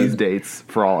doing these dates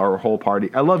for our whole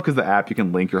party. I love because the app, you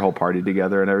can link your whole party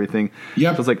together and everything. So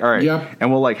it's like, all right,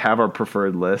 and we'll like have our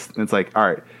preferred list, and it's like, all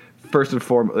right, first and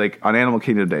foremost, like on Animal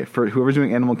Kingdom Day, for whoever's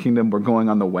doing Animal Kingdom, we're going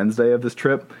on the Wednesday of this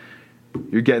trip.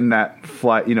 You're getting that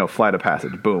flight of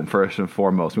passage. Boom, first and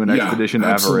foremost. We went Expedition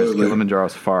Everest, Kilimanjaro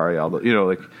Safari, all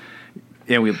the,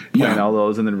 and we plan all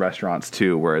those, and then restaurants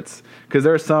too, where it's because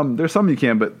there's some you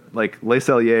can, but like Les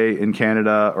Celliers in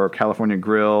Canada or California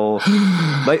Grill,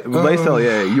 Les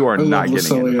Celliers, you are not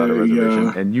getting it without a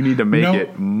reservation, and you need to make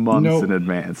it months in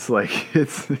advance. Like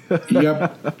it's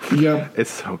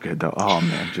it's so good though. Oh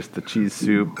man, just the cheese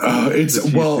soup,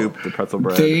 the pretzel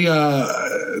bread.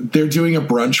 They're doing a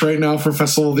brunch right now for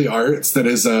Festival of the Arts that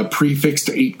is a prefixed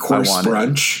 8-course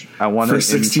brunch for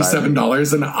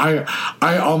 $67, and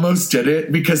I almost did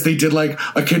it because they did like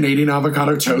a Canadian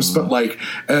avocado toast, but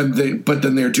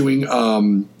then they're doing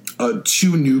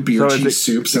 2 new beer cheese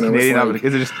soups, and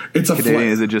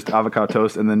is it just avocado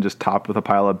toast and then just topped with a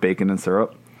pile of bacon and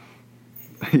syrup?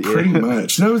 Pretty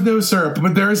much. No syrup,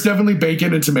 but there is definitely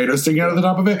bacon and tomatoes sticking out of the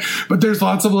top of it. But there's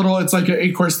lots of it's like an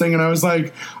 8-course thing, and I was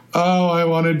like, oh, I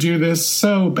want to do this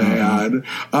so bad.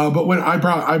 But when I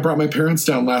brought my parents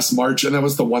down last March, and that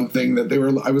was the one thing that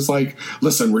I was like,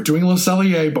 listen, we're doing Le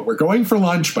Cellier, but we're going for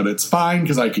lunch, but it's fine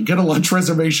because I could get a lunch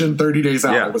reservation 30 days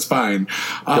out. It was fine.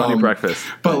 Don't eat breakfast.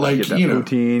 But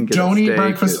poutine, don't eat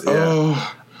breakfast.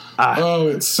 Oh,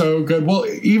 it's so good. Well,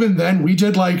 even then we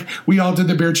all did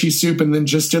the beer cheese soup and then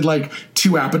just did like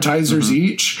 2 appetizers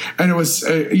each. And it was,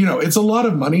 it's a lot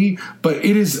of money, but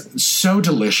it is so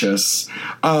delicious.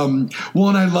 And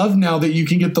I love now that you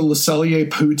can get the Le Cellier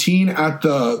poutine at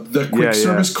the quick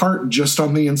service cart just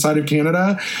on the inside of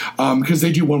Canada. Because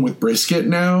they do one with brisket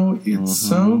now. It's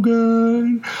so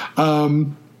good.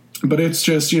 But it's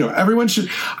just, everyone should.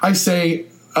 I say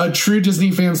a true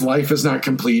Disney fan's life is not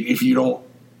complete if you don't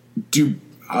do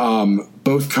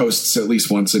both coasts at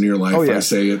least once in your life. Oh, yeah. I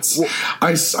say it's.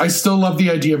 I still love the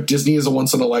idea of Disney as a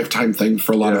once in a lifetime thing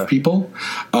for a lot of people,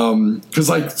 because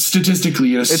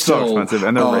statistically it's still still expensive,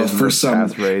 and they're raising for the some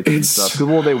pass rates and stuff.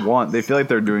 Well, they feel like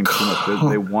they're doing too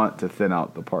much. They want to thin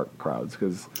out the park crowds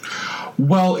because.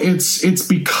 Well, it's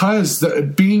because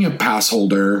being a pass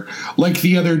holder, like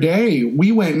the other day,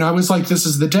 we went and I was like, this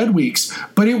is the dead weeks,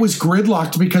 but it was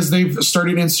gridlocked because they've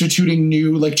started instituting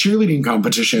new cheerleading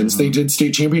competitions. They did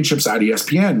state championships at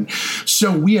ESPN.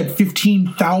 So we had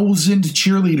 15,000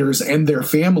 cheerleaders and their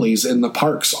families in the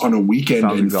parks on a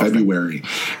weekend in February.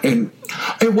 And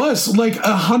it was like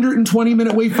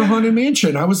 120-minute wait for Haunted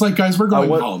Mansion. I was like, guys, we're going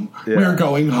home. Yeah. We're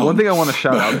going home. One thing I want to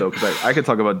shout out, though, because I could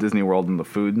talk about Disney World and the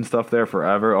food and stuff there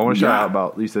forever. I want to shout out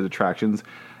about, you said attractions.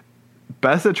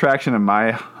 Best attraction, in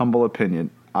my humble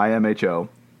opinion, IMHO,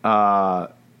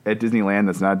 at Disneyland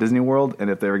that's not Disney World, and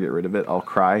if they ever get rid of it, I'll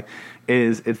cry,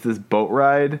 it's this boat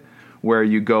ride where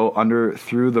you go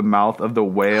through the mouth of the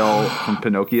whale from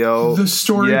Pinocchio. The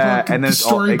storybook. Yeah, and then it's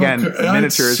all, again,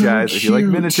 miniatures, so guys. cute. If you like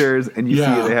miniatures, and you see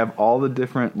they have all the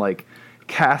different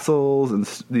castles and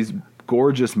these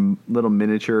gorgeous little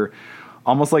miniature,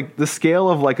 almost like the scale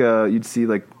of you'd see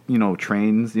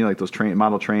trains, those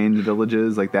model train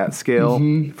villages, like that scale.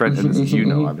 And this is,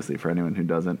 obviously, for anyone who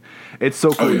doesn't. It's so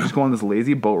cool. You just go on this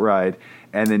lazy boat ride,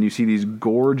 and then you see these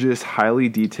gorgeous, highly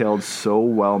detailed, so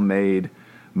well made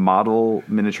model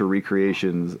miniature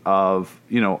recreations of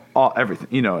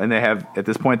everything, and they have, at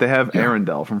this point, they have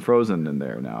Arendelle from Frozen in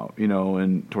there now,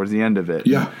 and towards the end of it,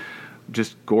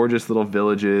 just gorgeous little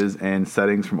villages and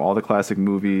settings from all the classic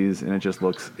movies, and it just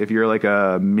looks, if you're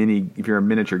a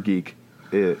miniature geek,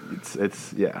 it's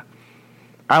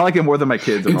I like it more than my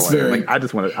kids and my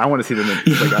wife. I want to see them.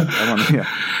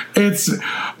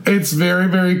 It's very,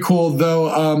 very cool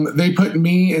though. They put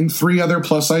me and 3 other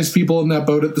plus size people in that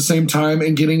boat at the same time,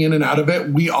 and getting in and out of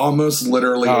it, we almost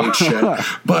literally ate shit.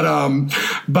 But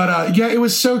it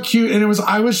was so cute, and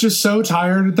I was just so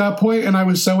tired at that point, and I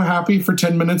was so happy for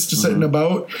 10 minutes to sit in a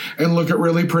boat and look at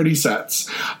really pretty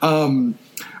sets.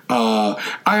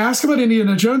 I asked about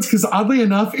Indiana Jones because, oddly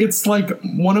enough, it's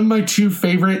one of my 2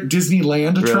 favorite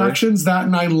Disneyland attractions. That,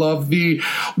 and I love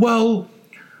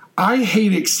I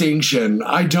hate Extinction.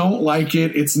 I don't like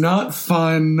it. It's not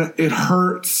fun. It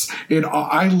hurts.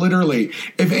 I literally,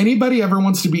 if anybody ever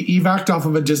wants to be evac'd off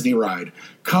of a Disney ride,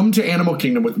 come to Animal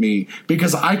Kingdom with me,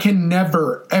 because I can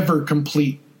never, ever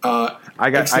complete I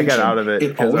got out of it.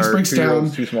 It always breaks down.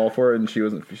 Was too small for it, and she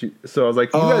wasn't. So I was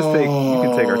like, "You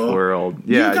can take our 4-year-old.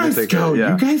 Yeah, you guys go.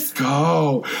 You guys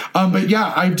go." But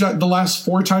yeah, I've done the last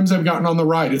 4 times I've gotten on the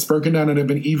ride. It's broken down, and I've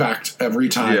been evac'd every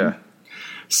time. Yeah.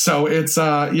 So it's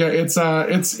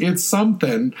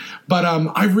something. But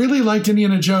I really liked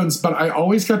Indiana Jones, but I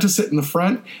always got to sit in the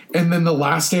front, and then the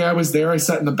last day I was there, I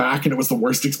sat in the back, and it was the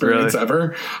worst experience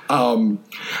ever.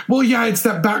 It's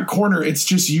that back corner. It's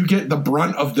just, you get the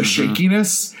brunt of the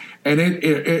shakiness, and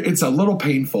it's a little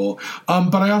painful.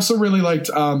 But I also really liked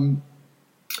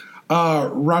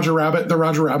Roger Rabbit. The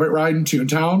Roger Rabbit ride in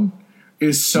Toontown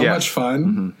is so much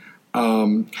fun.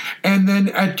 And then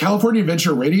at California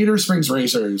Adventure, Radiator Springs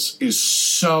Racers is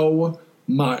so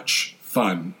much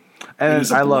fun. And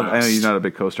I know you're not a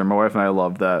big coaster. My wife and I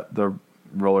love the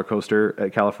roller coaster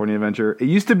at California Adventure. It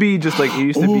used to be just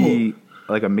be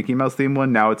like a Mickey Mouse themed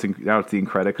one. Now it's the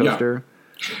Incredicoaster.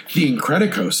 Yeah. The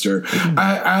Incredicoaster.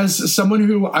 As someone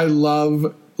who I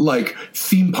love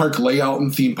theme park layout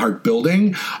and theme park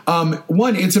building.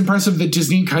 One, it's impressive that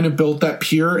Disney kind of built that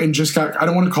pier and just got, I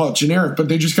don't want to call it generic, but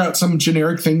they just got some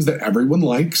generic things that everyone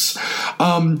likes.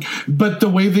 But the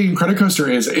way the Incredicoaster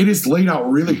it is laid out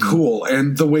really cool.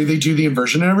 And the way they do the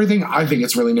inversion and everything, I think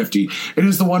it's really nifty. It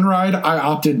is the one ride I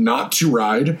opted not to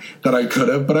ride that I could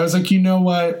have, but I was like, you know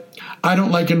what? I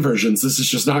don't like inversions. This is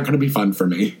just not going to be fun for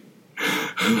me.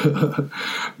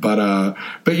 but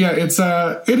yeah,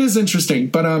 it is interesting.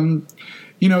 But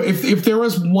if there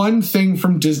was one thing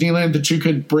from Disneyland that you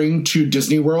could bring to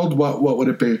Disney World, what would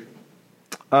it be?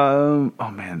 Oh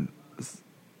man,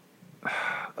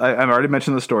 I've already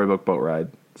mentioned the Storybook boat ride,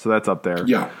 so that's up there.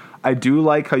 Yeah, I do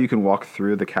like how you can walk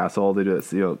through the castle. They do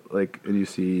this, and you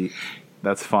see.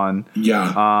 That's fun.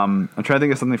 Yeah. I'm trying to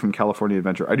think of something from California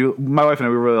Adventure. My wife and I,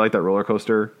 we really like that roller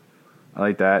coaster. I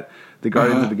like that. The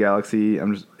Guardians of the Galaxy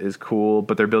is cool,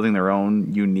 but they're building their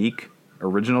own unique,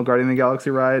 original Guardian of the Galaxy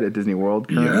ride at Disney World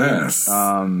currently. Yes.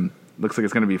 Looks like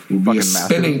it's going to be fucking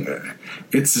massive.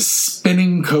 It's a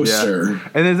spinning coaster. Yeah.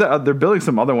 And they're building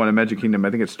some other one in Magic Kingdom.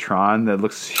 I think it's Tron that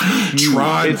looks huge.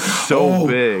 Tron. It's so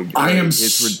big.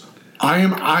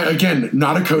 I again,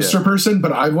 not a coaster person,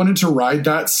 but I wanted to ride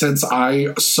that since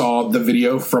I saw the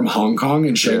video from Hong Kong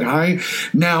and Shanghai.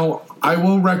 Now, I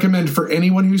will recommend for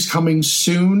anyone who's coming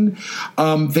soon,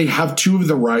 they have 2 of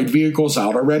the ride vehicles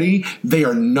out already. They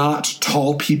are not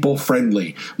tall people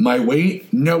friendly. My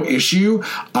weight, no issue.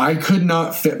 I could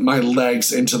not fit my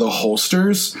legs into the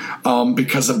holsters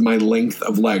because of my length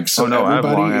of legs. So I have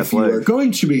long if you are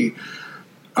going to be...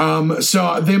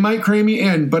 so they might cram me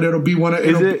in, but it'll be one of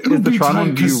Is the Tron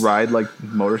one, do you ride like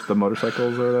the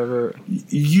motorcycles or whatever?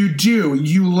 You do.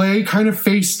 You lay kind of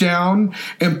face down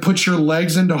and put your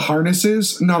legs into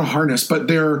harnesses. Not a harness, but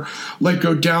they're like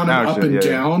go down and up and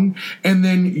down. And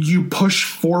then you push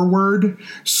forward.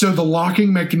 So the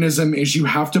locking mechanism is you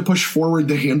have to push forward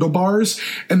the handlebars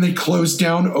and they close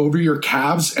down over your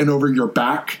calves and over your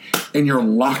back and you're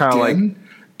locked in.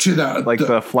 To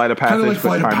the flight of passage, kind of like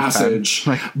flight of passage.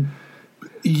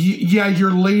 Yeah,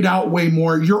 you're laid out way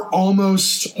more. You're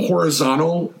almost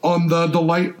horizontal on the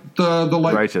light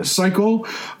Righteous. cycle,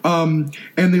 and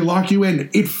they lock you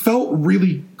in. It felt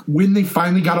really. When they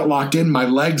finally got it locked in, my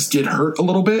legs did hurt a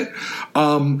little bit,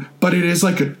 but it is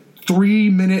like a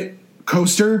 3-minute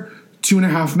coaster,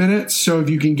 2.5 minutes. So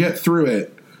if you can get through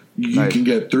it, you can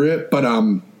get through it. But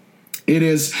It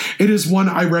is one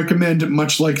I recommend,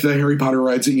 much like the Harry Potter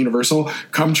rides at Universal.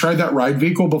 Come try that ride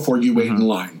vehicle before you wait in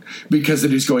line, because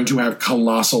it is going to have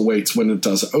colossal waits when it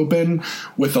does open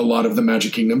with a lot of the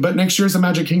Magic Kingdom. But next year is the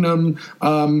Magic Kingdom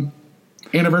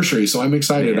anniversary, so I'm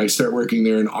excited. I start working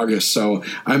there in August, so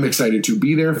I'm excited to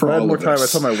be there for all more of time.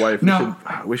 this. I told my wife,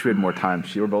 I wish we had more time.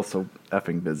 We're both so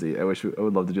effing busy. I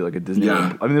would love to do like a Disney.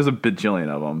 Yeah. I mean, there's a bajillion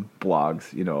of them,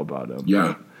 blogs, about them.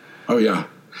 Yeah. Oh, yeah.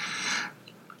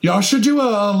 Y'all should do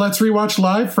a Let's Rewatch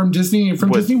Live from Disney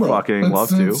Disney World. Fucking love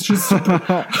to.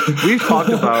 We've talked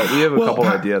about. We have a couple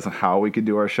ideas on how we could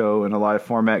do our show in a live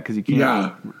format, because you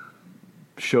can't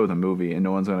show the movie and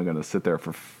no one's going to sit there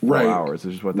for 4 hours,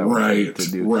 which is what that would take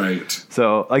to do. Right.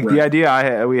 So, the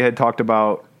idea we had talked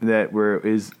about that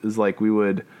is like we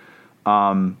would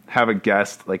have a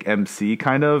guest like MC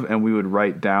kind of, and we would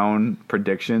write down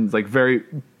predictions, like very.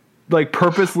 Like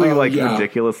purposely,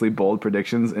 ridiculously bold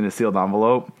predictions in a sealed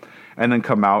envelope, and then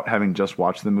come out having just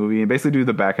watched the movie and basically do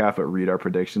the back half, but read our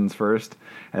predictions first,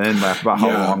 and then laugh about how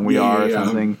long we are or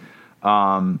something.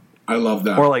 I love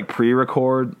that. Or like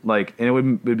pre-record, and it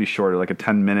would be shorter, like a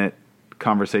 10-minute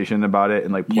conversation about it,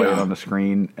 and like play it on the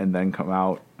screen, and then come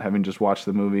out having just watched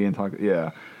the movie and talk.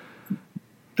 Yeah.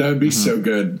 That would be so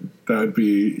good. That would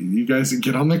be, you guys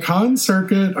get on the con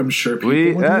circuit. I'm sure people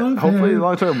would love hopefully it.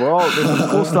 Long term. There's some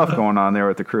cool stuff going on there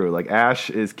with the crew. Like Ash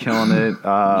is killing it with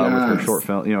her short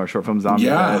film, her short film Zombie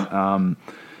Dead. And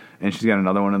she's got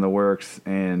another one in the works,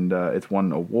 and it's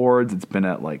won awards. It's been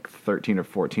at like 13 or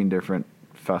 14 different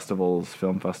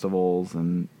film festivals,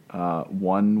 and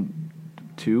won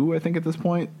 2, I think, at this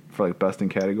point for like best in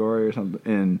category or something.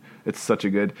 And it's such a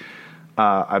good.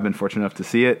 I've been fortunate enough to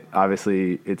see it.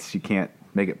 Obviously, you can't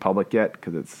make it public yet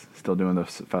because it's still doing the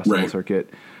festival circuit.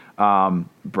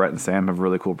 Brett and Sam have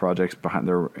really cool projects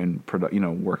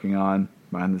working on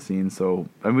behind the scenes. So,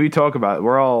 and we talk about it.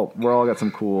 We're all got some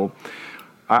cool.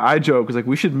 I joke because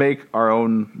we should make our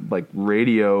own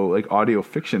radio audio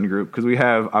fiction group, because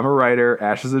I'm a writer,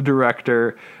 Ash is a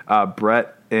director,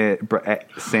 Brett,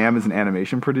 Sam is an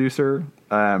animation producer.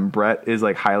 Brett is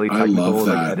highly technical,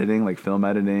 editing, film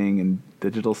editing and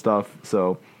digital stuff.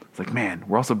 So it's man,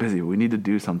 we're all so busy. We need to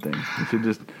do something. We should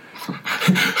just.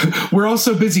 We're all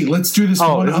so busy. Let's do this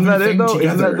one isn't other that thing it, though?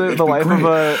 together. Isn't that the life of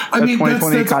a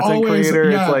 2020 content creator?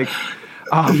 Yeah. It's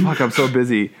oh fuck, I'm so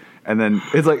busy. And then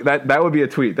it's that would be a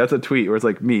tweet. That's a tweet where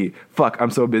it's me, fuck,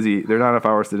 I'm so busy. There are not enough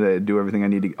hours today to do everything I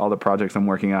need to, all the projects I'm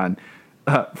working on.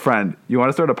 Friend, you want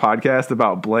to start a podcast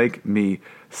about blank? Me,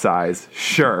 size.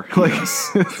 Sure.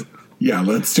 Yeah,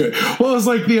 let's do it. Well, it was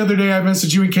the other day I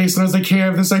messaged you in case, and I was like, hey, I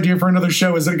have this idea for another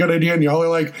show. Is it a good idea? And y'all are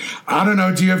like, I don't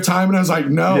know. Do you have time? And I was like,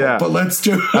 no, but let's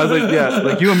do it. I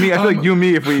was you and me. I feel like you and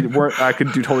me, if we weren't, I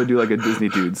could totally do a Disney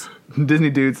Dudes. Disney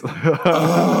Dudes.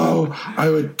 Oh, I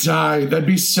would die. That'd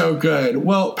be so good.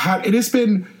 Well, Pat, it has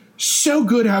been so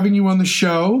good having you on the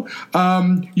show.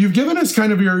 You've given us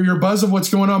kind of your buzz of what's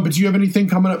going on, but do you have anything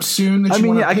coming up soon that you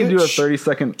want to pitch? I can do a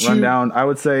 30-second rundown. I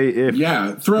would say if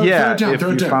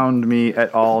you found me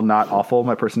at all not awful,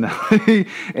 my personality,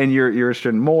 and you're interested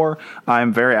in more,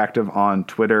 I'm very active on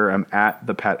Twitter. I'm at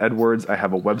the Pat Edwards. I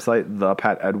have a website,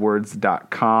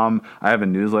 thepatedwards.com. I have a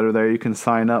newsletter there you can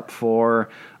sign up for.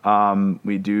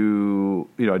 We do,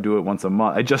 I do it once a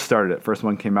month. I just started it. First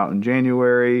one came out in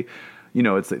January.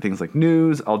 it's things like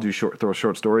news. I'll do throw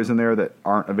short stories in there that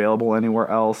aren't available anywhere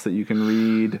else that you can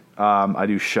read. I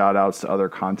do shout outs to other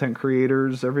content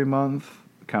creators every month,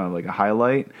 kind of like a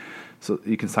highlight. So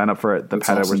you can sign up for it at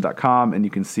thepatedwards.com and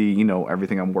you can see,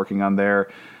 everything I'm working on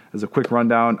there. As a quick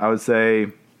rundown, I would say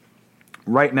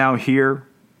right now here,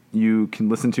 you can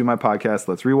listen to my podcast,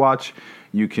 Let's Rewatch.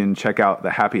 You can check out the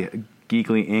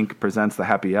Geekly Inc. presents the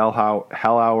Happy Hell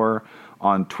Hour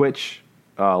on Twitch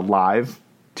live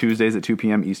Tuesdays at 2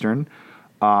 p.m. Eastern.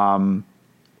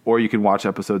 Or you can watch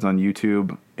episodes on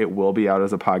YouTube. It will be out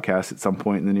as a podcast at some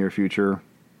point in the near future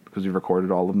because we've recorded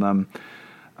all of them.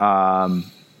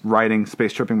 Writing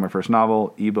Space Tripping, my first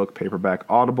novel, ebook, paperback,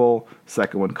 Audible,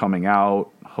 second one coming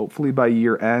out hopefully by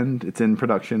year end. It's in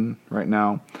production right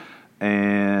now.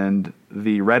 And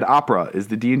the Red Opera is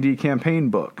the D&D campaign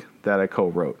book that I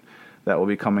co-wrote. That will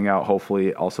be coming out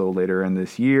hopefully also later in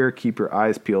this year. Keep your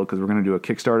eyes peeled because we're going to do a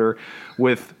Kickstarter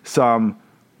with some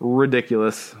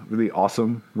ridiculous, really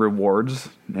awesome rewards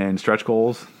and stretch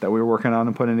goals that we were working on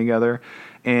and putting together.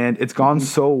 And it's gone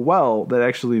so well that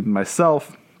actually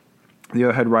myself,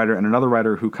 the head writer, and another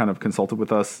writer who kind of consulted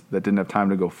with us that didn't have time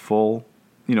to go full,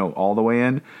 all the way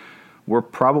in, we're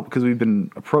probably, because we've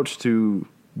been approached to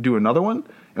do another one,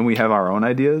 and we have our own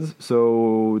ideas.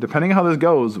 So depending on how this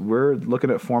goes, we're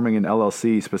looking at forming an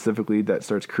LLC specifically that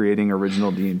starts creating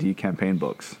original D&D campaign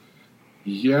books.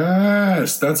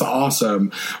 Yes, that's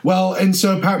awesome. Well, and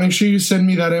so Pat, make sure you send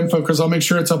me that info because I'll make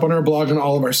sure it's up on our blog and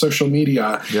all of our social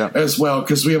media as well.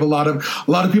 Because we have a lot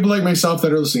of people like myself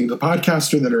that are listening to the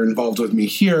podcast or that are involved with me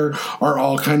here are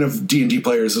all kind of D&D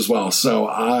players as well. So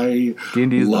I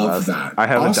love that. I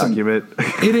have a document.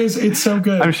 It's so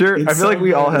good. I'm sure. I feel like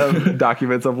we all have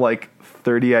documents of like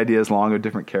 30 ideas long of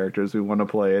different characters we want to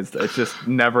play. It's just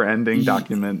never ending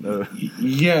document.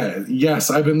 Yes.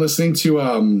 I've been listening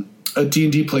to a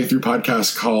D&D playthrough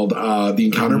podcast called The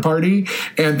Encounter Party,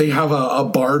 and they have a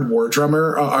bard war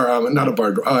drummer, not a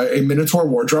bard, a Minotaur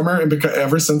war drummer, and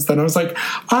ever since then I was like,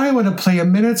 I want to play a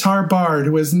Minotaur bard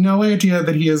who has no idea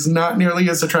that he is not nearly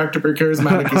as attractive or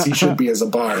charismatic as he should be as a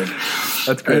bard.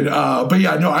 That's great. But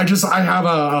yeah, no, I have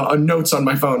a notes on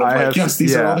my phone of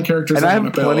these are all the characters and I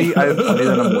want to build. I have plenty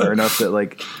that I'm aware enough that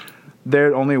like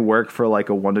they'd only work for like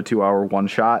a 1 to 2 hour one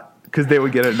shot. Because they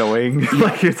would get annoying.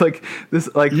 Like it's like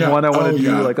this, like one I want to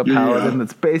do like a paladin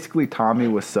that's basically Tommy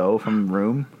Wiseau from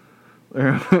Room.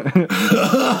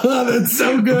 That's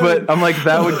so good. But I'm like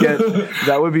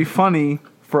that would be funny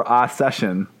for a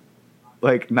session,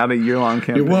 like not a year-long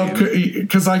campaign. Well,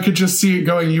 because I could just see it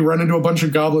going. You run into a bunch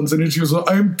of goblins, and it's just like,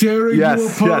 I'm tearing you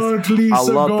apart, Lisa I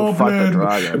love Goblin. to fight the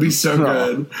dragon. It'd be so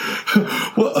good.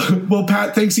 Well,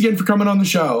 Pat, thanks again for coming on the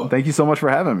show. Thank you so much for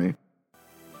having me.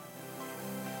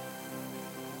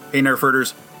 Hey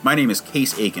Nerferders, my name is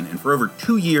Case Aiken, and for over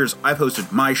 2 years I've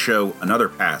hosted my show, Another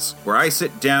Pass, where I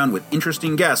sit down with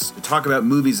interesting guests to talk about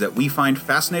movies that we find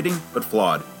fascinating but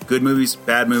flawed. Good movies,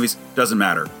 bad movies, doesn't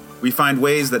matter. We find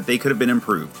ways that they could have been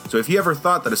improved. So if you ever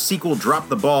thought that a sequel dropped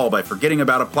the ball by forgetting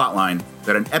about a plotline,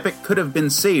 that an epic could have been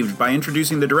saved by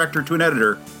introducing the director to an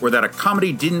editor, or that a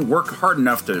comedy didn't work hard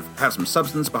enough to have some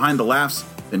substance behind the laughs,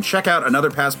 then check out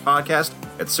Another Pass podcast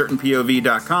at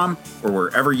certainpov.com or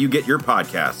wherever you get your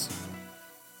podcasts.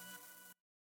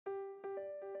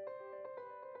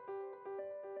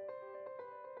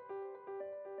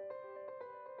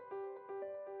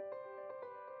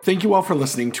 Thank you all for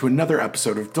listening to another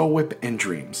episode of Dole Whip and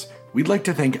Dreams. We'd like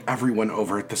to thank everyone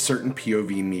over at the Certain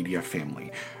POV Media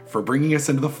family for bringing us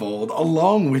into the fold,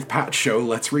 along with Pat's show,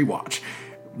 Let's Rewatch.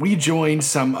 We joined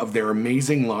some of their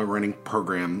amazing long-running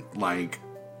program like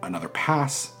Another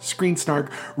Pass, Screen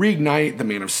Snark, Reignite, the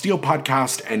Man of Steel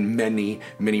podcast, and many,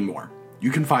 many more.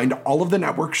 You can find all of the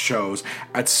network shows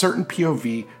at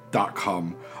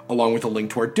certainpov.com, along with a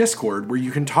link to our Discord where you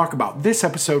can talk about this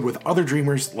episode with other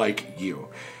dreamers like you.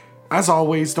 As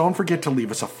always, don't forget to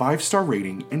leave us a 5-star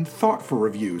rating and thoughtful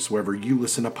reviews wherever you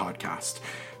listen to podcasts.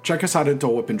 Check us out at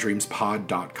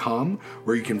dolewhipandreamspod.com,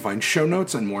 where you can find show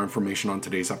notes and more information on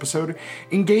today's episode.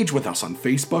 Engage with us on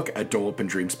Facebook at Dole Whip and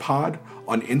Dreams Pod,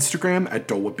 on Instagram at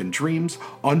Dole Whip and Dreams,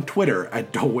 on Twitter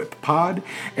at Dole Whip Pod,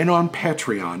 and on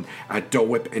Patreon at Dole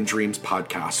Whip and Dreams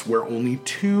Podcast, where only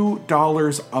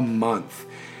 $2 a month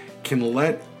can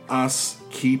let us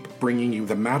keep bringing you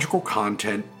the magical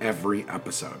content every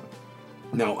episode.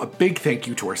 Now, a big thank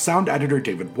you to our sound editor,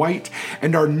 David White,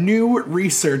 and our new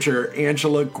researcher,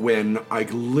 Angela Gwynn. I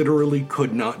literally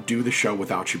could not do the show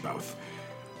without you both.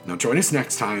 Now join us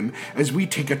next time as we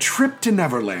take a trip to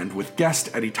Neverland with guest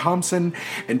Eddie Thompson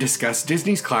and discuss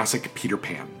Disney's classic Peter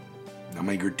Pan. Now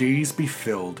may your days be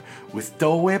filled with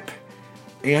Dole Whip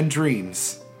and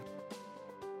dreams.